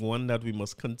is one that we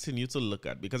must continue to look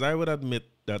at, because I would admit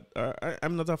that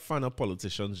I'm not a fan of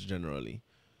politicians generally,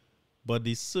 but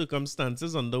the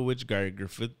circumstances under which Gary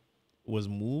Griffith was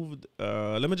moved,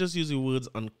 let me just use the words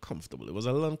uncomfortable. It was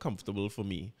a little uncomfortable for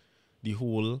me. The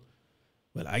whole,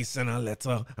 well, I sent a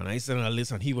letter and I sent a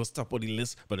list and he was top of the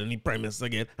list, but then the prime minister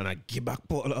again, and I give back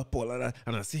Paul that,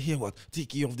 and I say, here what,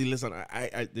 take you off the list, and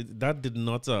that did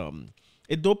not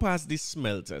it don't pass the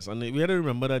smell test. And we have to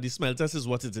remember that the smell test is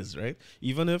what it is, right?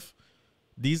 Even if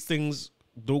these things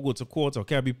don't go to court or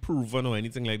can be proven or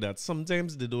anything like that,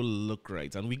 sometimes they don't look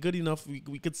right. And we good enough, we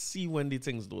could see when the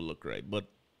things don't look right. But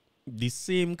the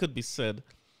same could be said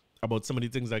about some of the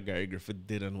things that Gary Griffith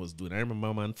did and was doing. I remember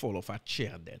a man fall off a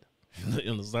chair dead.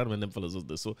 You understand when them fellas was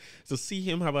there. So to see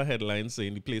him have a headline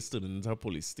saying the place turned into a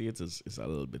police state is a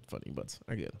little bit funny. But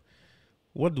again,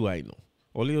 what do I know?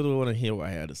 All you don't want to hear what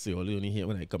I had to say. All you only hear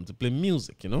when I come to play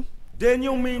music, you know? Then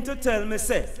you mean to tell me,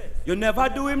 say, you never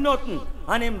do him nothing,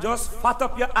 and him just fat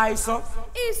up your eyes up?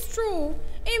 It's true.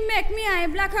 He make me eye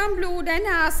black and blue, then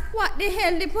ask what the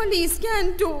hell the police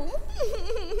can do.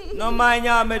 No mind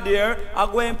ya, my dear. I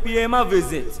go and pay him a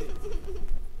visit.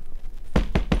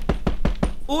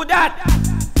 Who that?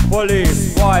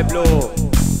 Police, boy blow.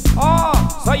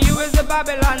 Oh, so you is the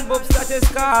Babylon boobs that is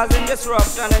causing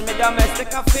disruption in my domestic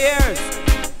affairs.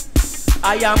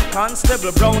 I am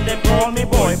Constable Brown, they call me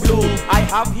Boy Blue. I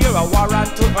have here a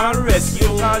warrant to arrest you,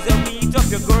 cause you meet up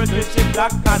your girl with she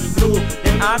black and blue.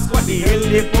 Then ask what the hell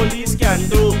the police can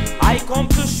do. I come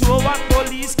to show what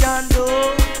police can do.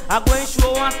 I'm going to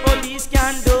show what police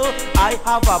can do. I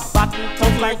have a battle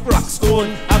tongue like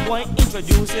Rockstone. I'm going to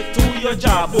introduce it to your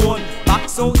jawbone.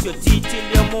 Box out your teeth till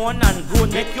you moan and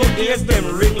groan. Make your ears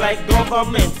them ring like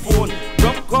government phone.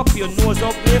 Rock up your nose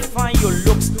up, they find your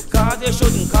looks, cause you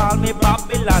shouldn't call me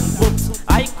Babylon books.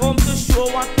 I come to show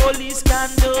what police can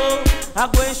do. I'm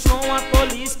going to show what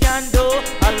police can do.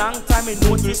 A long time I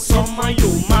noticed some of you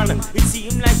man, it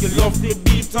seems like you love the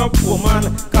beat up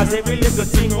woman, cause every little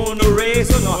thing on the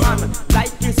raise on your hand,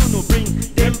 like this on no bring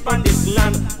them from this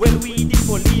land. Well, we the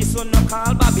police on no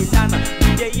call Babylon,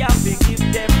 they have to give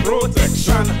them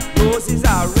protection. Roses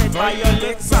are red,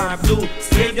 violets are blue.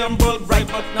 Stadium bulb bright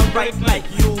but not bright like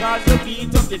you, cause you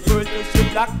beat up the turtle, she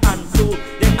black and blue.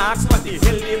 They ask what the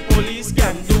hell the police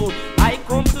can do. I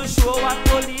come to show what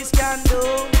police can do.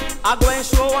 I'm going to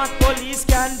show what police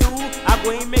can do. I'm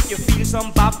going to make you feel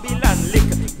some Babylon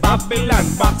lick, Babylon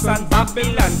box and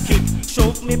Babylon kick.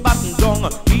 Shove me button down,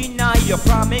 deny your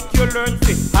prom, make you learn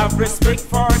to have respect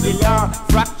for the law.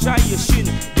 Fracture your shin,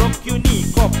 broke your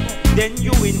knee cup, then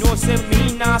you will know say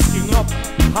me nasty up.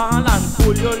 Haul and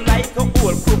pull you like a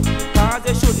old crook, cause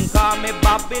they shouldn't call me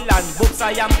Babylon books.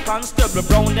 I am Constable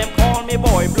Brown, them call me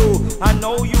Boy Blue. I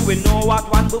know you will know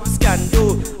what one books can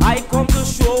do. I come to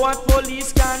show what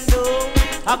police can do.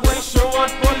 I'm going to show what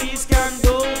police can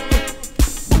do.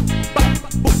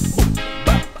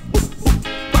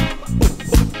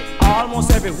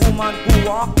 Almost every woman who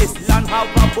walk this land have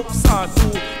a books or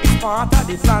two. It's part of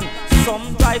the plan.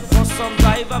 Some drive bus, some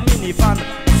drive a minivan.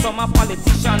 Some are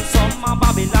politicians, some are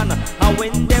Babylon. And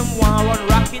when them want run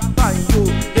rocket by you,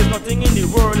 there's nothing in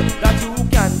the world that you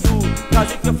can do.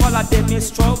 Cause if you follow them,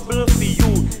 it's trouble for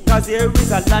you. Cause there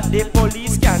is a lot the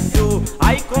police can do.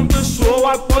 I come to show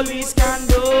what police can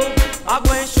do. I'm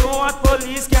going to show what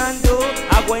police can do.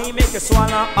 I'm going to make you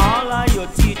swallow all of your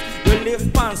teeth. You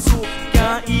live pan soup,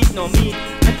 can't eat no meat.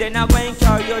 And then I'm going to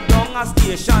carry you down a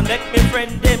station. Let me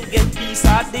friend them get piece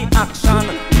of the action.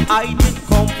 I did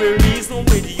come for reason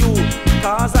with you,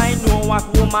 cause I know what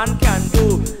woman can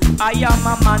do. I am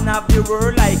a man of the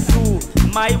world like you.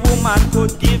 My woman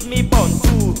could give me bun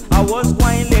too. I was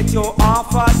going to let you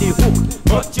offer the hook,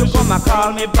 but you come and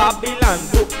call me Babylon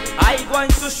book. I going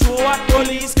to show what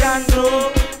police can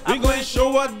do. We going to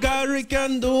show what Gary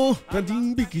can do. Well,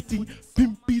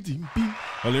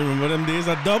 you remember them days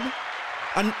at dub?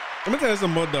 And let me tell you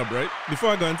some more dub, right?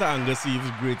 Before I go into Angus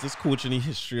Eve's greatest coach in the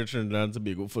history of Trinidad and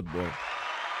Tobago football.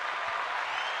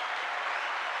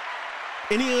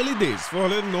 In the early days, for all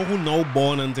you know who now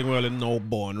born and think well now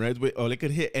born, right? We all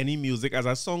could hear any music as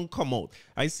a song come out.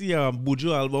 I see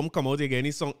Buju album come out, you get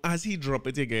any song. As he drop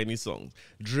it, you get any song.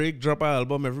 Drake drop an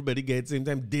album, everybody get it same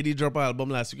time. Diddy drop an album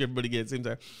last week, everybody get it same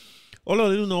time. All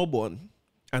of you now born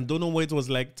and don't know what it was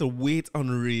like to wait on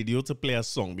radio to play a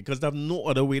song because they have no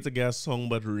other way to get a song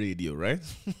but radio, right?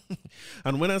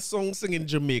 And when a song sing in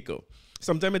Jamaica,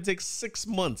 sometimes it takes 6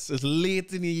 months. It's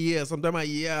late in the year. Sometimes a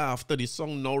year after the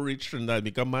song now reach Trinidad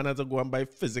because man had to go and buy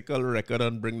physical record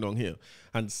and bring down here.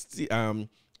 And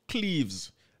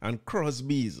Cleves and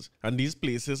Crosby's and these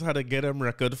places had to get them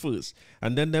record first.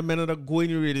 And then them men had to go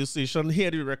in the radio station, hear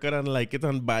the record and like it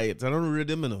and buy it. I don't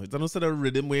rhythm, you know. It's not instead of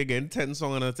rhythm where you're getting 10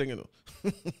 songs and a thing, you know.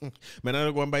 Men had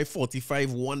to go and buy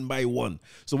 45 one by one.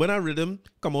 So when a rhythm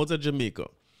come out of Jamaica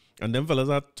and them fellas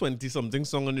have 20-something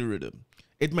song on the rhythm,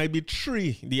 it might be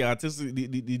 3. The artist, the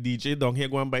DJ down here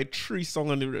go and buy 3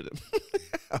 songs on the rhythm.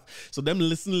 So them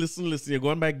listen. You go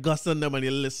and buy Gus and them and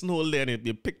you listen whole day and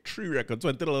you pick 3 records,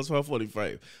 $20 for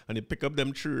 45. And you pick up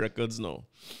them 3 records now.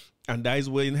 And that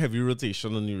is where in heavy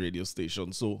rotation on the radio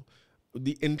station. So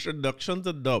the introduction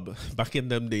to dub back in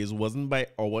them days wasn't by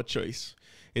our choice.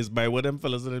 It's by what them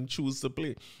fellas and them choose to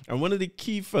play. And one of the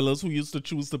key fellas who used to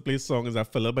choose to play songs is a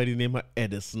fella by the name of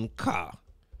Edison Carr.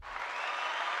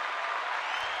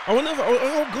 I wonder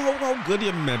how good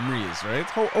your memory is, right?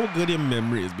 How good your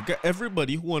memory is. Because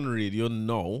everybody who on radio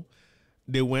now,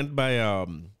 they went by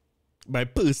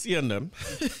Percy and them.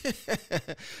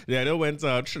 They either went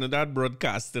Trinidad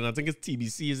Broadcasting. I think it's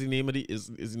TBC is the name of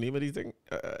the thing.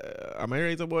 Am I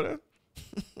right about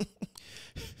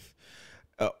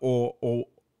that?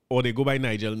 Or they go by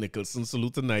Nigel Nicholson.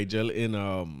 Salute to Nigel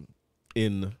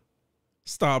in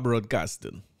Star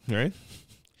Broadcasting, right?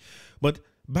 But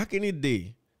back in the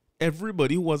day,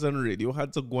 everybody who was on radio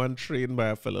had to go and train by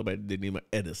a fellow by the name of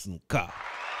Edison Carr.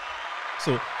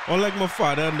 So, unlike my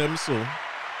father and them, so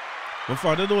my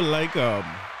father don't like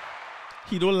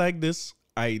he don't like this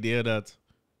idea that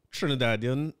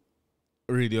Trinidadian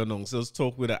radio announcers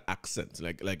talk with an accent,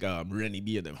 like Rennie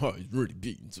B and them. Oh, it's Rennie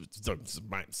B.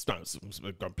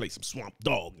 Gonna play some Swamp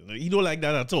Dog. He don't like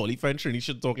that at all. He find Trini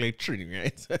should talk like Trini,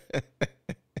 right?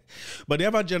 But they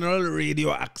have a general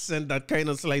radio accent that kind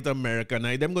of slight American.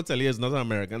 Now, them go tell you it's not an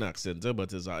American accent,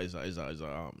 but it's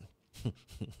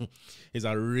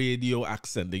a radio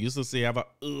accent. They used to say you have an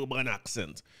urban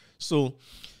accent. So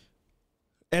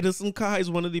Edison Carr is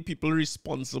one of the people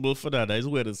responsible for that. That is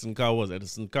where Edison Carr was.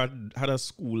 Edison Carr had a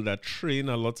school that trained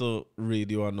a lot of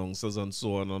radio announcers and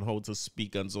so on how to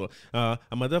speak and so on.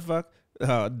 A matter of fact,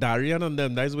 Darian and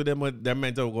them, that's where them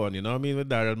meant to go on, you know what I mean? With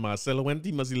Darian Marcel, when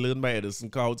he must learn by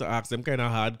Edison Carr to ask them kind of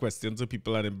hard questions to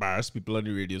people and embarrass people on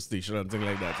the radio station and things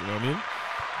like that, you know what I mean?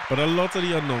 But a lot of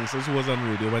the announcers who was on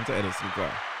radio went to Edison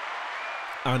Carr.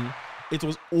 And it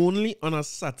was only on a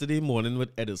Saturday morning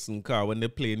with Edison Carr when they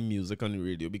playing music on the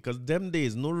radio, because them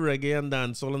days, no reggae and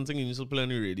dancehall and things used to play on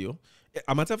the radio.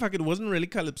 A matter of fact, it wasn't really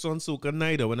calypso and soca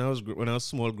neither when I was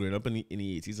small growing up in the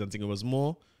 80s. I think it was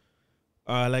more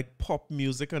like pop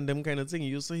music and them kind of thing. You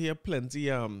used to hear plenty.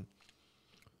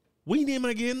 What you name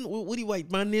again? What the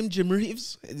white man named Jim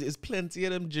Reeves? It's plenty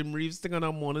of them Jim Reeves thing on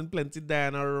a morning. Plenty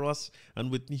Diana Ross and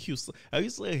Whitney Houston. I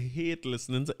used to hate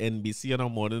listening to NBC on a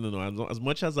morning. You know, as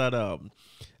much as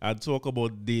I'd talk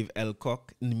about Dave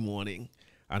Elcock in the morning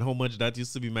and how much that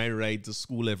used to be my ride to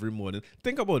school every morning.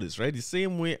 Think about this, right? The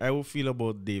same way I would feel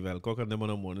about Dave Elcock and them on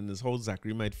a morning is how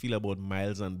Zachary might feel about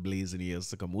Miles and Blaze in the years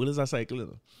to come. Well, is a cycle, you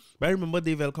know? But I remember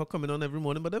Dave Elcock coming on every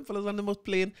morning, but them fellas and them was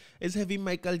playing is heavy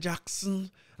Michael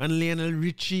Jackson and Lionel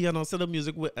Richie and also the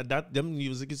music. Them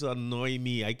music used to annoy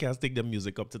me. I can't take them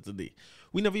music up to today.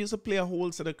 We never used to play a whole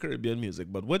set of Caribbean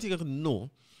music, but what you got to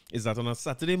know is that on a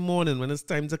Saturday morning when it's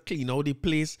time to clean out the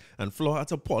place and floor had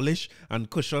to polish and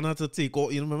cushion had to take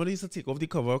off. You know, remember they used to take off the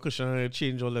cover of cushion and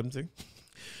change all them things?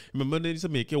 Remember they used to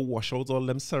make you wash out all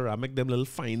them ceramic, them little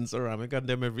fine ceramic and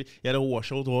them you had to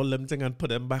wash out all them things and put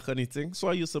them back on the thing. So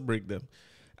I used to break them.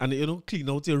 And, you know, clean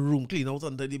out your room, clean out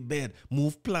under the bed,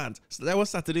 move plants. So that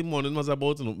was Saturday morning was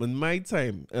about, you know, in my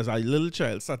time as a little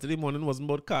child, Saturday morning wasn't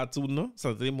about cartoon, no?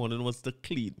 Saturday morning was to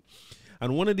clean.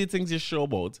 And one of the things you're sure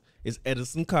about is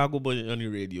Edison Carr on the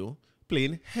radio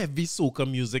playing heavy soca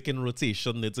music in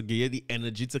rotation to give you the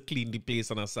energy to clean the place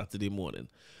on a Saturday morning.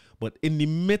 But in the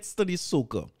midst of the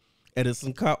soca,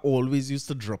 Edison Carr always used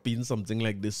to drop in something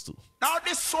like this too. Now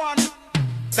this one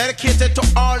dedicated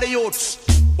to all the youths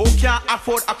who can't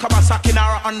afford a Kawasaki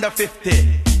or under 50.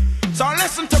 So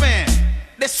listen to me.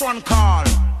 This one called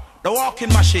The Walking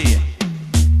Machine.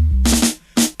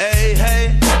 Hey,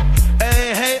 hey,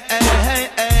 hey, hey, hey, hey,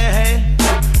 hey, hey.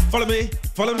 Follow me,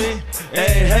 follow me.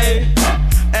 Hey, hey,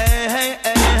 hey, hey, hey.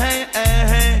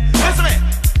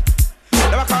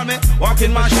 me.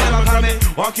 Walking machine, never call me.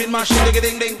 Walking machine, ding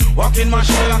ding ding. Walking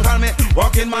machine, never call me.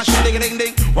 Walking machine, ding ding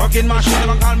ding. Walking machine,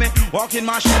 never call me. Walking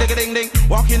machine, ding ding ding.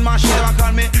 Walking machine, never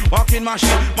call me. Walking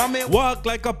machine, mommy. Walk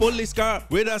like a police car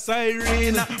with a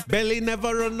siren. Belly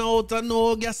never run out and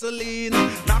no gasoline.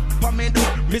 Knock for me, do.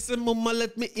 Missing mama,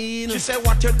 let me in. She say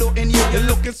what you doing, you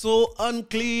looking so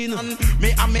unclean.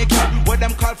 Me and make up what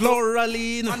them call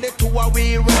Floraline. And the two are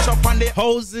we rich up on the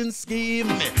housing scheme.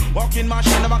 Walking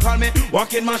machine, never call me.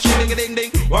 Walking machine, ding ding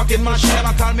ding. Walking machine,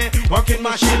 never call me. Walking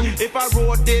machine. If I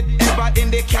rode it ever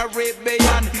in the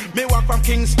Caribbean, me walk from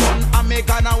Kingston and me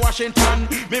gonna Washington.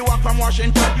 Me walk from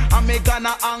Washington and me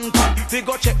gonna Anchor. We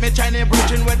go check me Chinese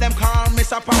bridging where them call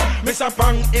Mr. Pang. Mr.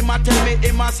 Pang, him a tell me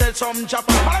him a sell some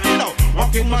Japan. Follow me now.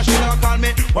 Walking machine, never call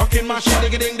me. Walking machine,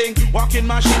 ding ding ding. Walking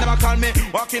machine, never call me.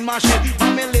 Walking machine.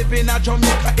 And me live in a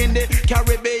Jamaica in the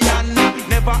Caribbean.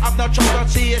 Never have no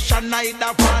transportation,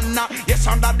 neither van. Yes,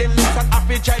 under the lizard,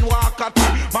 happy giant walk at.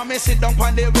 Mommy sit down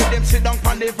on the rhythm, sit down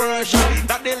on the version.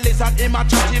 That the lizard, him a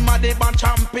chat, him a the band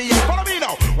champion. Follow me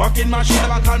now. Walking machine,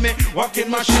 never call me. Walking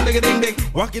machine, ding ding ding.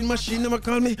 Walking machine, never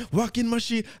call me. Walking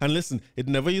machine. And listen, it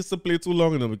never used to play too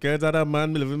long, you know, because that a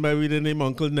man living by with the name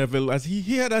Uncle Neville. As he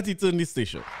heard that, he turned the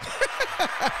station.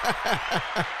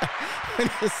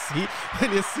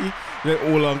 when you see the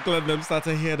old uncle and them start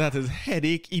to hear that, his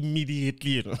headache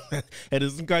immediately, you know. And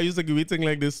this guy used to give me thing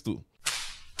like this too.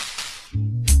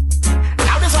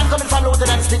 Now this one coming from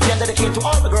Lieutenant Stitchy and dedicated to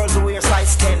all the girls who wear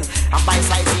size 10 and buy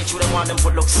size 8, you don't want them to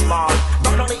look small.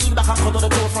 Rock down the heel back and cut to the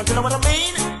toe front, you know what I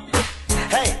mean?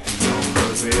 Hey, young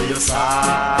girls wear your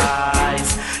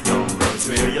size. Young girls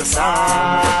wear your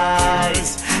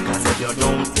size. Cause if you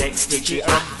don't take Stitchy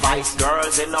advice,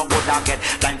 girls in no good I get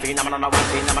blind phenomenon, one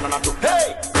phenomenon, two.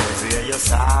 Hey, girls wear your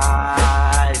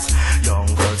size. Young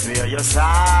girls wear your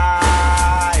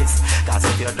size. Cause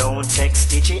if you don't take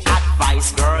Stitchy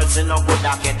advice, girls in no good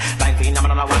I get blind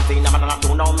phenomenon, one phenomenon,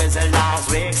 two. Now me say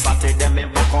last week Saturday them me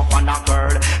buck up on a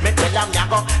girl. Me tell them ya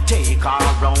go take her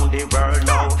around the world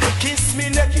now. Kiss me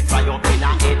neck if I up in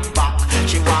a head back.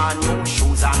 She want new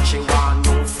shoes and she want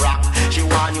new frock. She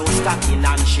want new stocking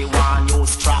and she want new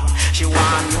strap. She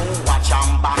want new watch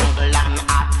and bangle and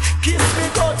hat. Kiss me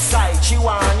good side, she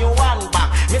want new one back.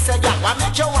 Me say, yeah, I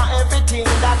make you want everything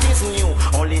that is new.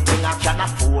 Only thing I can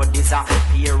afford is a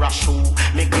pair of shoe.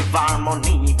 Me give her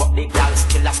money, but the girl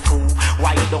still a screw.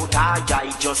 Why don't I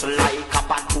just like a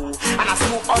patu? And I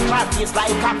screw out her face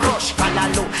like a crush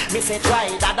callaloo. Me say,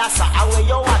 try that, that's how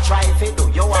you a try if you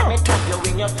do. You want me to you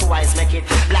in your two eyes, make it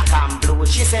black and blue.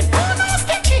 She said, oh no,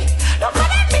 Stitchy, don't call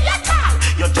me at all.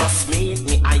 You just meet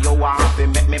me and you want to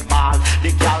make me ball.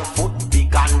 The girl foot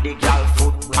big and the girl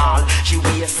foot tall. She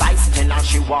wear size 10 and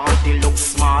she want to look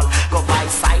small. Go buy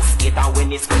size 8 and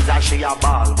when it squeeze her she a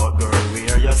ball. But girl,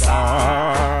 wear your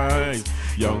size.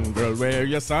 Young girl, wear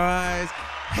your size.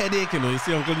 Headache, you know. You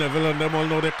see Uncle Neville and them all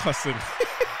know they're cussing.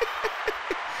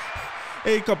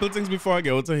 Hey, couple things before I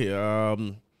get out of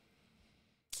here.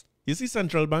 You see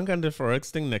Central Bank and the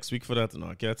Forex thing next week for that? No,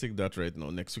 I can't take that right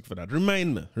now. Next week for that.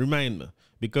 Remind me.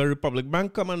 Because Republic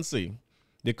Bank come and say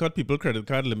they cut people credit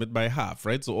card limit by half,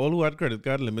 right? So all who had credit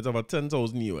card limit of about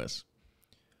 10,000 US,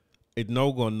 it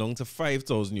now gone down to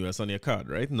 5,000 US on your card,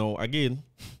 right? Now, again,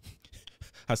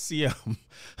 I see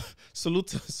salute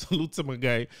to my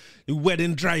guy, the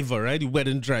wedding driver, right? The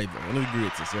wedding driver, one of the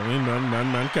greatest. I mean,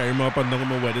 man, carry me up and down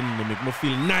my wedding and make me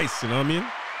feel nice, you know what I mean?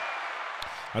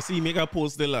 I see he make a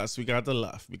post there last week. I had to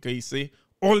laugh because he say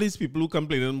all these people who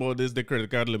complaining about this, the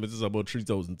credit card limit is about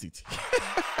 3,000 TT.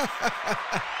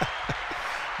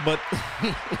 But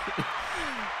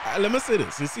let me say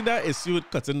this. You see that issue with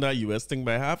cutting that US thing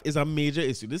by half is a major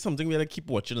issue. This is something we have to keep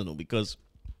watching, you know, because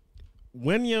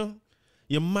when your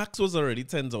max was already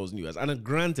 10,000 US, and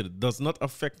granted, it does not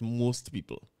affect most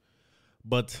people.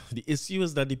 But the issue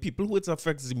is that the people who it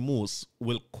affects the most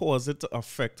will cause it to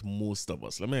affect most of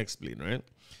us. Let me explain, right?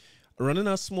 Running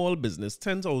a small business,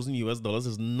 10,000 US dollars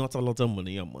is not a lot of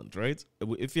money a month, right?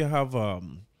 If you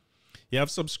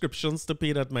have subscriptions to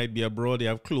pay that might be abroad, you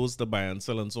have clothes to buy and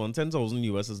sell and so on, 10,000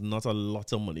 US is not a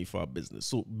lot of money for a business.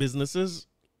 So businesses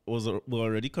were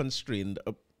already constrained.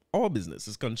 Our business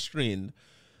is constrained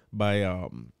by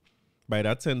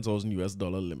that 10,000 US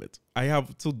dollar limit. I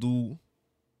have to do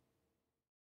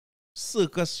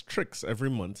circus tricks every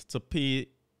month to pay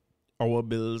our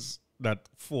bills that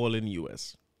fall in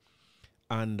US.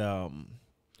 And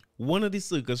one of the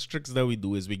circus tricks that we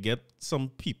do is we get some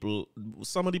people,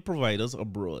 some of the providers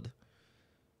abroad,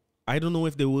 I don't know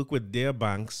if they work with their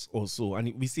banks also.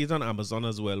 And we see it on Amazon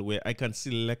as well, where I can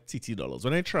select TT dollars.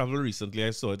 When I traveled recently, I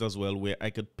saw it as well, where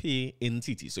I could pay in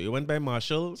TT. So you went by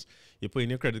Marshalls, you put in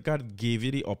your credit card, gave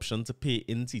you the option to pay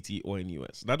in TT or in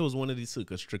US. That was one of the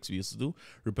circus tricks we used to do.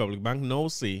 Republic Bank now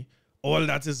say, all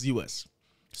that is US.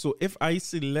 So if I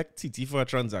select TT for a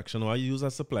transaction, or I use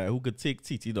a supplier who could take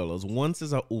TT dollars, once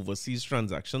it's an overseas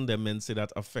transaction, they meant say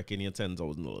that affecting your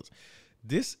 $10,000.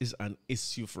 This is an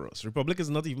issue for us. Republic is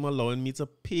not even allowing me to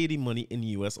pay the money in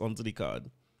US onto the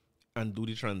card and do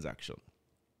the transaction.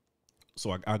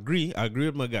 So I agree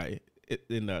with my guy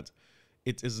in that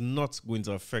it is not going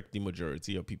to affect the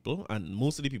majority of people, and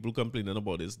most of the people complaining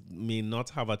about this may not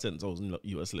have a 10,000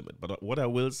 US limit. But what I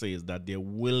will say is that there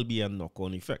will be a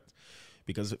knock-on effect,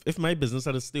 because if my business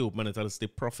had to stay open, it had to stay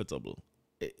profitable.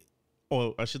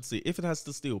 Or I should say, if it has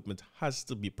to stay open, it has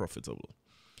to be profitable.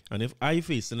 And if I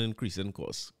face an increase in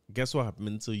costs, guess what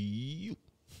happened to you?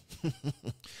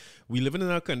 We live in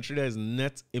a country that is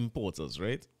net importers,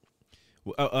 right?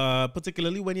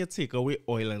 Particularly when you take away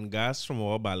oil and gas from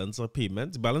our balance of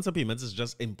payments. Balance of payments is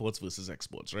just imports versus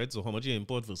exports, right? So how much you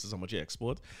import versus how much you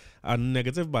export. A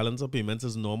negative balance of payments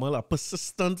is normal. A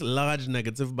persistent large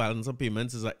negative balance of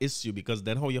payments is an issue, because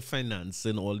then how you're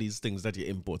financing all these things that you're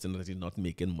importing that you're not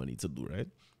making money to do, right?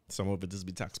 Some of it is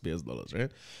be taxpayers' dollars,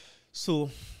 right?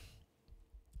 So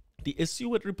the issue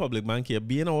with Republic Bank here,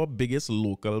 being our biggest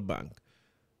local bank,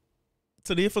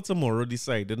 today for tomorrow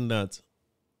deciding that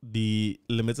the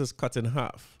limit is cut in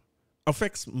half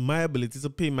affects my ability to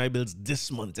pay my bills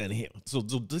this month and here. So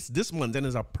this month then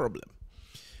is a problem.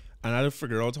 And I have to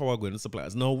figure out how I'm going to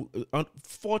suppliers. Now,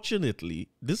 unfortunately,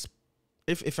 this,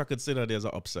 if I could say that there's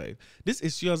an upside, this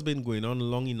issue has been going on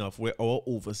long enough where our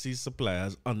overseas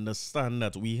suppliers understand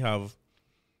that we have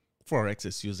forex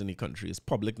issues in the country. It's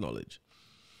public knowledge.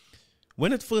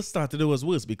 When it first started, it was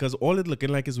worse, because all it looking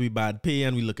like is we bad pay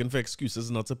and we looking for excuses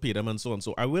not to pay them and so on.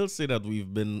 So I will say that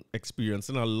we've been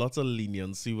experiencing a lot of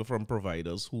leniency from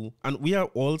providers who, and we are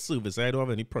all service. I don't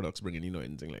have any products bringing in or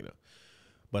anything like that.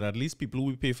 But at least people who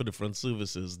we pay for different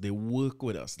services, they work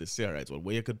with us. They say, all right, well,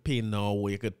 where you could pay now,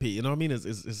 where you could pay, you know what I mean?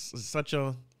 It's such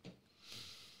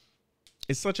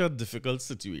a difficult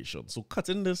situation. So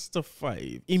cutting this to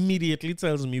 5 immediately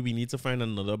tells me we need to find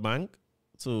another bank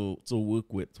to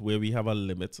work with, where we have a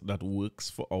limit that works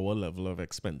for our level of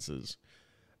expenses.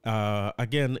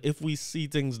 Again, if we see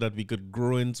things that we could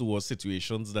grow into, or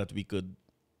situations that we could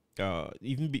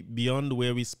even be beyond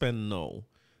where we spend now,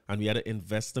 and we had to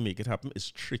invest to make it happen, it's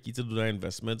tricky to do that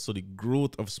investment. So the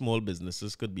growth of small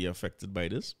businesses could be affected by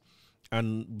this.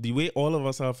 And the way all of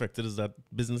us are affected is that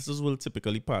businesses will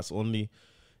typically pass on the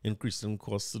increasing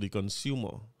costs to the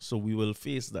consumer. So we will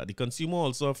face that. The consumer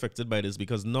also affected by this,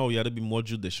 because now you have to be more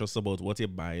judicious about what you're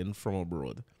buying from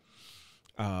abroad.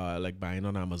 Like buying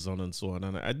on Amazon and so on.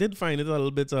 And I did find it a little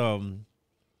bit,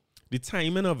 the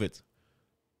timing of it.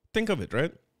 Think of it,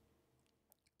 right?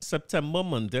 September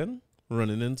month then,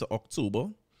 running into October,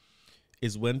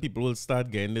 is when people will start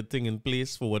getting the thing in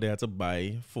place for what they had to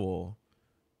buy for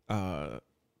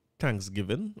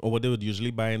Thanksgiving, or what they would usually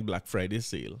buy in Black Friday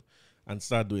sale, and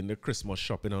start doing the Christmas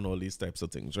shopping and all these types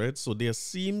of things, right? So there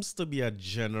seems to be a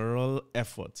general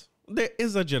effort. There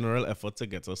is a general effort to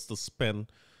get us to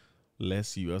spend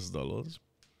less US dollars.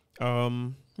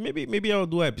 Maybe I'll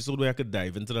do an episode where I could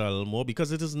dive into that a little more,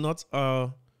 because it's not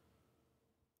a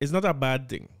bad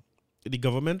thing. The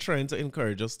government trying to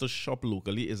encourage us to shop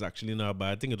locally is actually not a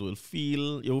bad thing. You'll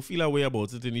feel a way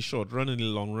about it in the short run. In the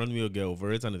long run, we'll get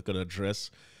over it, and it could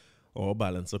address our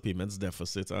balance of payments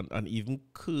deficit, and even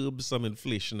curb some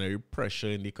inflationary pressure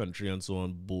in the country and so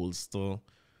on, bolster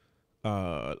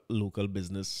local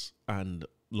business and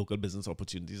local business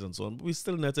opportunities and so on. But we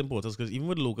still net importers, because even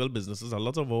with local businesses, a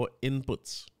lot of our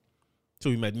inputs, so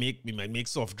we might make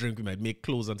soft drink, we might make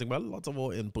clothes and things, but a lot of our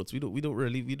inputs, we don't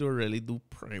really do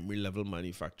primary level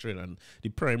manufacturing, and the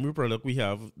primary product we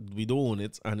have, we don't own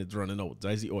it, and it's running out.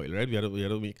 That's the oil, right? We have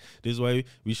to make. This is why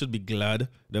we should be glad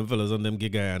them fellas on them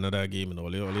gig another game and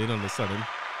all. You understanding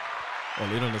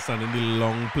the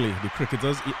long play. The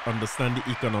cricketers understand the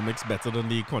economics better than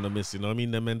the economists. You know what I mean?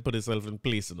 Them men put themselves in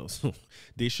place, you know. So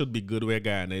they should be good where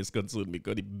Guyana is concerned,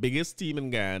 because the biggest team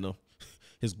in Guyana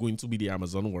is going to be the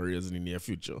Amazon Warriors in the near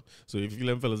future. So if you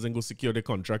them fellas then go secure the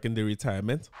contract in their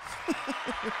retirement.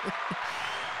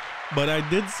 But I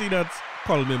did see that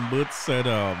Coleman Burt said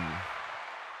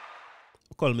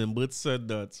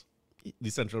that the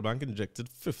central bank injected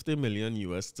 50 million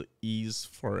US to ease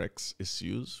forex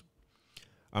issues.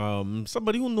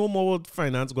 Somebody who know more about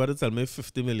finance got to tell me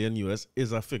 50 million US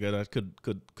is a figure that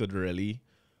could really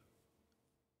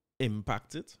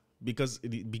impact it. because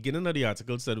the beginning of the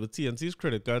article said with TNT's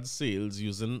credit card sales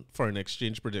using foreign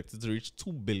exchange projected to reach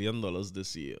 $2 billion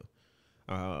this year.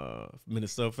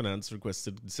 Minister of Finance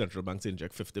requested the central bank to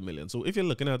inject $50 million. So if you're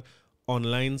looking at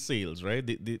online sales, right,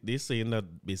 they're saying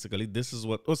that basically this is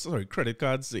what, credit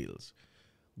card sales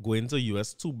going to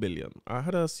US $2 billion. I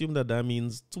had to assume that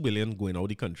means $2 billion going out of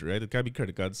the country, right? It can't be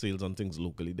credit card sales on things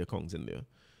locally, they're counting there.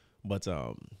 But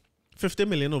 50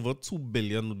 million over 2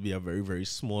 billion would be a very, very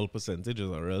small percentage, is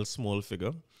a real small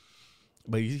figure.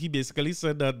 But he basically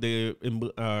said that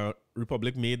the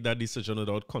Republic made that decision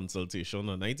without consultation.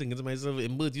 And I think to myself,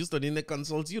 but you studying, they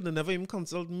consult you, they never even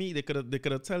consult me. They could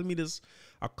have tell me this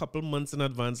a couple months in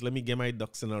advance. Let me get my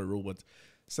ducks in a row. But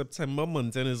September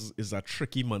month end is a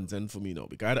tricky month end for me now,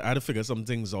 because I had to figure some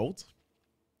things out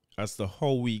as to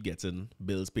how we getting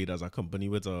bills paid as a company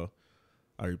with a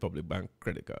Republic Bank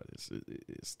credit card.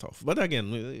 It's tough. But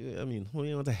again, I mean,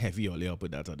 we want to heavy Oli up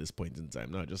with that at this point in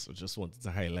time. No, I just wanted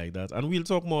to highlight that. And we'll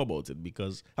talk more about it,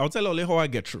 because I'll tell Oli how I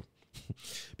get through.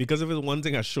 Because if it's one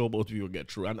thing I sure about, we will get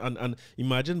through. And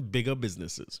imagine bigger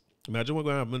businesses. Imagine what's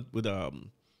going to happen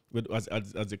with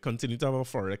as they continue to have a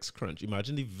forex crunch.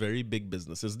 Imagine the very big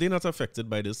businesses. They're not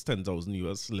affected by this 10,000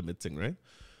 US limit thing, right?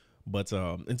 But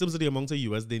in terms of the amount of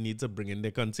US, they need to bring in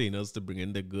their containers, to bring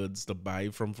in their goods, to buy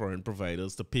from foreign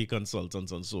providers, to pay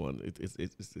consultants and so on.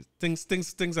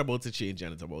 Things are about to change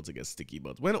and it's about to get sticky.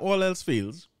 But when all else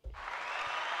fails,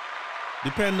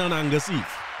 depend on Angus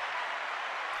Eve.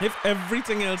 If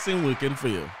everything else ain't working for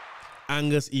you,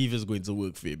 Angus Eve is going to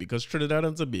work for you, because Trinidad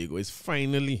and Tobago is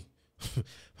finally,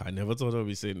 I never thought I'd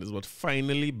be saying this, but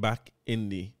finally back in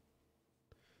the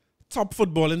top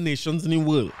footballing nations in the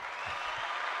world.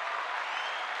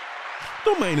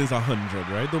 Don't mind is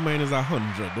 100, right? Don't mind is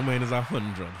 100. Don't mind is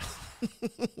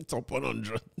 100. Top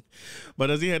 100. But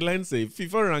as the headlines say,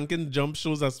 FIFA ranking jump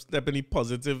shows a step in a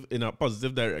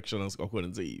positive direction,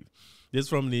 according to Eve. This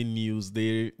from the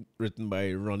Newsday, written by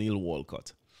Ronil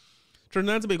Walcott.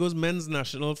 Trinidad and Tobago's men's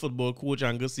national football coach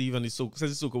Angus Eve and the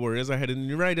Soca Warriors are heading in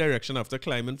the right direction after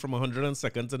climbing from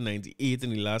 102nd to 98 in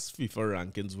the last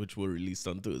FIFA rankings, which were released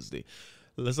on Thursday.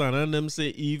 Lasana and them say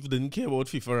Eve didn't care about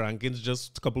FIFA rankings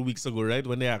just a couple weeks ago, right?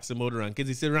 When they asked him about the rankings,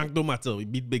 he said rank don't matter, we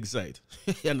beat big side.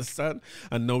 You understand?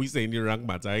 And now he's saying the rank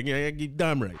matter. I give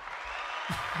damn right.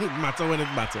 It matter when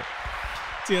it matter.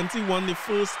 TNT won the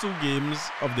first two games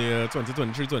of their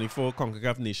 2023-24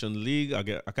 CONCACAF Nation League,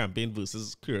 a campaign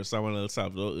versus Curacao and El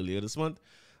Salvador earlier this month.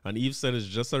 And Eve said it's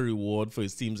just a reward for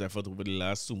his team's effort over the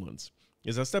last 2 months.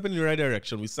 It's a step in the right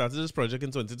direction. We started this project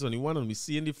in 2021 and we're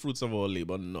seeing the fruits of our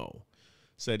labor now,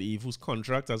 said Eve, whose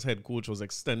contract as head coach was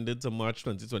extended to March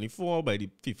 2024 by the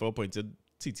FIFA-appointed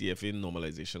TTFA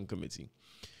Normalization Committee.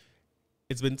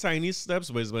 It's been tiny steps,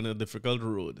 but it's been a difficult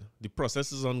road. The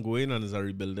process is ongoing and is a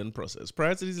rebuilding process.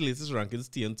 Prior to these latest rankings,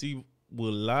 TNT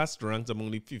were last ranked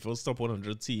among the FIFA's top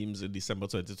 100 teams in December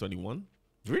 2021.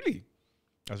 Really?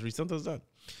 As recent as that.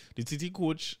 The TT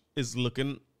coach is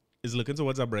looking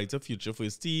towards a brighter future for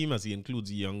his team as he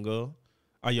includes a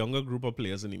younger group of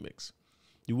players in the mix.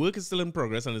 The work is still in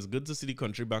progress and it's good to see the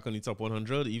country back on the top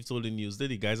 100. Eve told the Newsday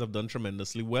the guys have done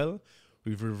tremendously well.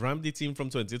 We've revamped the team from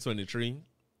 2023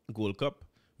 Gold Cup.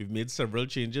 We've made several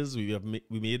changes. We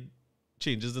made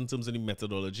changes in terms of the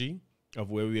methodology of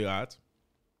where we are at.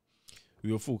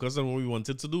 We were focused on what we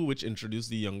wanted to do, which introduced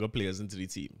the younger players into the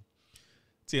team.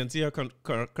 TNT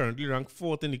are currently ranked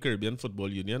 4th in the Caribbean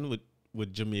Football Union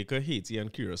with Jamaica, Haiti,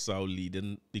 and Curacao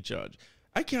leading the charge.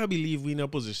 I can't believe we're in a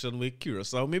position with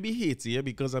Curacao, maybe Haiti,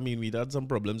 because, I mean, we'd had some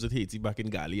problems with Haiti back in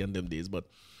Gali and them days, but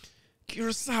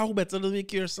Curacao better than me.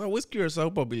 Curacao, what's Curacao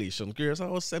population?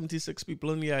 Curacao has 76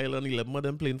 people on the island, 11 of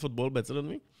them playing football better than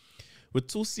me. With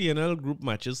 2 CNL group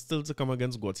matches still to come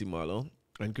against Guatemala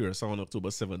and Curacao on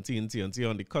October 17, TNT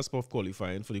on the cusp of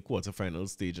qualifying for the quarterfinal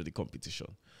stage of the competition.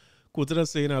 Quoted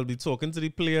as saying, I'll be talking to the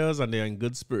players and they're in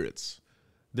good spirits.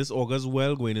 This augurs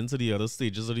well going into the other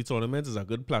stages of the tournament is a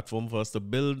good platform for us to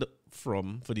build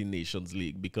from for the Nations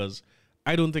League, because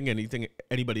I don't think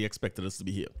anybody expected us to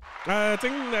be here. I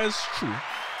think that's true.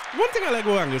 One thing I like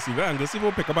about Angus Eve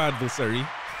will pick up an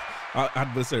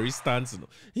adversary stance. You know.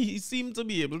 He seemed to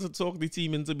be able to talk the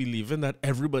team into believing that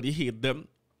everybody hate them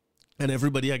and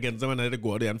everybody against them, and they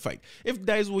go out there and fight. If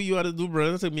that is what you had to do,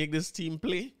 brother, to make this team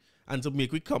play and to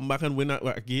make we come back and win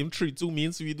a game 3-2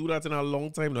 means we do that in a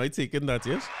long time now. I taking that,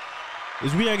 yes?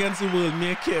 It's we against the world,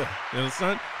 me care. You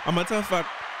understand? A matter of fact,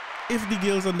 if the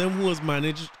girls and them who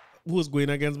was going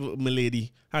against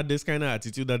Milady had this kind of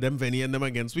attitude that them Venny and them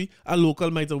against we, a local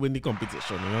might have win the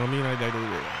competition. You know what I mean? I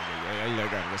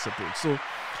like Angus approach. So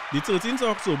the 13th of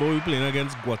October we're playing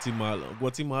against Guatemala.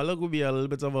 Guatemala could be a little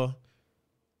bit of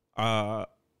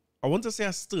I want to say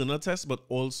a sterner test, but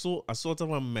also a sort of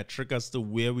a metric as to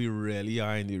where we really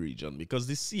are in the region, because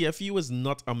the CFU is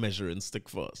not a measuring stick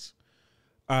for us.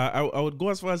 I would go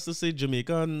as far as to say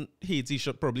Jamaica and Haiti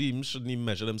shouldn't even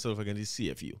measure themselves against the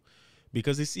CFU,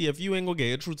 because the CFU ain't gonna get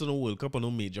you through to the World Cup or no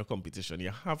major competition.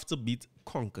 You have to beat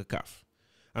CONCACAF.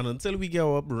 And until we get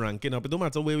our ranking up, it don't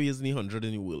matter where we is in the 100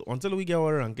 in the world, until we get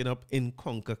our ranking up in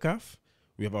CONCACAF,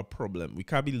 we have a problem. We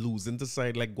can't be losing to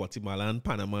side like Guatemala and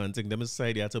Panama and take them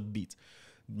aside here to beat.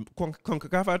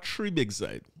 CONCACAF are 3 big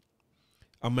sides: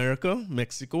 America,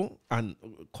 Mexico, and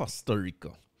Costa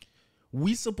Rica.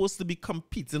 We supposed to be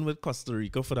competing with Costa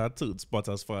Rica for that 3rd spot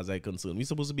as far as I'm concerned. We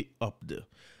supposed to be up there.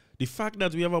 The fact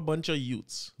that we have a bunch of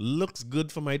youths looks good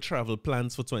for my travel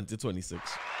plans for 2026.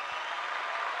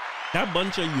 That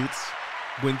bunch of youths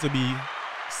going to be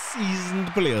seasoned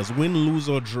players, win, lose,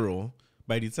 or draw,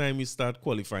 by the time we start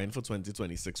qualifying for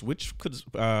 2026, which could,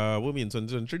 we'll be in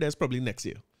 2023, that's probably next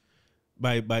year.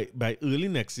 By early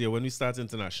next year, when we start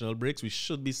international breaks, we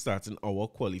should be starting our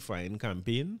qualifying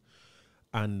campaign.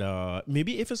 And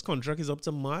maybe if his contract is up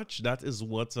to March, that is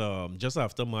what, just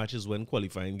after March is when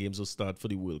qualifying games will start for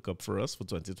the World Cup for us for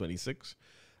 2026.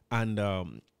 And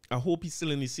I hope he's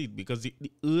still in his seat, because the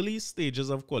early stages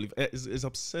of qualifying is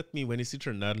upset me when you see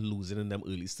Trinidad losing in them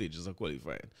early stages of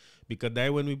qualifying. Because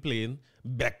that when we playing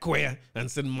Beckware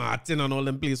and St. Martin and all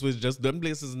them places, which just them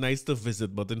places nice to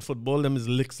visit, but in football them is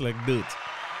licks like dirt.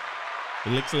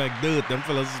 It looks like dirt. Them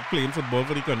fellas playing football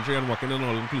for the country and working an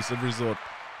all-inclusive resort.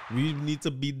 We need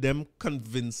to beat them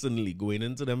convincingly going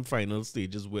into them final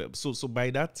stages. So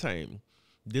by that time,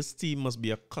 this team must be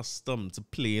accustomed to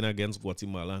playing against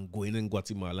Guatemala and going in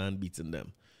Guatemala and beating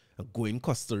them. And going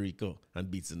Costa Rica and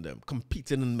beating them.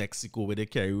 Competing in Mexico where they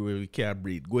carry where we carry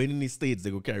breed. Going in the States, they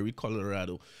go carry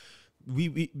Colorado.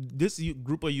 This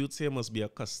group of youths here must be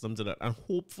accustomed to that. And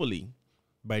hopefully,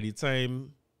 by the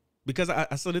time, because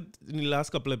I said it in the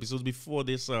last couple episodes before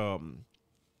this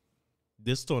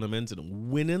this tournament,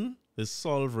 winning is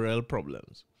solve real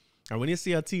problems. And when you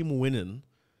see a team winning,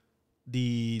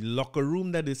 the locker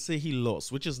room that they say he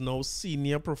lost, which is now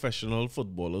senior professional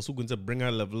footballers who are going to bring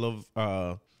a level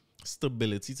of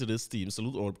stability to this team.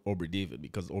 Salute Aubrey David,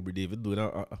 because Aubrey David doing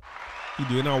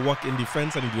our work in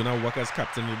defense and he doing our work as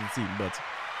captain of the team. But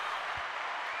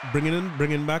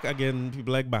bringing back again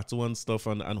people like Babu and stuff,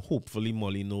 and hopefully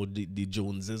Molino, the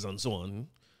Joneses and so on,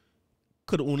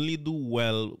 could only do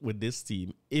well with this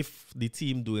team if the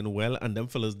team doing well and them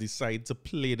fellas decide to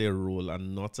play their role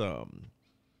and not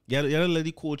you gotta let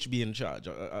the coach be in charge.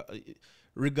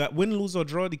 Win, lose or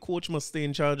draw, the coach must stay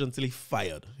in charge until he's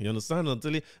fired. You understand?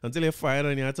 Until you're fired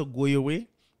and you have to go your way.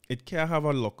 It can't have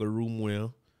a locker room where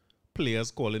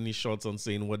players calling the shots and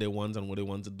saying what they want and what they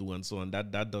want to do and so on.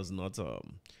 That does not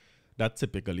that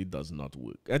typically does not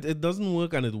work. It doesn't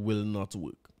work and it will not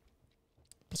work.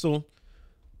 So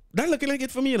that looking like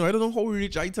it for me, I don't know how we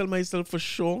reach. I tell myself for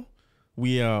sure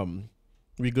we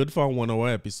good for a 1 hour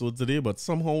episode today, but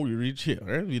somehow we reach here,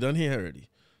 right? We done here already.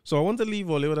 So I want to leave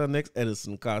all with our next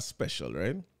Edison cast special,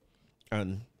 right?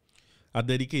 And I'm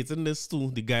dedicating this to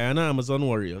the Guyana Amazon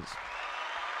Warriors.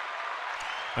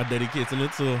 I'm dedicating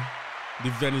it to the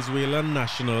Venezuelan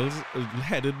Nationals,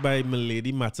 headed by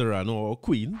Milady Materano, or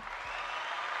Queen,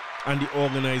 and the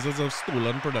organizers of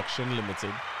Stolen Production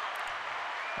Limited.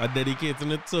 I'm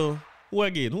dedicating it to who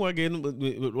again?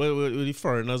 The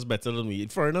foreigners better than we.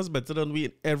 Foreigners better than we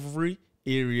in every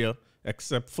area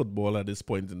except football at this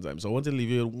point in time. So I want to leave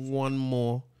you with one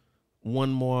more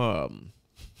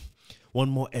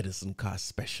Edison cast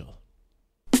special.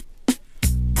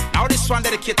 Now this one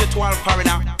dedicated to all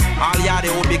foreigner, all y'all they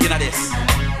will begin at this.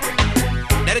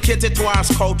 Dedicated to our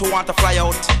scout who want to fly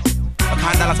out, a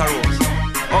candle at a rose.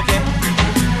 Okay.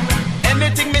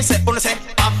 Anything me say, wanna say,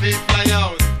 I feel fly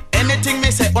out. Anything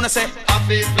me say, wanna say, I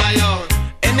feel fly out.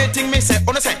 Anything me say,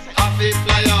 wanna say, I feel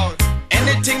fly out.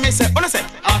 Anything me say, wanna say,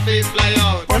 I feel fly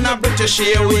out. On a British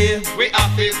Airways, we I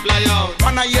feel fly out.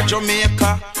 On a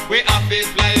Jamaica, we I feel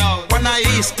fly out. On a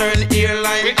Eastern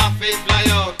Airline, we I feel fly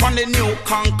out. On the New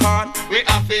Concorde, we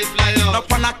I feel fly out.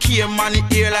 Up on a Cayman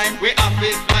Airline, we I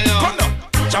feel fly out. Come on.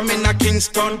 Jamina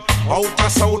Kingston, outer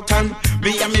Southern,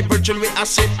 me and me Virgil we a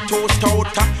sit toast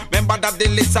out. Remember that the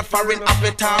lizard foreign up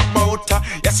we talk about.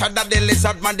 Yes, I that the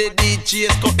lizard man the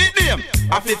DJs go hit them.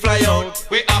 I fi fly out,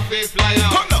 we I fi fly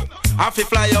out. Come on, I fi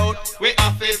fly out, we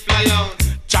I fi fly out.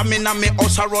 Jamina me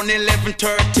house around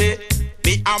 11:30.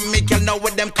 Me and me girl now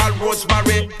with them call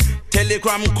Rosemary.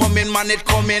 Telegram coming, man, it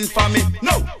coming for me.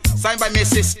 No, signed by me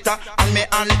sister and me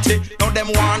auntie. Now them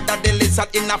want that the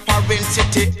lizard in a foreign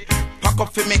city. Pack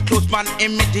up for me clothes, man,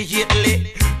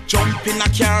 immediately. Jump in a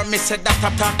car, me said that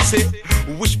a taxi.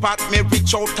 Which part me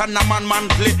reach out and a man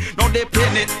monthly. Now they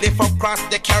plane it, live across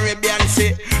the Caribbean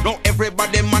Sea. Now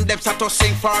everybody man them start to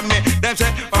sing for me. Them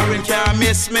say, foreign can't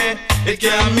miss me, it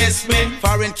can't miss me.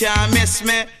 Foreign can't miss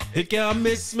me, it can't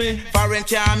miss me. Foreign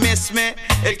can't miss me,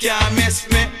 it can't miss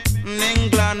me.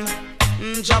 England,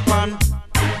 Japan,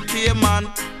 Cayman,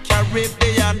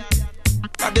 Caribbean.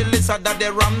 Got the lizard that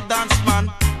the ram dance man.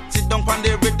 Sit down on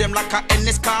the rhythm like a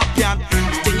any scorpion.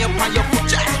 Sting you on your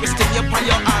foot, we sting you on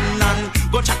your hand.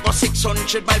 And go check for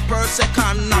 600 by per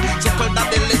second. Circle that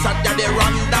the lizard that the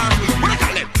ram dance. What I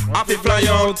call it? I feel fly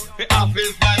out, we I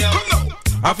feel fly out.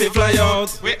 I feel fly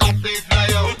out, we I feel fly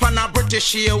out. Up on a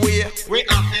British Airway, we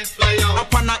I feel fly out.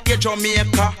 Up on a Air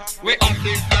Jamaica, we I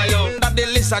feel fly out. That the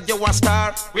lizard you a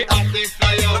star, we I feel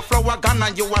fly out. The flower Ghana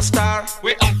you a star,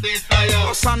 we I feel fly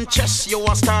out. Sanchez you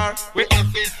a star, we I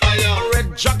feel fly out.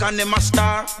 Red Dragon him a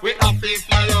star, we I feel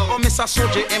fly out. Oh Mr.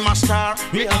 Soji him a star,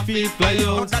 we I feel fly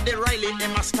out. That the Riley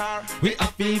him a star, we I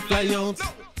feel fly out.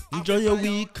 Enjoy your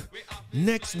week,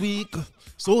 next week,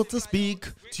 so to speak,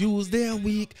 Tuesday and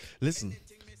week. Listen,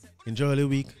 enjoy the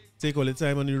week. Take all the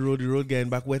time on the road getting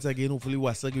back wet again. Hopefully,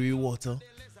 Wassa give you water.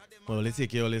 Well, let's take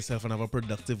care of yourself and have a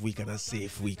productive week and a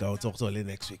safe week. I'll talk to you all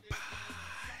next week. Bye.